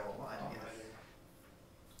streamer rail a line yet.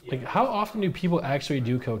 Like, how often do people actually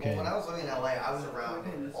do Well, cocaine? when I was living in LA, I was around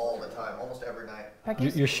it all the time, almost every night.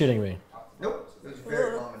 Pecky's? You're shitting me. Nope, it was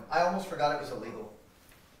very common. I almost forgot it was illegal.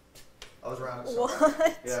 I was around it so much.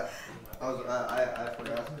 What? Yeah, I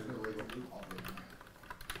forgot it was illegal.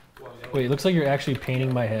 Wait, it looks like you're actually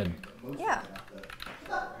painting my head. Yeah.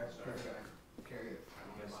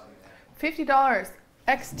 $50.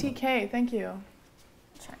 XTK, thank you.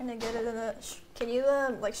 Trying to get it in a. Can you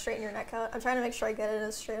like straighten your neck out? I'm trying to make sure I get it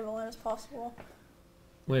as straight of a line as possible.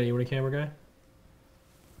 Wait, you want a camera guy?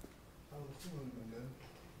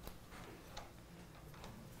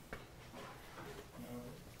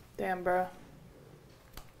 Damn, bro.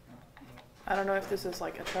 I don't know if this is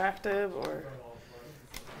like attractive or.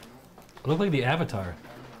 I look like the Avatar.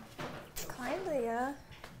 Kinda, yeah.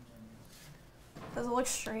 Does it look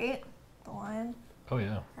straight? The line? Oh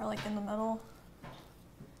yeah. Or like in the middle?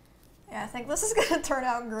 Yeah, I think this is gonna turn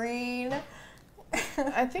out green.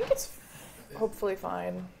 I think it's hopefully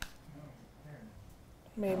fine.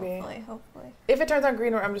 Maybe. Hopefully. If it turns out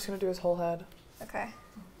green, I'm just gonna do his whole head. Okay.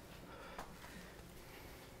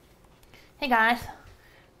 Hey guys,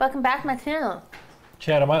 welcome back to my channel.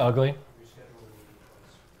 Chad, am I ugly?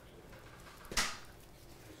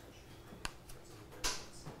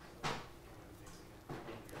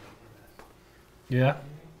 Yeah.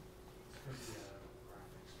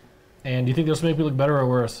 And do you think this will make me look better or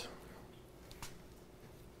worse?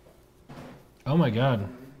 Oh my god.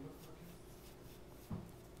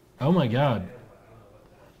 Oh my god.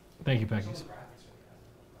 Thank you, Peckies.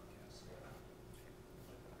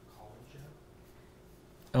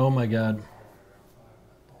 Oh my god.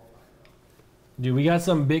 Dude, we got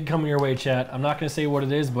something big coming your way, chat. I'm not going to say what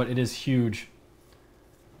it is, but it is huge.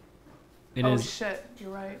 It Oh is. shit, you're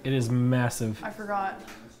right. It is massive. I forgot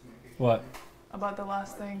What? about the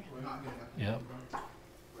last thing. Yep.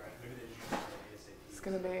 It's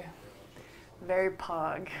gonna be very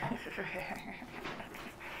pog.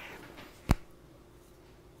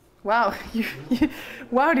 Wow,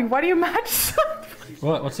 wow, dude, why do you match?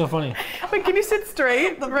 What? What's so funny? Wait, can you sit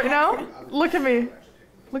straight right now? Look at me.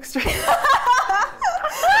 Look straight.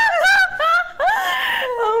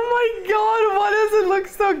 Oh my god, why does it look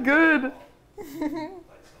so good?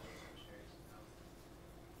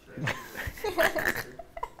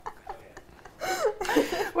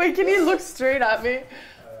 Wait, can you look straight at me?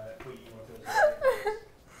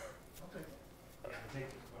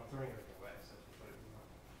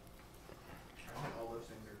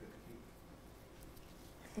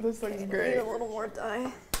 This looks Okay, great. need a little more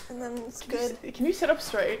dye, and then it's good. Can you sit up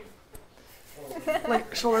straight?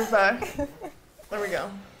 Like shoulders back. There we go.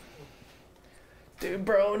 Dude,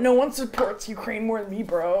 bro, no one supports Ukraine more than me,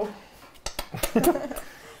 bro.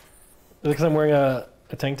 Because I'm wearing a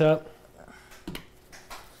tank top?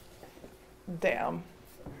 Damn.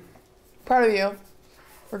 Proud of you.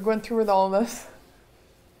 We're going through with all of this.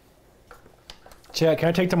 Chat, can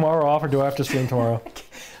I take tomorrow off or do I have to stream tomorrow?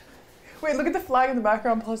 Wait, look at the flag in the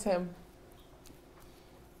background plus him.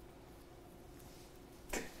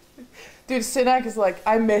 Dude, Sinak is like,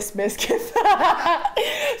 I miss Miskith.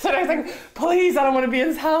 Sinak's like, please, I don't want to be in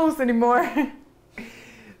his house anymore.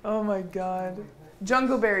 Oh my god.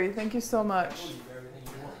 Jungleberry, thank you so much.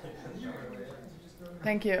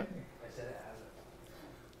 Thank you.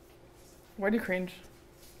 Why do you cringe?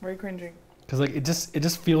 Why are you cringing? Because like it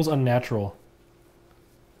just feels unnatural.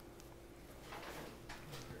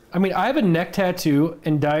 I mean, I have a neck tattoo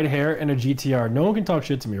and dyed hair and a GTR. No one can talk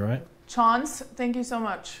shit to me, right? Chance, thank you so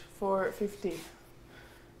much for 50.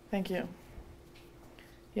 Thank you.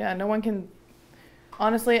 Yeah, no one can.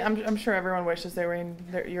 Honestly, I'm sure everyone wishes they were in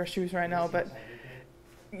your shoes right now, but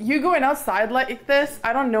you going outside like this,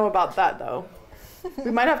 I don't know about that though.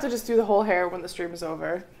 We might have to just do the whole hair when the stream is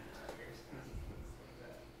over.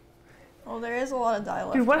 Well, there is a lot of dye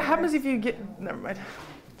left. Dude, what happens if you get? Never mind.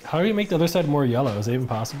 How do you make the other side more yellow? Is it even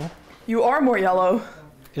possible? You are more yellow.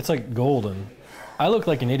 It's like golden. I look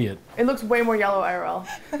like an idiot. It looks way more yellow IRL.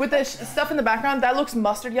 With the stuff in the background, that looks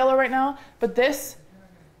mustard yellow right now, but this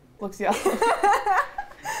looks yellow.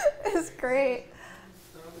 It's great.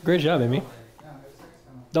 Great job, Amy.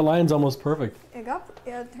 The line's almost perfect. It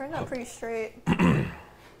turned out pretty straight.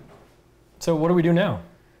 So what do we do now?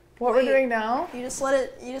 What we're doing now? You just let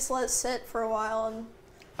it sit for a while and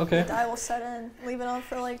Okay. the dye will set in. Leave it on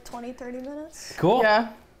for like 20-30 minutes. Cool. Yeah.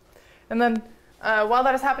 And then while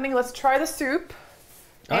that is happening, let's try the soup.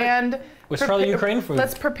 All right. And Let's try the Ukraine food.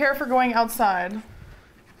 Let's prepare for going outside.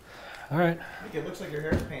 All right. It looks like your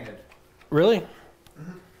hair's painted. Really?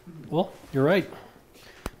 Well, you're right.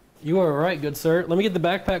 You are right, good sir. Let me get the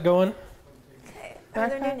backpack going. Okay. Are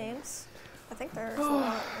there new names? I think there's a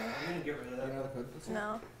lot. Right? I'm gonna get rid of that.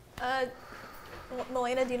 No.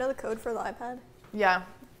 Malena, do you know the code for the iPad? Yeah,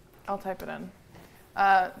 I'll type it in.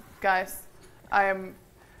 Guys, I am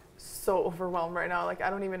so overwhelmed right now. Like,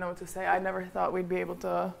 I don't even know what to say. I never thought we'd be able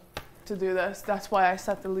to do this. That's why I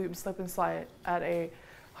set the lube slip and slide at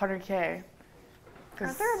 100K.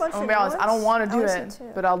 Aren't there a bunch I'm of gonna be honest, I don't want to do I it, was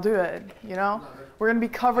too. but I'll do it, you know? We're gonna be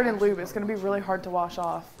covered in lube. It's gonna be really hard to wash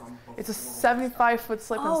off. It's a 75-foot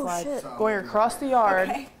slip and Oh, slide shit. going across the yard,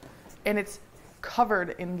 Okay. and it's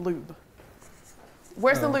covered in lube.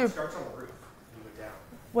 Where's the lube? Starts on the roof. You go down.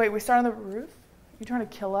 Wait, we start on the roof? You trying to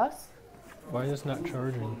kill us? Why is this not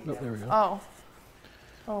charging? Oh, there we go. Oh.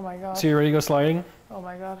 Oh my god. So you ready to go sliding? Oh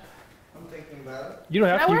my god. I'm thinking about it. You don't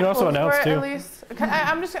have to. You can also announce At too. least. Okay,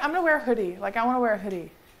 I'm gonna wear a hoodie. Like, I want to wear a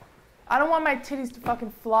hoodie. I don't want my titties to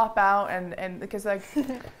fucking flop out and because like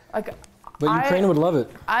But Ukraine would love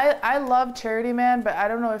it. I love charity, man, but I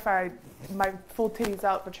don't know if my full titties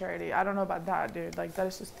out for charity. I don't know about that, dude. Like, that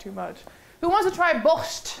is just too much. Who wants to try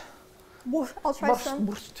borscht? I'll try some.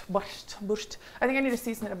 Borscht. I think I need to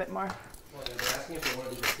season it a bit more. Well, they're asking if they want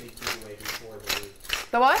to do the big giveaway before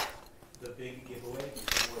The what? the big giveaway.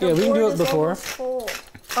 Yeah, we can do Board it is before. almost full.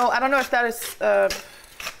 Oh, I don't know if that is.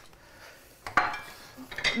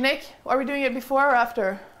 Nick, are we doing it before or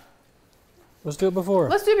after? Let's do it before.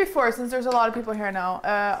 Let's do it before, since there's a lot of people here now.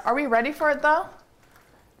 Are we ready for it though?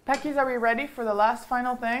 Peckies, are we ready for the last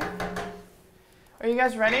final thing? Are you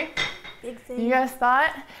guys ready? Big thing. You guys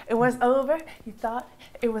thought it was over? You thought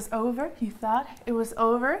it was over? You thought it was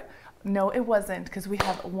over? No, it wasn't, because we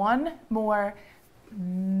have one more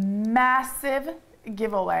massive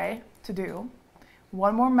giveaway to do.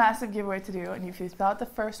 One more massive giveaway to do, and if you thought the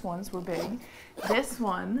first ones were big, this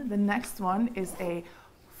one, the next one, is a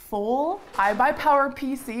full iBuyPower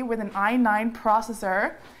PC with an i9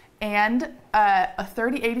 processor and a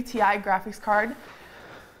 3080 Ti graphics card.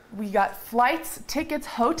 We got flights, tickets,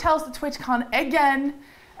 hotels to TwitchCon again,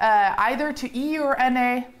 either to EU or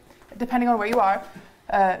NA, depending on where you are.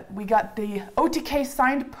 We got the OTK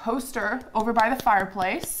signed poster over by the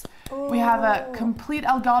fireplace. We have a complete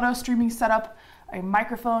Elgato streaming setup, a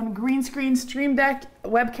microphone, green screen, stream deck,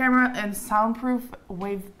 web camera, and soundproof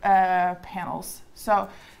wave panels. So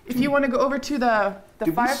if you want to go over to the Did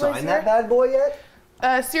we fireplace sign that here. bad boy yet?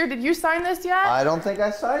 Cyr, did you sign this yet? I don't think I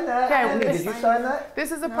signed that. Okay, Andy, well, did you sign that?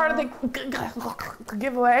 This is a part of the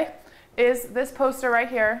giveaway, is this poster right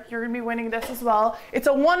here. You're gonna be winning this as well. It's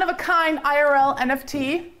a one-of-a-kind IRL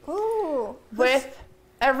NFT Ooh. with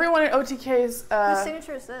everyone at OTK's Whose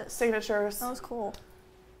signature is this? signatures. That was cool.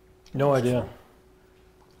 No idea.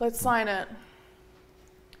 Let's sign it.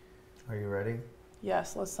 Are you ready?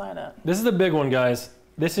 Yes, let's sign it. This is a big one, guys.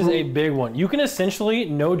 This is a big one. You can essentially,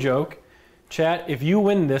 no joke, chat, if you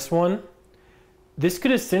win this one, this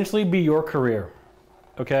could essentially be your career,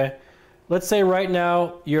 okay? Let's say right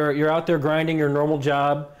now you're out there grinding your normal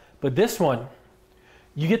job, but this one,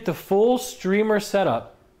 you get the full streamer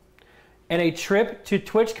setup and a trip to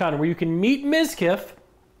TwitchCon where you can meet Mizkif,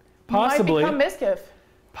 possibly. You might become Mizkif.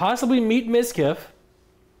 Possibly meet Mizkif,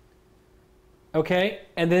 okay?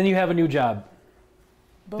 And then you have a new job.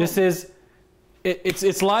 Boom. This is,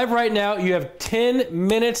 it's live right now. You have 10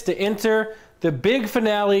 minutes to enter the big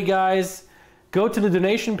finale, guys. Go to the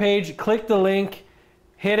donation page, click the link,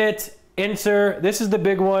 hit it, enter. This is the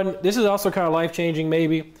big one. This is also kind of life-changing,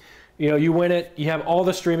 maybe. You know, you win it. You have all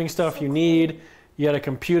the streaming stuff you need. You got a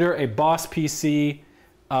computer, a Boss PC,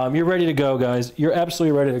 You're ready to go, guys. You're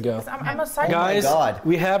absolutely ready to go. I'm a psycho. Guys, God.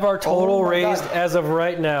 we have our total Oh my raised God. as of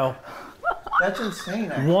right now. That's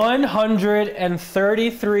insane. Actually.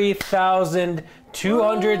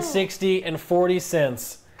 133,260 and 40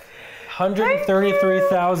 cents.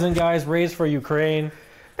 133,000 guys raised for Ukraine.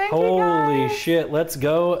 Thank you, Holy guys. shit, let's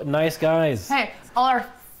go. Nice guys. Hey, all our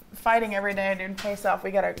fighting every day didn't pays off.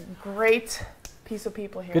 We got a great piece of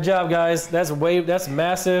people here. Good job, guys. That's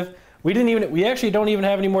massive. We actually don't even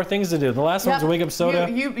have any more things to do. The last one's a wake up soda.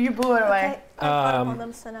 You blew it away. Okay, I'm caught up on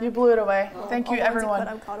them, so now. You blew it away. Thank you, all the ones you everyone. put,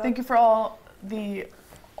 I'm caught up. Thank you for all the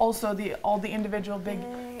individual big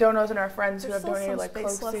donors and our friends who There's have still donated, some like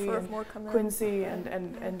space left Closey for and more coming in. Quincy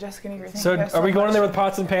and Jessica Negri. Thank So you guys are we going in there much. with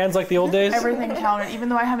pots and pans like the old days? Everything counted, even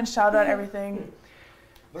though I haven't shouted out everything.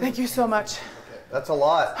 Thank you so much. That's a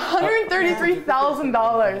lot.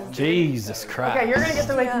 $133,000. Jesus Christ. Okay, you're gonna get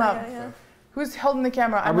to wake them up. Yeah. Who's holding the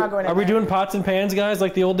camera? I'm not going in Are we there. doing pots and pans, guys,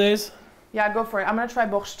 like the old days? Yeah, go for it. I'm gonna try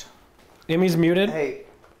borscht. Emmy's muted. Hey,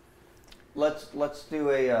 let's do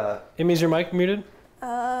a. Emmy's your mic muted?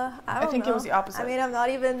 I don't think know. it was the opposite. I mean, I'm not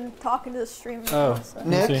even talking to the streamer. Oh, So. let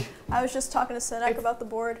me Nick? see. I was just talking to Sinek about the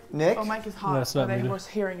board. Nick. Oh, Mike is hot. That's not they muted. was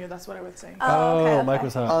hearing you. That's what I would say. Oh, okay, Mike okay.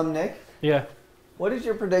 was hot. Nick. Yeah. What is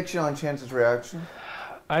your prediction on Chance's reaction?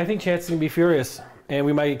 I think Chance is going to be furious, and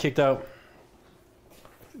we might get kicked out.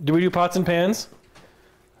 Do we do pots and pans?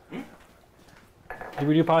 Do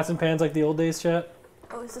we do pots and pans like the old days, chat?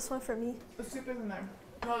 Oh, is this one for me? The soup is in there.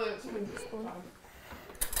 No, the soup is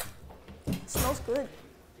Smells good.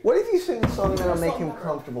 What if you sing a song that'll make him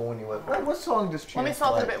comfortable when you whip? What song does Chance Let me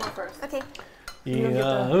salt it a like? bit more first. Okay. You don't get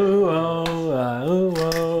Yeah, the- ooh, oh, ah, ooh,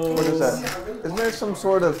 oh. What is that? Isn't there some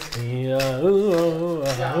sort of? Yeah, ooh, oh,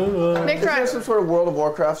 ah, ooh, oh. Nick, Isn't try. there some sort of World of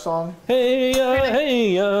Warcraft song? Hey,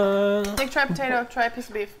 hey, Nick, try potato. Try a piece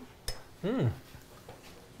of beef.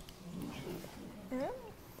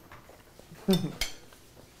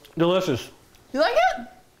 Delicious. You like it?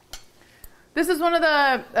 This is one of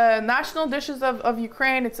the national dishes of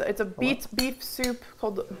Ukraine. It's a beef soup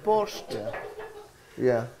called borscht.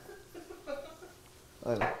 Yeah.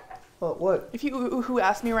 I know. What? If you who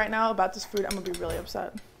asked me right now about this food, I'm gonna be really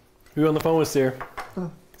upset. Who you on the phone with, Cyr?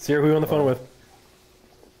 Cyr, who you on the phone with?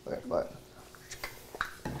 Okay, what?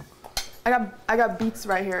 I got beets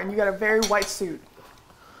right here, and you got a very white suit.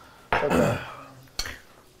 Okay.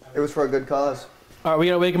 It was for a good cause. All right, we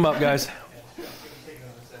gotta wake him up, guys.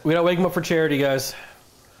 We gotta wake him up for charity, guys.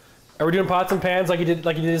 Are we doing pots and pans like he did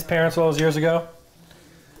his parents all those years ago?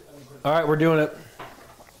 All right, we're doing it.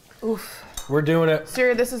 Oof. We're doing it.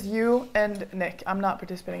 Siri, this is you and Nick. I'm not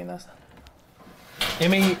participating in this.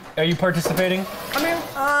 Emmy, are you participating? I mean,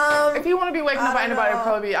 if you want to be waking up by anybody, it'd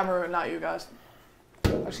probably be Emiru, not you guys.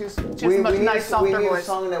 She has a much nice, we softer need a voice.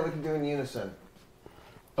 song that we can do in unison.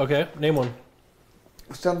 Okay, name one.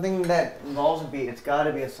 Something that involves a beat. It's got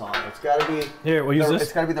to be a song. It's got to be. Here, we'll use It's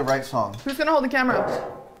this. got to be the right song. Who's gonna hold the camera?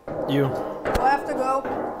 You. Do I have to go?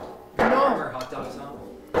 No. Hot dog song.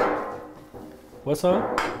 What song?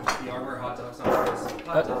 The Arbor hot dog song.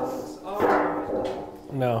 Hot dogs. Oh.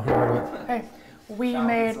 No, never heard of it. Hey, we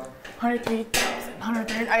made 103,000. I don't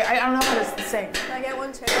know how to sing. Can I get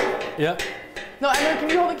one too? Yep. No, Emiru, can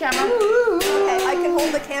you hold the camera? Okay, I can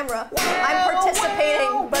hold the camera. I'm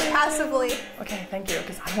participating, but passively. Okay, thank you,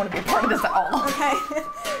 because I don't want to be a part of this at all. Okay.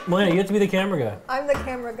 Malena, you have to be the camera guy. I'm the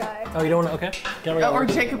camera guy. Oh, you don't want to? Okay. Camera guy. Or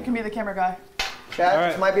works. Jacob can be the camera guy. Chat, All right.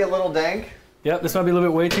 this might be a little dank. Yep, this might be a little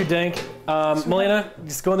bit way too dank. Malena,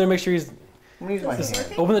 just go in there and make sure he's... I'm gonna use my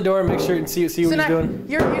hand. Open the door and make sure and see what he's doing.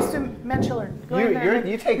 You're used to men children. Go in there.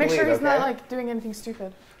 You take Make the sure lead, he's not okay? like doing anything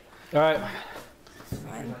stupid. All right.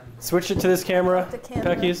 Fine. Switch it to this camera, The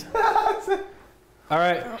camera. Peckies. All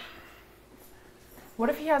right, What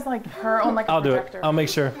if he has like her on like a I'll do it. projector? I'll make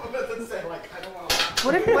sure.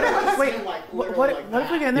 What if wait? What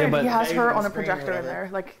if we get in there Yeah, and he but- has her on a projector in there,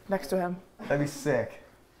 like next to him? That'd be sick.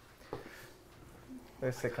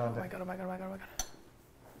 There's sick Oh my content. god! Oh my god! Oh my god! Oh my god!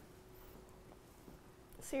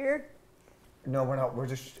 Cyr? No, we're not. We're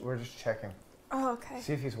just checking. Oh, okay.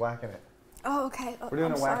 See if he's whacking it. Oh, okay. Oh, We're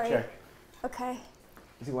doing I'm a whack sorry. check. Okay.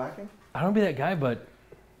 Is he whacking? I don't be that guy, but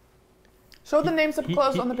Show the names up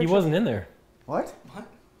close on the he picture. wasn't in there. What?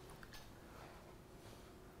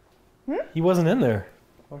 He wasn't in there.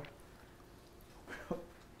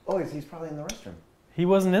 Oh, he's probably in the restroom. He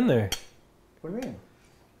wasn't in there. What do you mean?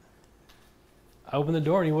 I opened the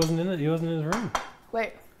door and he wasn't in it. He wasn't in his room.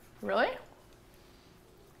 Wait, really?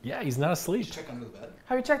 Yeah, he's not asleep. Check under the bed.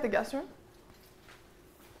 Have you checked the guest room?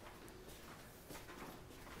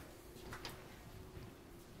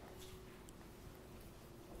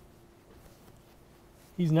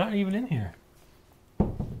 He's not even in here.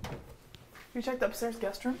 You checked the upstairs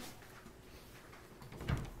guest room?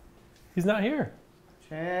 He's not here.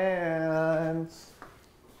 Chance.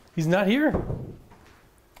 He's not here.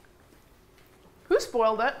 Who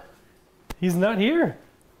spoiled it? He's not here.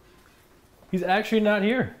 He's actually not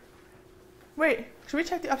here. Wait, should we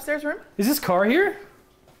check the upstairs room? Is his car here?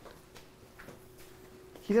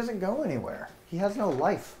 He doesn't go anywhere. He has no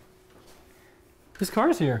life. His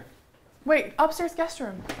car's here. Wait, upstairs guest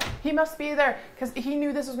room. He must be there because he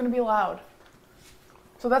knew this was going to be loud.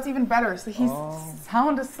 So that's even better. So he's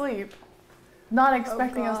sound asleep, not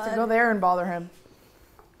expecting us to go there and bother him.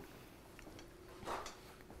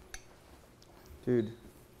 Dude.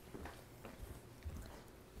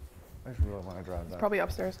 I just really want to drive that. Probably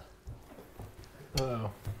upstairs.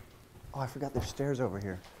 Uh-oh. Oh, I forgot there's stairs over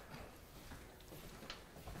here.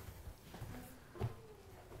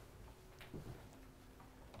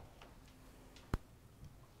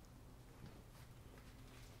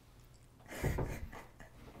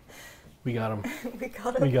 We got him. We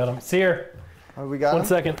got him. We got him. Cyr. Oh, we got 1 him?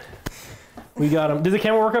 second. We got him. Does the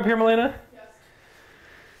camera work up here, Malena? Yes.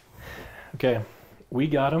 Okay. We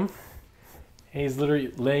got him. And he's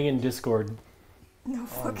literally laying in Discord. No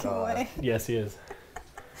fucking God. way. Yes, he is.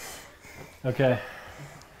 Okay.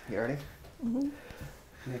 You ready? Mm-hmm.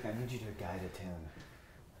 Nick, I need you to guide a tune.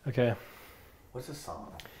 Okay. What's a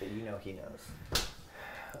song that you know he knows?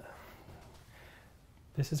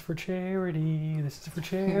 This is for charity. This is for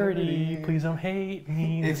charity. Please don't hate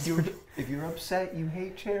me. If you're upset, you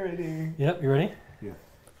hate charity. Yep, you ready? Yeah.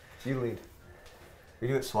 You lead. We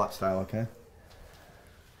do it SWAT style, okay?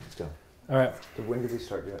 Let's go. All right. So when did we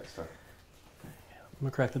start? Do that start. I'm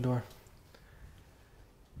gonna crack the door.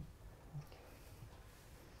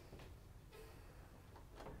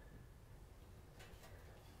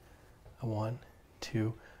 A 1,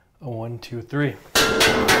 2, a 1, 2, 3.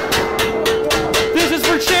 This is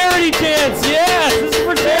for charity, Chance! Yes! This is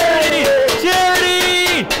for charity!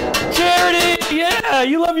 Charity! Charity! Yeah!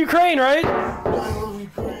 You love Ukraine, right? I love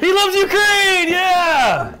Ukraine. He loves Ukraine!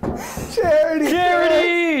 Yeah! Charity!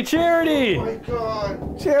 Charity! Charity! Oh my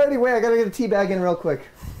God! Charity, wait, I gotta get a tea bag in real quick.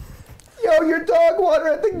 Yo, your dog water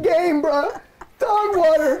at the game, bro! Dog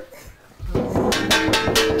water!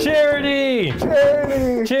 Charity!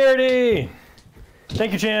 Charity! Charity!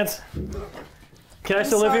 Thank you, Chance. Can I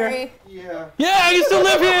still live here? Sorry. Yeah. Yeah, I can still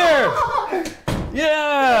live here!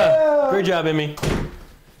 Yeah! Great job, Emmy.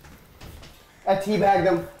 I teabagged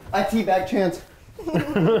him. I teabagged Chance.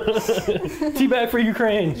 Teabag for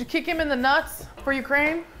Ukraine. Did you kick him in the nuts for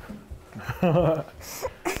Ukraine?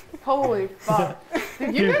 Holy fuck.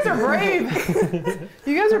 Dude, you guys are brave.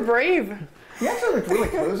 You guys are brave. He actually looked really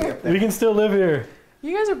cozy up there. We can still live here.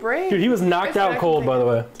 You guys are brave. Dude, he was knocked out cold, by the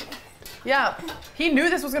way. Yeah, he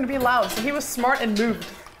knew this was going to be loud, so he was smart and moved.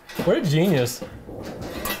 What a genius.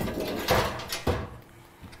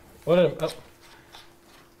 What a... Oh.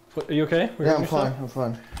 What, are you okay? Yeah, I'm fine. I'm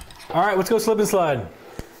fine. All right, let's go slip and slide.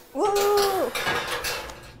 Woo!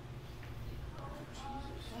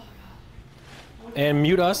 And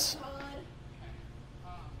mute us.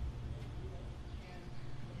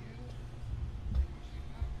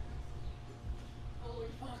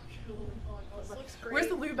 Where's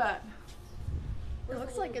the lube at? It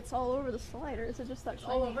looks like it's all over the slider. Is it just that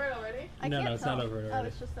shiny? All over it already? I No, can't no, it's tell. not over it Oh, already.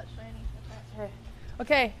 it's just that shiny. Okay.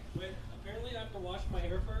 Okay. Wait, apparently I have to wash my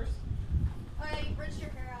hair first. Oh yeah, you rinsed your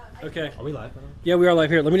hair out. Okay. Are we live? Yeah, we are live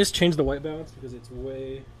here. Let me just change the white balance because it's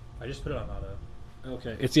way... I just put it on auto.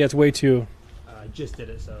 Okay. It's way too... I just did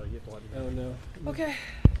it, so you have to let me know. Oh, no. Okay.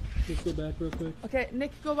 Let's go back real quick. Okay,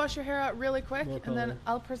 Nick, go wash your hair out really quick, More and then color.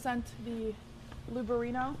 I'll present the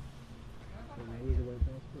Luberino.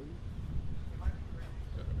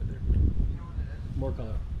 More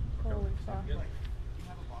color. Holy fuck.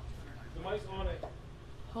 The mic's on it.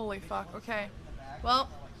 Holy fuck. Okay. Well,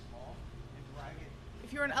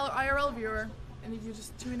 if you're an IRL viewer, and if you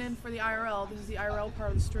just tune in for the IRL, this is the IRL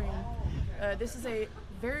part of the stream. This is a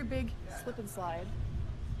very big slip and slide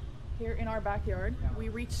here in our backyard. We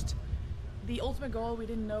reached the ultimate goal we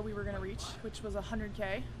didn't know we were going to reach, which was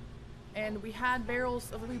 100K. And we had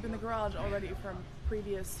barrels of lube in the garage already from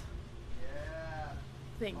previous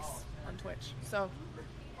things on Twitch. So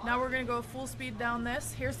now we're going to go full speed down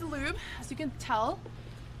this. Here's the lube. As you can tell,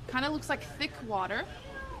 kind of looks like thick water.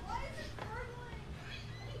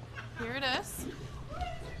 Here it is.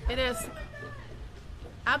 It is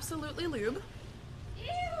absolutely lube.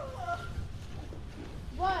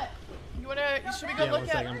 What? You wanna? Should we go Yeah, 1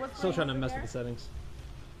 look second. at I'm what's still going trying to on mess there? with the settings.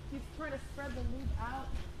 He's trying to spread the lube out.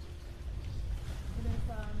 It is,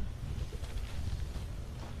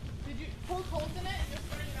 did you poke holes in it and you're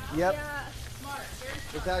spreading it out? Yep. Yeah. Smart. Very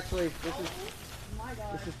smart. It's actually, this is, My my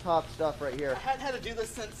god. This is top stuff right here. I hadn't had to do this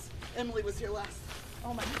since Emily was here last.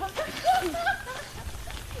 Oh my god.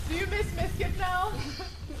 Do you miss Biscuit now?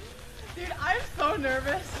 Dude, I'm so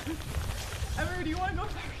nervous. Emiru, do you want to go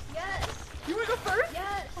first? Yes. You want to go first?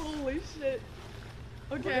 Yes. Holy shit.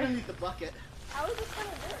 We're Okay. gonna need the bucket. How is this gonna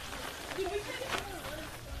work? Dude,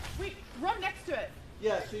 wait, run next to it.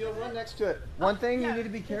 Yeah, so you'll run next to it. One thing you need to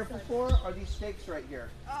be careful for are these stakes right here.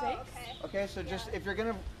 Oh, okay. Okay, so just if you're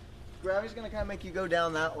gonna, gravity's gonna kind of make you go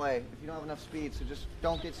down that way if you don't have enough speed. So just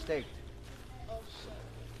don't get staked. Oh shit.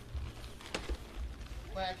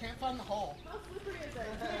 Wait, I can't find the hole. How slippery is it?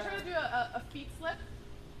 Can we try to do a feet slip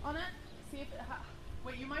on it? See if it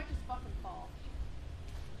wait, you might just fucking fall.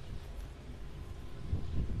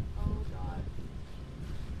 Oh god.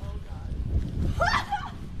 Oh god.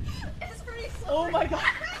 It's pretty slippery. Oh my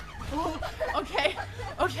god. Okay.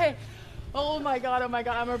 Okay. Oh my god. I'm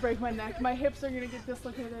gonna break my neck. My hips are gonna get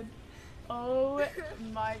dislocated. Oh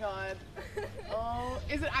my god. Oh,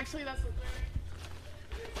 is it actually that slippery?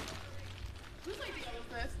 Whose idea was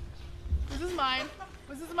this? This is mine.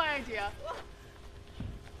 This is my idea.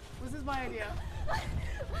 This is my idea.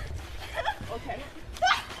 Okay.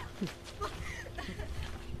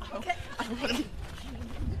 Okay. I don't want to be.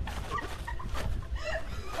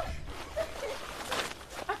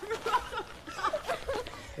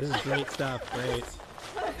 This is great stuff. Great.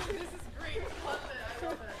 This is great. I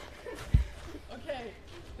love it. Okay.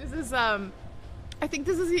 This is I think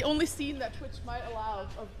this is the only scene that Twitch might allow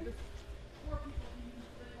of this poor people being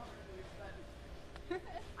really hard, but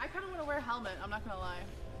I kind of want to wear a helmet. I'm not gonna lie.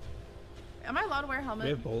 Am I allowed to wear a helmet? We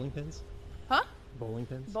have bowling pins. Huh? Bowling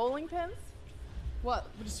pins. Bowling pins? What?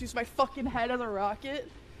 We'll just use my fucking head as a rocket?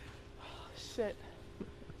 Oh, shit.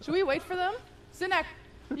 Should we wait for them? Sinek,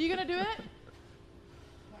 are you gonna do it?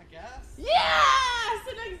 I guess. Yeah!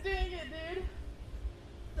 Sinek's doing it, dude.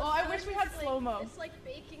 Oh, I wish we had It's like- slow-mo. It's like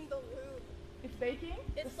baking the lube. It's baking?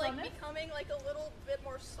 It's The like summit? becoming like a little bit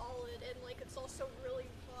more solid and like it's also really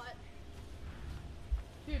hot.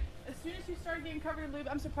 Dude, as soon as you start getting covered in lube,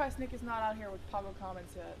 I'm surprised Nick is not out here with Pago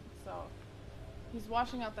comments yet. So, he's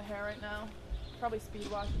washing out the hair right now. Probably speed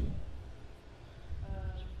washing.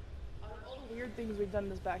 Out of all the weird things we've done in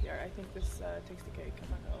this backyard, I think this takes the cake. I'm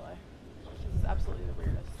not gonna lie. This is absolutely the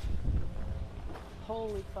weirdest.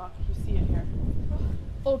 Holy fuck, you see it here.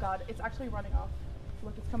 Oh god, it's actually running off.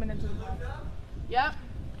 Look, it's coming into the mouth. Yep.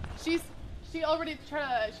 She already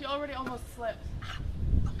almost slipped.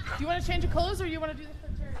 Do you want to change your clothes or you want to do this for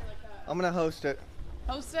charity like that? I'm gonna host it.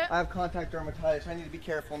 Host it? I have contact dermatitis. I need to be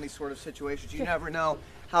careful in these sort of situations. You never know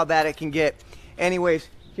how bad it can get. Anyways,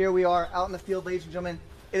 here we are out in the field, ladies and gentlemen.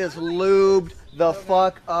 It is lubed the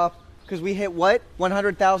fuck up because we hit what?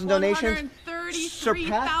 100,000 donations.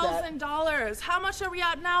 $133,000. How much are we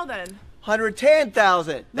at now then?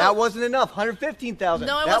 110,000. No. That wasn't enough. 115,000.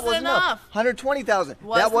 No, it that wasn't enough. 120,000. That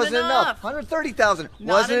Wasn't wasn't enough. enough. 130,000.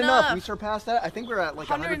 Not Wasn't enough. enough. We surpassed that. I think we're at like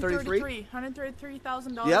 133.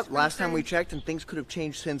 $133,000. Yep. for Last time we Ukraine. checked, and things could have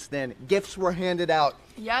changed since then. Gifts were handed out.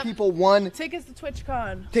 Yep. People won Tickets to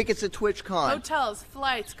TwitchCon. tickets to TwitchCon. Hotels,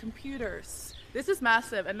 flights, computers. This is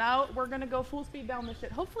massive, and now we're gonna go full speed down this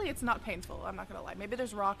shit. Hopefully it's not painful, I'm not gonna lie. Maybe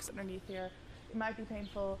there's rocks underneath here. It might be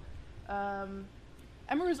painful.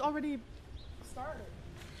 Emiru's already started.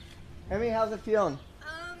 Emmy, how's it feeling?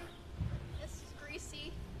 It's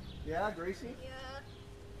greasy. Yeah, greasy. Yeah.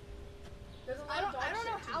 There's a lot I of dog don't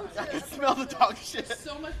know shit how too, to. guys. I can smell the dog shit. There's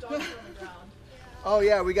so much dog shit on the ground. Oh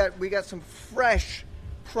yeah, we got some fresh,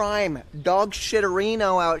 prime dog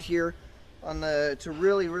shitterino out here on the to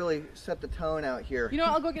really set the tone out here. You know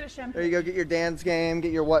what, I'll go get a shampoo. There you go, get your dance game,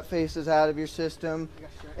 get your what faces out of your system,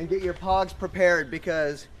 and get your pogs prepared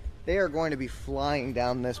because they are going to be flying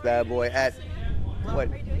down this bad boy at, what,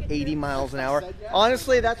 80 miles an hour?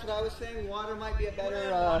 Honestly, that's what I was saying. Water might be a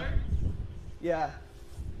better, yeah.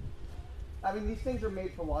 I mean, these things are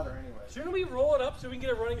made for water anyway. Shouldn't we roll it up so we can get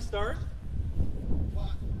a running start?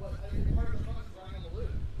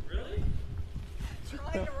 Really?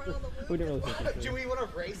 Trying to run on the lube. We didn't really think this Do through. we want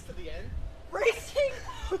to race to the end? Racing.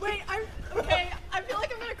 Wait, I'm okay. I feel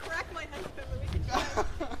like I'm gonna crack my neck, but we can try.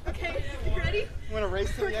 Okay, you ready? You want to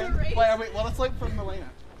race to We're the gonna end? race? Wait, well, let's wait for Malena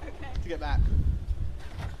Okay. to get back.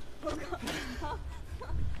 Oh god.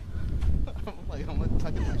 Like, I'm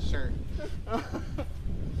tugging my shirt.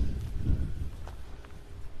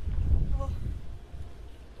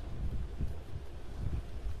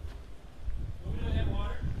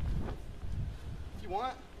 If you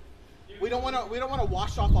want. We don't want to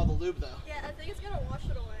wash off all the lube though. Yeah, I think it's gonna wash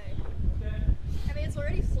it away. Okay. I mean, it's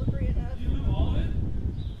already slippery enough. Do you lube all of it?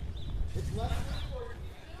 It's less.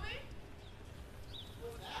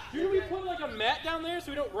 Shouldn't we put like a mat down there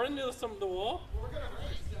so we don't run into the wall? We're gonna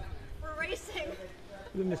racing.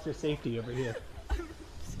 Look at Mr. Safety over here. I'm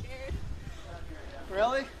scared.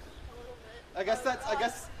 Really? I guess that's. I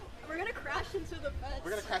guess We're gonna crash into the fence.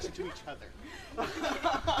 we're gonna crash into each other.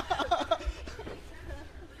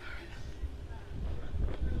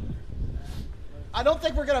 I don't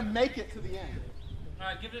think we're gonna make it to the end. All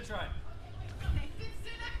right, give it a try.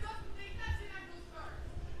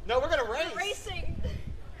 No, we're gonna race. Racing.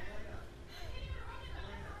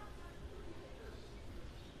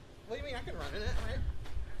 What do you mean? I can run in it, right?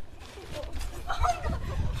 Oh my god.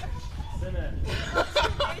 Cyr.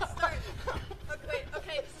 Okay, start. Okay, wait,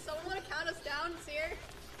 okay, so someone wanna count us down, Cyr?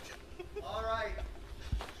 All right.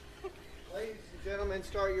 Ladies and gentlemen,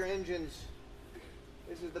 start your engines.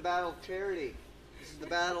 This is the battle of charity. This is the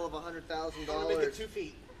battle of $100,000. I'm gonna make it 2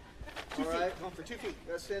 feet. 2 All feet. right. Going for 2 feet.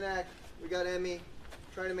 We got Sinak, we got Emmy,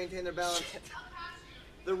 trying to maintain their balance.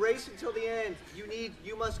 The race until the end.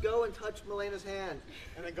 You must go and touch Malena's hand.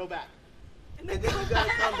 And then go back. And then you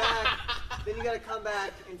gotta come back. Then you gotta come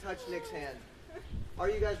back and touch Nick's hand. Are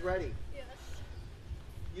you guys ready? Yes.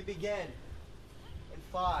 You begin in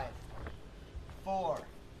 5, 4,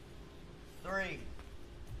 3,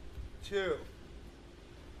 2,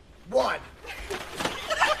 1.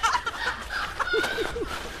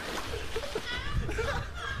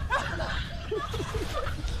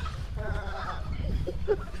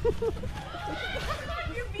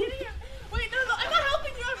 You're beating him. Wait, no, I'm not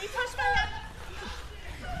helping you. You touched my hand.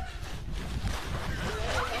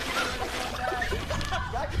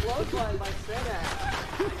 Got clothesline by Sinak.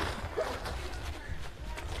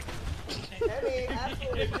 Emmy,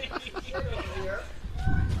 absolutely shit over here.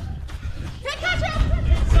 Catch him!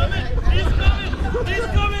 He's coming! He's coming! He's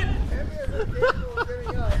coming! Emmy is incapable of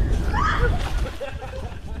giving up.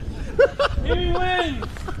 Emmy wins!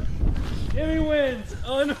 Emmy wins!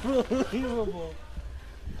 Unbelievable!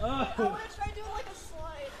 I wanna try doing like a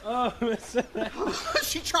slide. Oh, Cyr.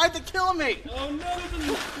 She tried to kill me. Oh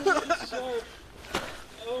no, it's sharp.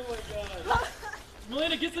 Oh my god.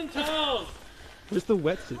 Malena, get some towels! Where's the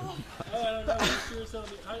wetsuit? Oh, I don't know. Make sure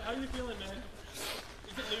something. How are you feeling, man?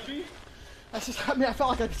 Is it loopy? I felt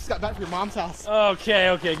like I just got back from your mom's house. Okay,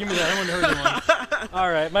 okay, give me that. I don't want to hurt anyone.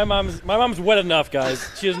 All right, my mom's wet enough, guys.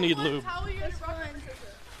 She doesn't need lube. Towel, you rock, paper,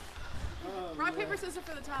 scissors. Rock, paper, scissors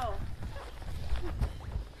for the towel.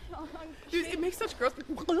 Dude, it makes such gross.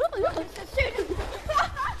 Come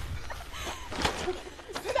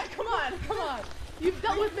on, come on. You've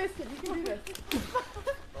dealt with this. You can do this.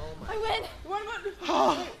 I win.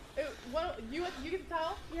 You get the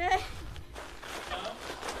towel? Yeah.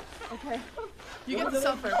 Okay. You get the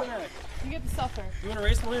suffer. You get the suffer. You want to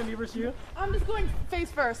race, Malena, me versus you? I'm just going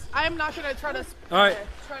face first. I am not gonna try to. All right.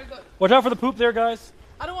 Try to go. Watch out for the poop there, guys.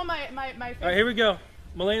 I don't want my face. All right, here we go.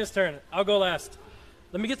 Malena's turn. I'll go last.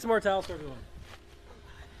 Let me get some more towels for everyone.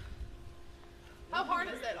 How hard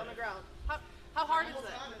is it on the ground? How hard is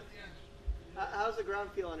it? How's the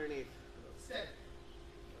ground feel underneath? Steady.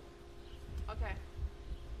 Okay.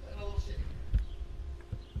 And a little shitty.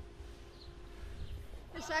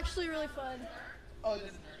 It's actually really fun. Oh, it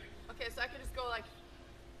doesn't hurt. Okay, so I can just go like.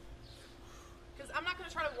 Because I'm not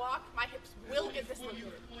gonna try to walk. My hips will get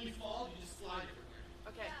dislocated. When you fall, you just slide everywhere.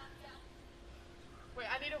 Okay. Wait,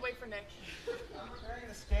 I need to wait for Nick. I'm preparing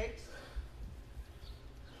the skates.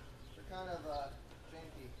 They're kind of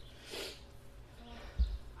janky.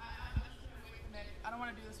 I'm just gonna wait for Nick. I don't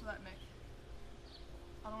want to do this without Nick.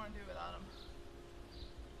 I don't want to do it without him.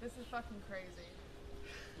 This is fucking crazy.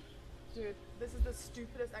 Dude, this is the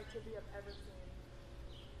stupidest activity I've ever seen.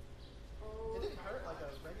 Oh. It didn't hurt like a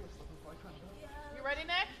regular slip and slide kind of. You ready,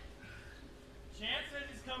 Nick? Chance says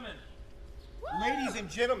he's coming. Ladies and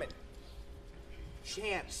gentlemen,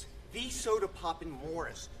 Chance, the soda poppin'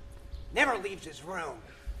 Morris, never leaves his room.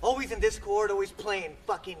 Always in Discord, always playing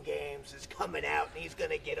fucking games, is coming out and he's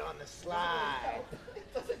gonna get on the slide.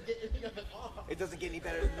 It doesn't get any of it off. It doesn't get any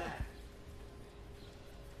better than that.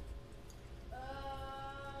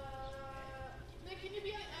 Nick, can you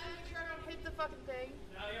be on the end? Make sure I don't hit the fucking thing.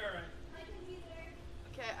 No, you're alright. I can be there.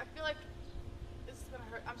 Okay, I feel like this is gonna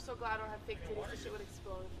hurt. I'm so glad I don't have fake titties. This shit would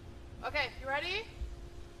explode. Okay, you ready?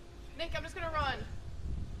 Nick, I'm just gonna run.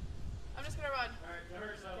 I'm just gonna run. Alright, go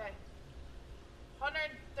hurt yourself. Okay.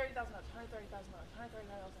 130,000 ups. 130,000 ups.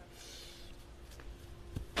 130,000 ups.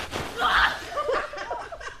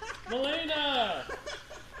 Malena!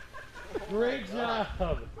 Great job!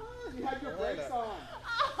 You had your brakes on.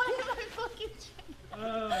 Oh, my fucking chin.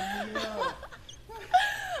 Oh no!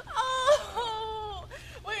 Oh!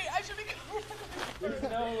 Wait, I should be going. There's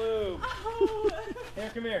no lube. Oh!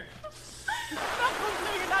 Here, come here. No,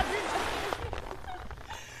 you're not doing that.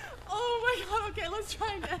 Oh my god, okay, let's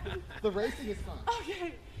try again. The racing is fun.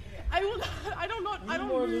 Okay. I will not. I don't know. I don't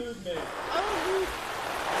more lose. lube, mate. I don't lose.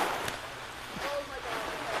 Oh my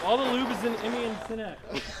god. All the lube is in Emmy and Sinek.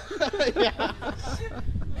 Yeah.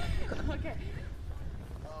 Okay.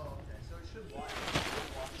 Oh, okay. So it should wash.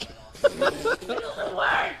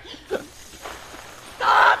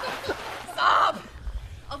 Stop! Stop!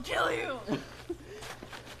 I'll kill you.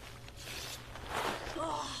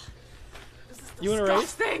 Oh, this is You wanna race?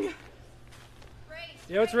 disgusting.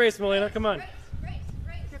 Yeah, let's race, Malena. Come on. Okay,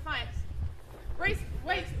 fine. Race,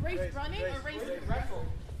 wait, race running or race wrestle?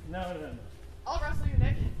 No. I'll wrestle you,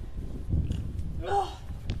 Nick. Oh,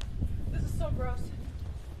 this is so gross.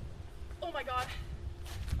 Oh my god.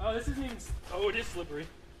 Oh, this isn't even. Oh, it is slippery.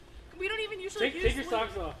 We don't even usually use Take your lube.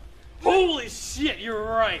 socks off. Holy shit, you're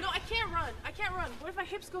right. No, I can't run. I can't run. What if my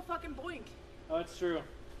hips go fucking boink? Oh, that's true.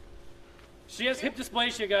 She has hip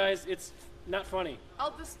dysplasia, guys. It's not funny. I'll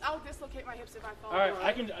dislocate my hips if I fall. All right,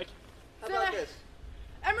 I can. How about this?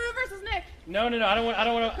 Emiru versus Nick. No. I don't want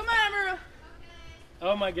to. Come on, Emiru.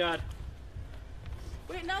 Oh my god.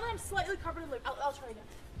 Wait, now that I'm slightly covered in lube, I'll try again.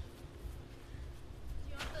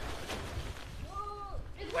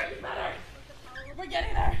 It's working better. We're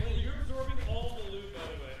getting there. You're absorbing all the lube, by the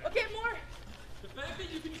way. Okay, more. The fact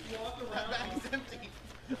that you can just walk That around. bag's empty.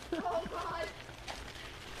 Oh god.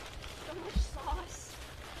 So much sauce.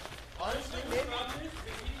 Honestly, Maybe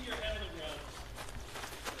eating your head on the ground.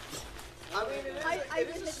 I mean,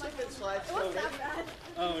 it is a slip and slide. It wasn't that bad.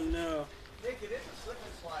 Oh no. Nick, it is a slip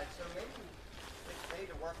and slide, so maybe it's made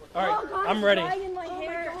to work with. All right, Oh god, I'm ready. In my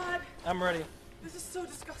hair. My god. I'm ready. This is so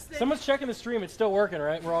disgusting. Someone's checking the stream. It's still working,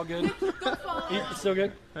 right? We're all good. Don't fall. It's still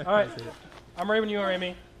good. All right. I'm ready when you are,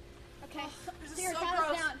 Amy. Okay. This is Here, so count us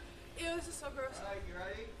gross. down. Ew, this is so gross. All right, you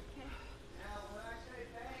ready? Now, when I say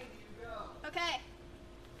bang, you go. Okay.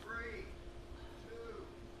 3, 2,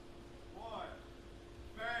 1,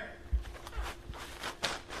 bang.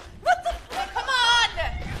 What the? Come on!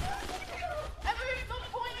 Everybody, don't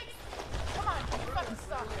point it. Come on, you fucking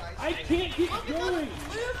stop. I can't keep going.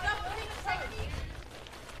 Move, stop putting the technique.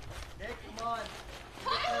 Nick, come on.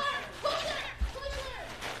 Tyler, push her, push her.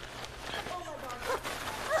 Oh my god.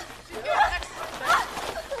 She's doing an expert thing.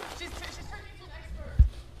 She's turning into an expert.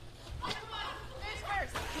 Oh, come on, finish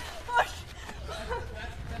first. Push.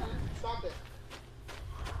 Stop it.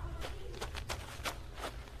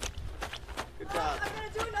 Good job. I'm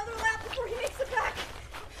gonna do another lap before he makes it back.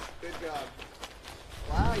 Good job.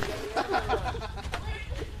 Wow, you got the other one.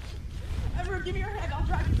 Ever, give me your hand, I'll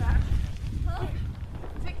drive you back. Huh?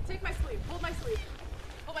 Take my sleeve, hold my sleeve.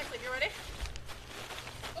 Hold my sleeve, you ready?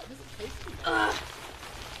 Oh, this is tasty.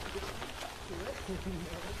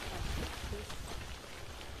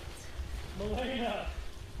 Malena.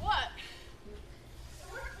 What?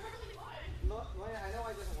 No, I know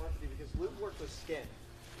I doesn't work with you because lube works with skin.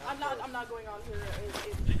 I'm not going on here.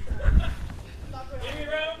 I'm not going on. Give me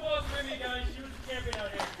a round of applause for me, guys. She was camping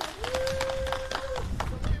out here.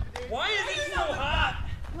 Why is it so hot?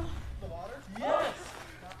 The water? Yes.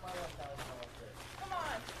 Not my $1,000 trip. Come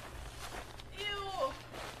on. Ew.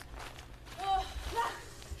 Oh.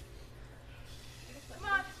 Come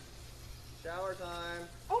on. Shower time.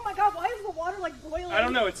 Oh my god, why is the water like boiling? I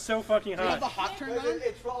don't know. It's so fucking Do you have the hot. hot turned It's, on?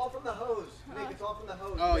 it's all from the hose. Nick, it's all from the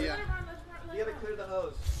hose. Oh, You yeah. gotta clear the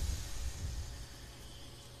hose.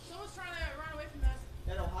 Someone's trying to run away from this.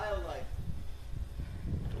 And Ohio life.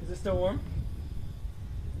 Is it still warm?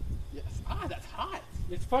 Yes. Ah, that's hot.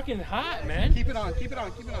 It's fucking hot, man. Keep it on. Keep it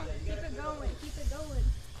on. Keep it on. Keep it going. Keep it going.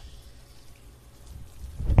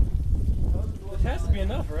 It has to be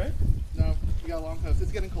enough, right? No, you got a long hose.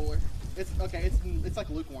 It's getting cooler. It's okay. It's like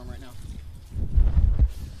lukewarm right now.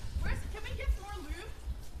 Can we get some more lube?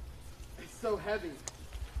 It's so heavy.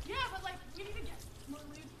 Yeah, but like, we need to get more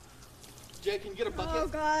lube. Jay, can you get a bucket? Oh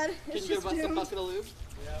god, Can it's you get just a doomed. bucket of lube?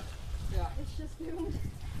 It's just doomed.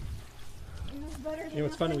 It was better than You know,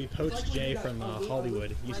 it's funny, nothing. we poached Jay from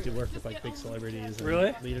Hollywood. He used to work with like big celebrities. And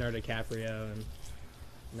Really? Leonardo DiCaprio, and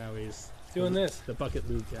now he's Doing this. the bucket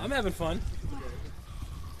lube guy. I'm having fun.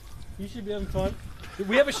 You should be having fun.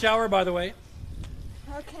 We have a shower, by the way.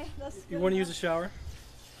 Okay, that's good. You want to use enough. a shower?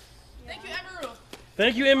 Thank you, Emiru.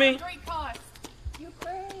 Thank you, Emmy. Great cause.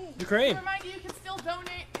 Ukraine. Ukraine. To remind you, you can still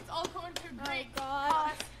donate. It's all going to great Oh god.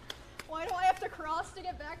 cause. Why do I have to cross to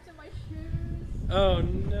get back to my shoes? Oh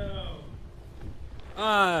no.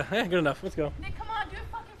 Good enough. Let's go. Nick, come on, do a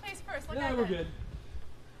fucking face first. Like I Yeah, we're did. good.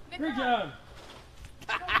 Nick, Great come on.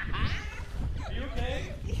 job. Are you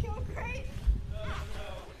okay? Ukraine.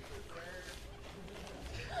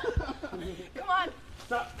 Come on.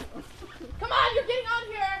 Stop. Come on, you're getting on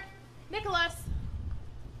here. Nicholas.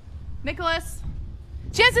 Nicholas.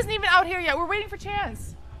 Chance isn't even out here yet. We're waiting for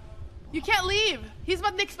Chance. You can't leave.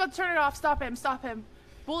 Nick's about to turn it off. Stop him. Stop him.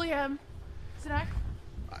 Bully him. Snack.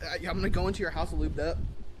 I'm gonna go into your house lubed up.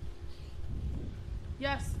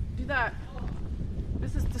 Yes, do that.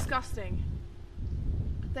 This is disgusting.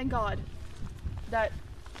 Thank God that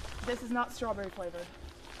this is not strawberry flavored.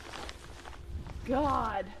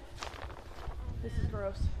 God. This is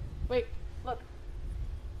gross. Wait, look.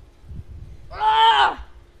 Ah!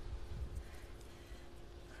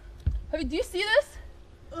 Do you see this?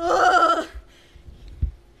 Ugh.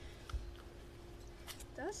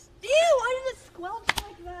 That's ew! Why did it squelch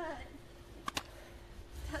like that?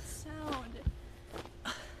 That sound.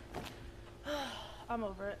 I'm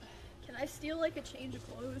over it. Can I steal like a change of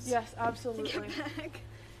clothes? Yes, absolutely. To get back.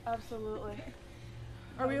 Absolutely.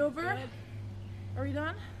 Are we over? Good. Are we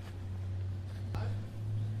done?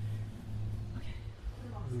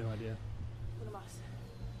 No idea.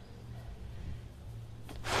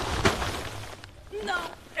 No,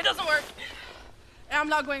 it doesn't work. And I'm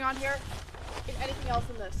not going on here in anything else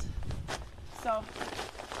than this. So I'm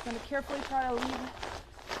going to carefully try to leave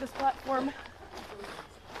this platform.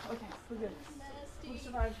 Okay, we're good. We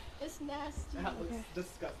survived. It's nasty. That looks Okay.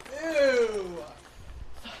 disgusting. Ew!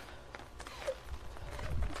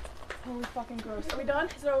 Holy fucking gross. Are we done?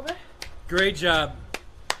 Is it over? Great job.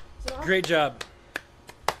 Is it off? Great job.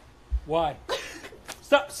 Why?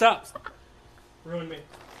 Stop, stop. Ruin me.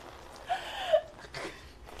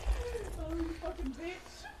 Oh, you fucking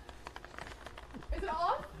bitch. Is it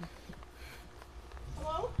off?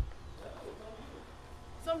 Hello?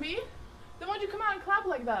 Some B? Then why'd you come out and clap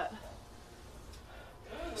like that?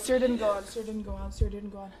 Cyr didn't go on. Cyr didn't go on. Cyr didn't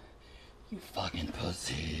go on. You fucking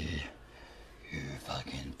pussy. You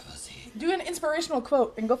fucking pussy. Do an inspirational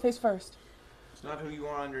quote and go face first. It's not who you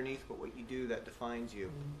are underneath, but what you do that defines you.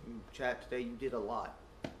 Chat, today you did a lot.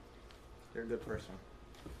 You're a good person.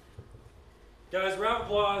 Guys, round of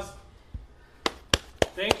applause.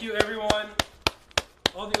 Thank you, everyone.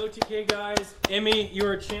 All the OTK guys. Emmy, you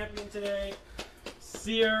are a champion today.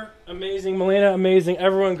 Cyr, amazing. Malena, amazing.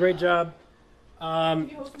 Everyone, great job.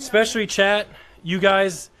 Especially chat. You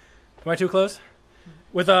guys, am I too close?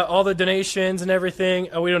 With all the donations and everything.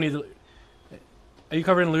 Oh, we don't need the... Are you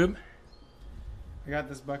covered in lube? I got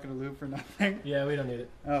this bucket of lube for nothing. Yeah, we don't need it.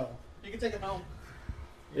 Oh. You can take it home.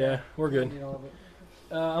 Yeah, we're good. Need all of it.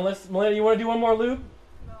 Unless, Malena, you want to do one more lube?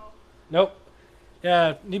 No. Nope.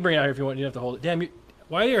 Yeah, you bring it out here if you want. You don't have to hold it. Damn,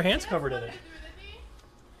 why are your hands covered in it?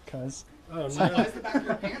 Cause. Oh, Why no. is the back of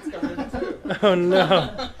your pants covered in it too? Oh,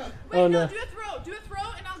 no. Wait, Oh, no, no. do a throw. Do a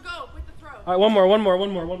throw and I'll go with the throw. All right, one more. So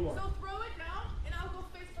throw it down and I'll go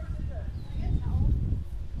face first into it. Can I get a towel?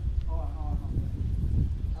 Hold on.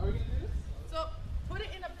 How are we gonna do this? So put it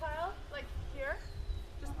in a pile, like here.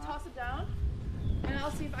 Just toss it down. And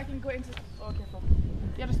I'll see if I can go into... Oh, careful.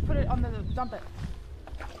 Yeah, just put it on the... Dump it.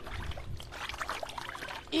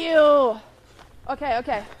 Ew. Okay,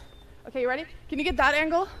 okay. Okay, you ready? Can you get that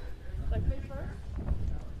angle? Like face first?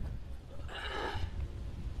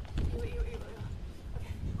 Ew. Okay.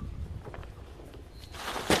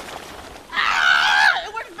 Ah!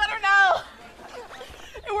 It works better now.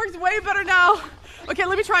 It works way better now. Okay,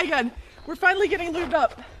 let me try again. We're finally getting lubed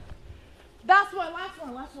up. That's one, last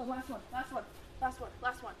one. No,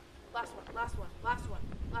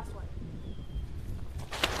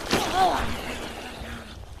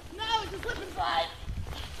 it's a slip and slide.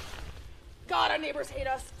 God, our neighbors hate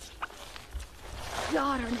us.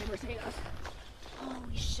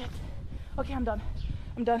 Holy shit. Okay, I'm done.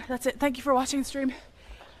 That's it. Thank you for watching the stream.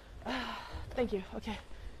 Thank you. Okay.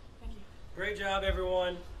 Thank you. Great job,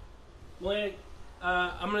 everyone. Malena,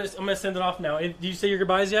 I'm gonna send it off now. Did you say your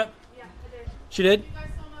goodbyes yet? Yeah, I did. She did? Thank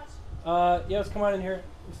you guys so much. Yeah, let's come on in here.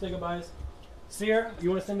 Let's say goodbyes. Cyr, you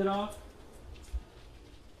want to send it off?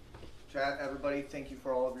 Chat, everybody, thank you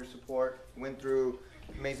for all of your support. Went through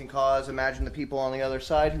amazing cause. Imagine the people on the other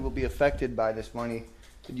side who will be affected by this money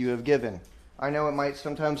that you have given. I know it might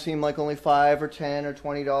sometimes seem like only $5 or $10 or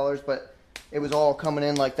 $20, but it was all coming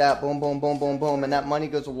in like that, boom, boom, boom, boom, boom, and that money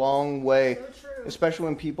goes a long way, especially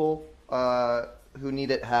when people who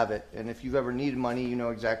need it have it. And if you've ever needed money, you know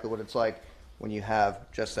exactly what it's like when you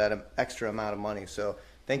have just that extra amount of money. So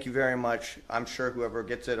thank you very much. I'm sure whoever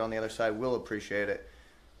gets it on the other side will appreciate it.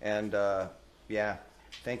 And yeah,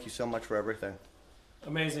 thank you so much for everything.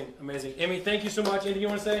 Amazing, amazing. Emmy, thank you so much. Anything you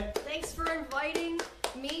want to say? Thanks for inviting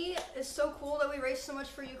me. It's so cool that we raised so much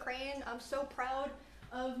for Ukraine. I'm so proud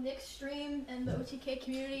of Nick's stream and the OTK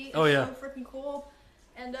community. It's Oh, yeah. so freaking cool.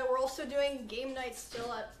 And we're also doing game nights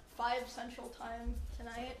still at 5 Central Time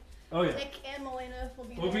tonight. Oh, yeah. Nick and Malena will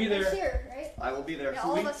be there. We'll be there. Nick's here, right? I will be there. Yeah,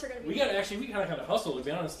 all of us are going to be We there. gotta actually, we kind of hustle, to be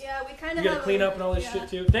honest. Yeah, we kind We of gotta clean up and all this shit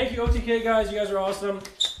too. Thank you, OTK guys. You guys are awesome.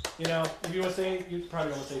 You know, if you want to say, you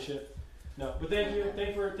probably don't want to say shit. No, but thank you.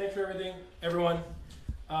 Thanks for everything, everyone.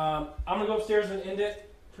 I'm gonna go upstairs and end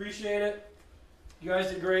it. Appreciate it. You guys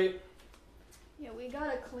did great. Yeah, we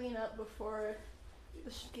gotta clean up before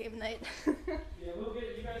the game night. Yeah, we'll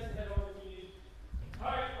get you guys to head over if you need.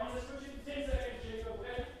 Alright, I'm gonna switch you to 10 seconds, Jacob,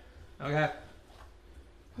 okay? Okay.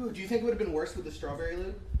 Ooh, do you think it would have been worse with the strawberry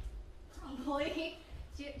lube? Probably.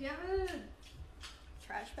 Do you have a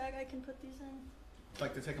trash bag I can put these in?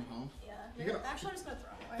 Like to take them home? Yeah. You're gonna, Actually, I'm just gonna throw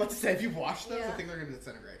them away. but to say, if you wash those, I Yeah. think they're gonna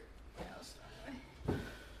disintegrate. Yeah, I'll just throw them away.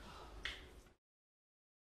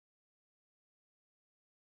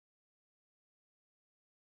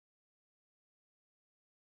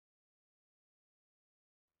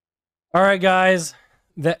 All right, guys.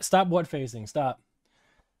 Stop what facing. Stop.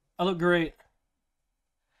 I look great.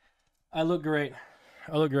 I look great.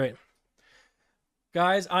 I look great.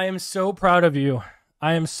 Guys, I am so proud of you.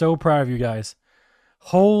 I am so proud of you guys.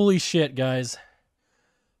 Holy shit, guys.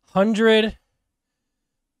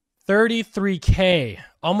 133K.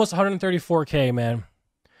 Almost 134K, man.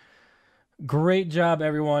 Great job,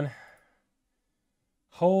 everyone.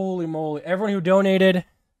 Holy moly. Everyone who donated.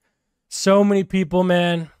 So many people,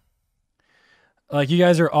 man. Like, you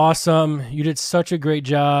guys are awesome. You did such a great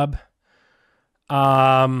job.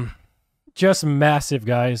 Just massive,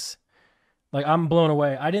 guys. Like, I'm blown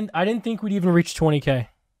away. I didn't think we'd even reach 20K.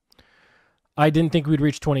 I didn't think we'd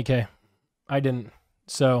reach 20K. I didn't.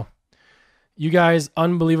 So, you guys,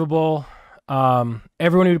 unbelievable.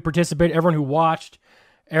 Everyone who participated, everyone who watched,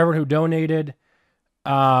 everyone who donated.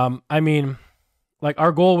 I mean, like,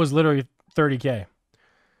 our goal was literally 30K.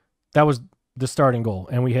 That was the starting goal,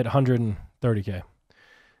 and we hit 130K.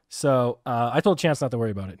 So, I told Chance not to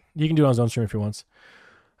worry about it. You can do it on his own stream if he wants.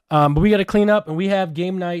 But we got to clean up, and we have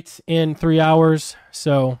game night in 3 hours.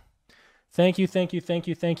 So, thank you,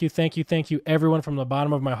 everyone, from the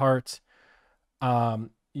bottom of my heart.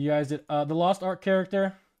 You guys did the Lost Ark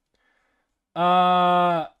character.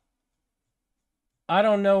 I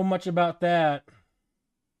don't know much about that,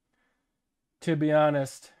 to be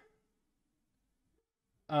honest.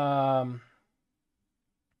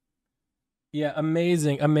 Yeah,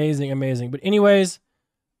 amazing. But anyways,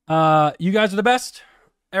 you guys are the best.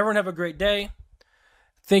 Everyone have a great day.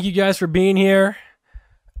 Thank you guys for being here.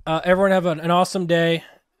 Everyone have an awesome day.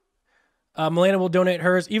 Malena will donate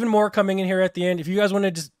hers. Even more coming in here at the end. If you guys want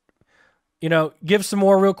to just, give some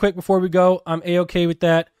more real quick before we go, I'm A-okay with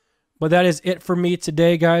that. But that is it for me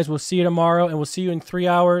today, guys. We'll see you tomorrow, and we'll see you in 3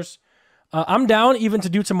 hours. I'm down even to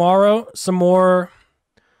do tomorrow some more.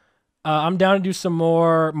 I'm down to do some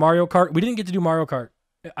more Mario Kart. We didn't get to do Mario Kart.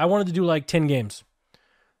 I wanted to do like 10 games.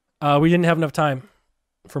 We didn't have enough time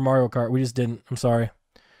for Mario Kart. We just didn't. I'm sorry.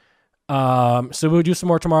 So we'll do some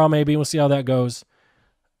more tomorrow maybe. We'll see how that goes.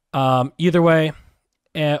 Either way,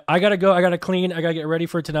 I got to go. I got to clean. I got to get ready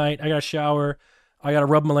for tonight. I got to shower. I got to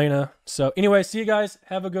rub Malena. So anyway, see you guys.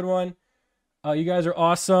 Have a good one. You guys are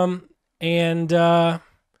awesome. And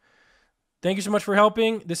thank you so much for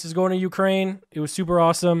helping. This is going to Ukraine. It was super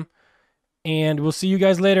awesome. And we'll see you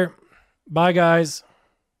guys later. Bye, guys.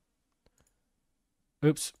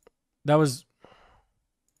 Oops. That was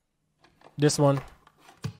this one.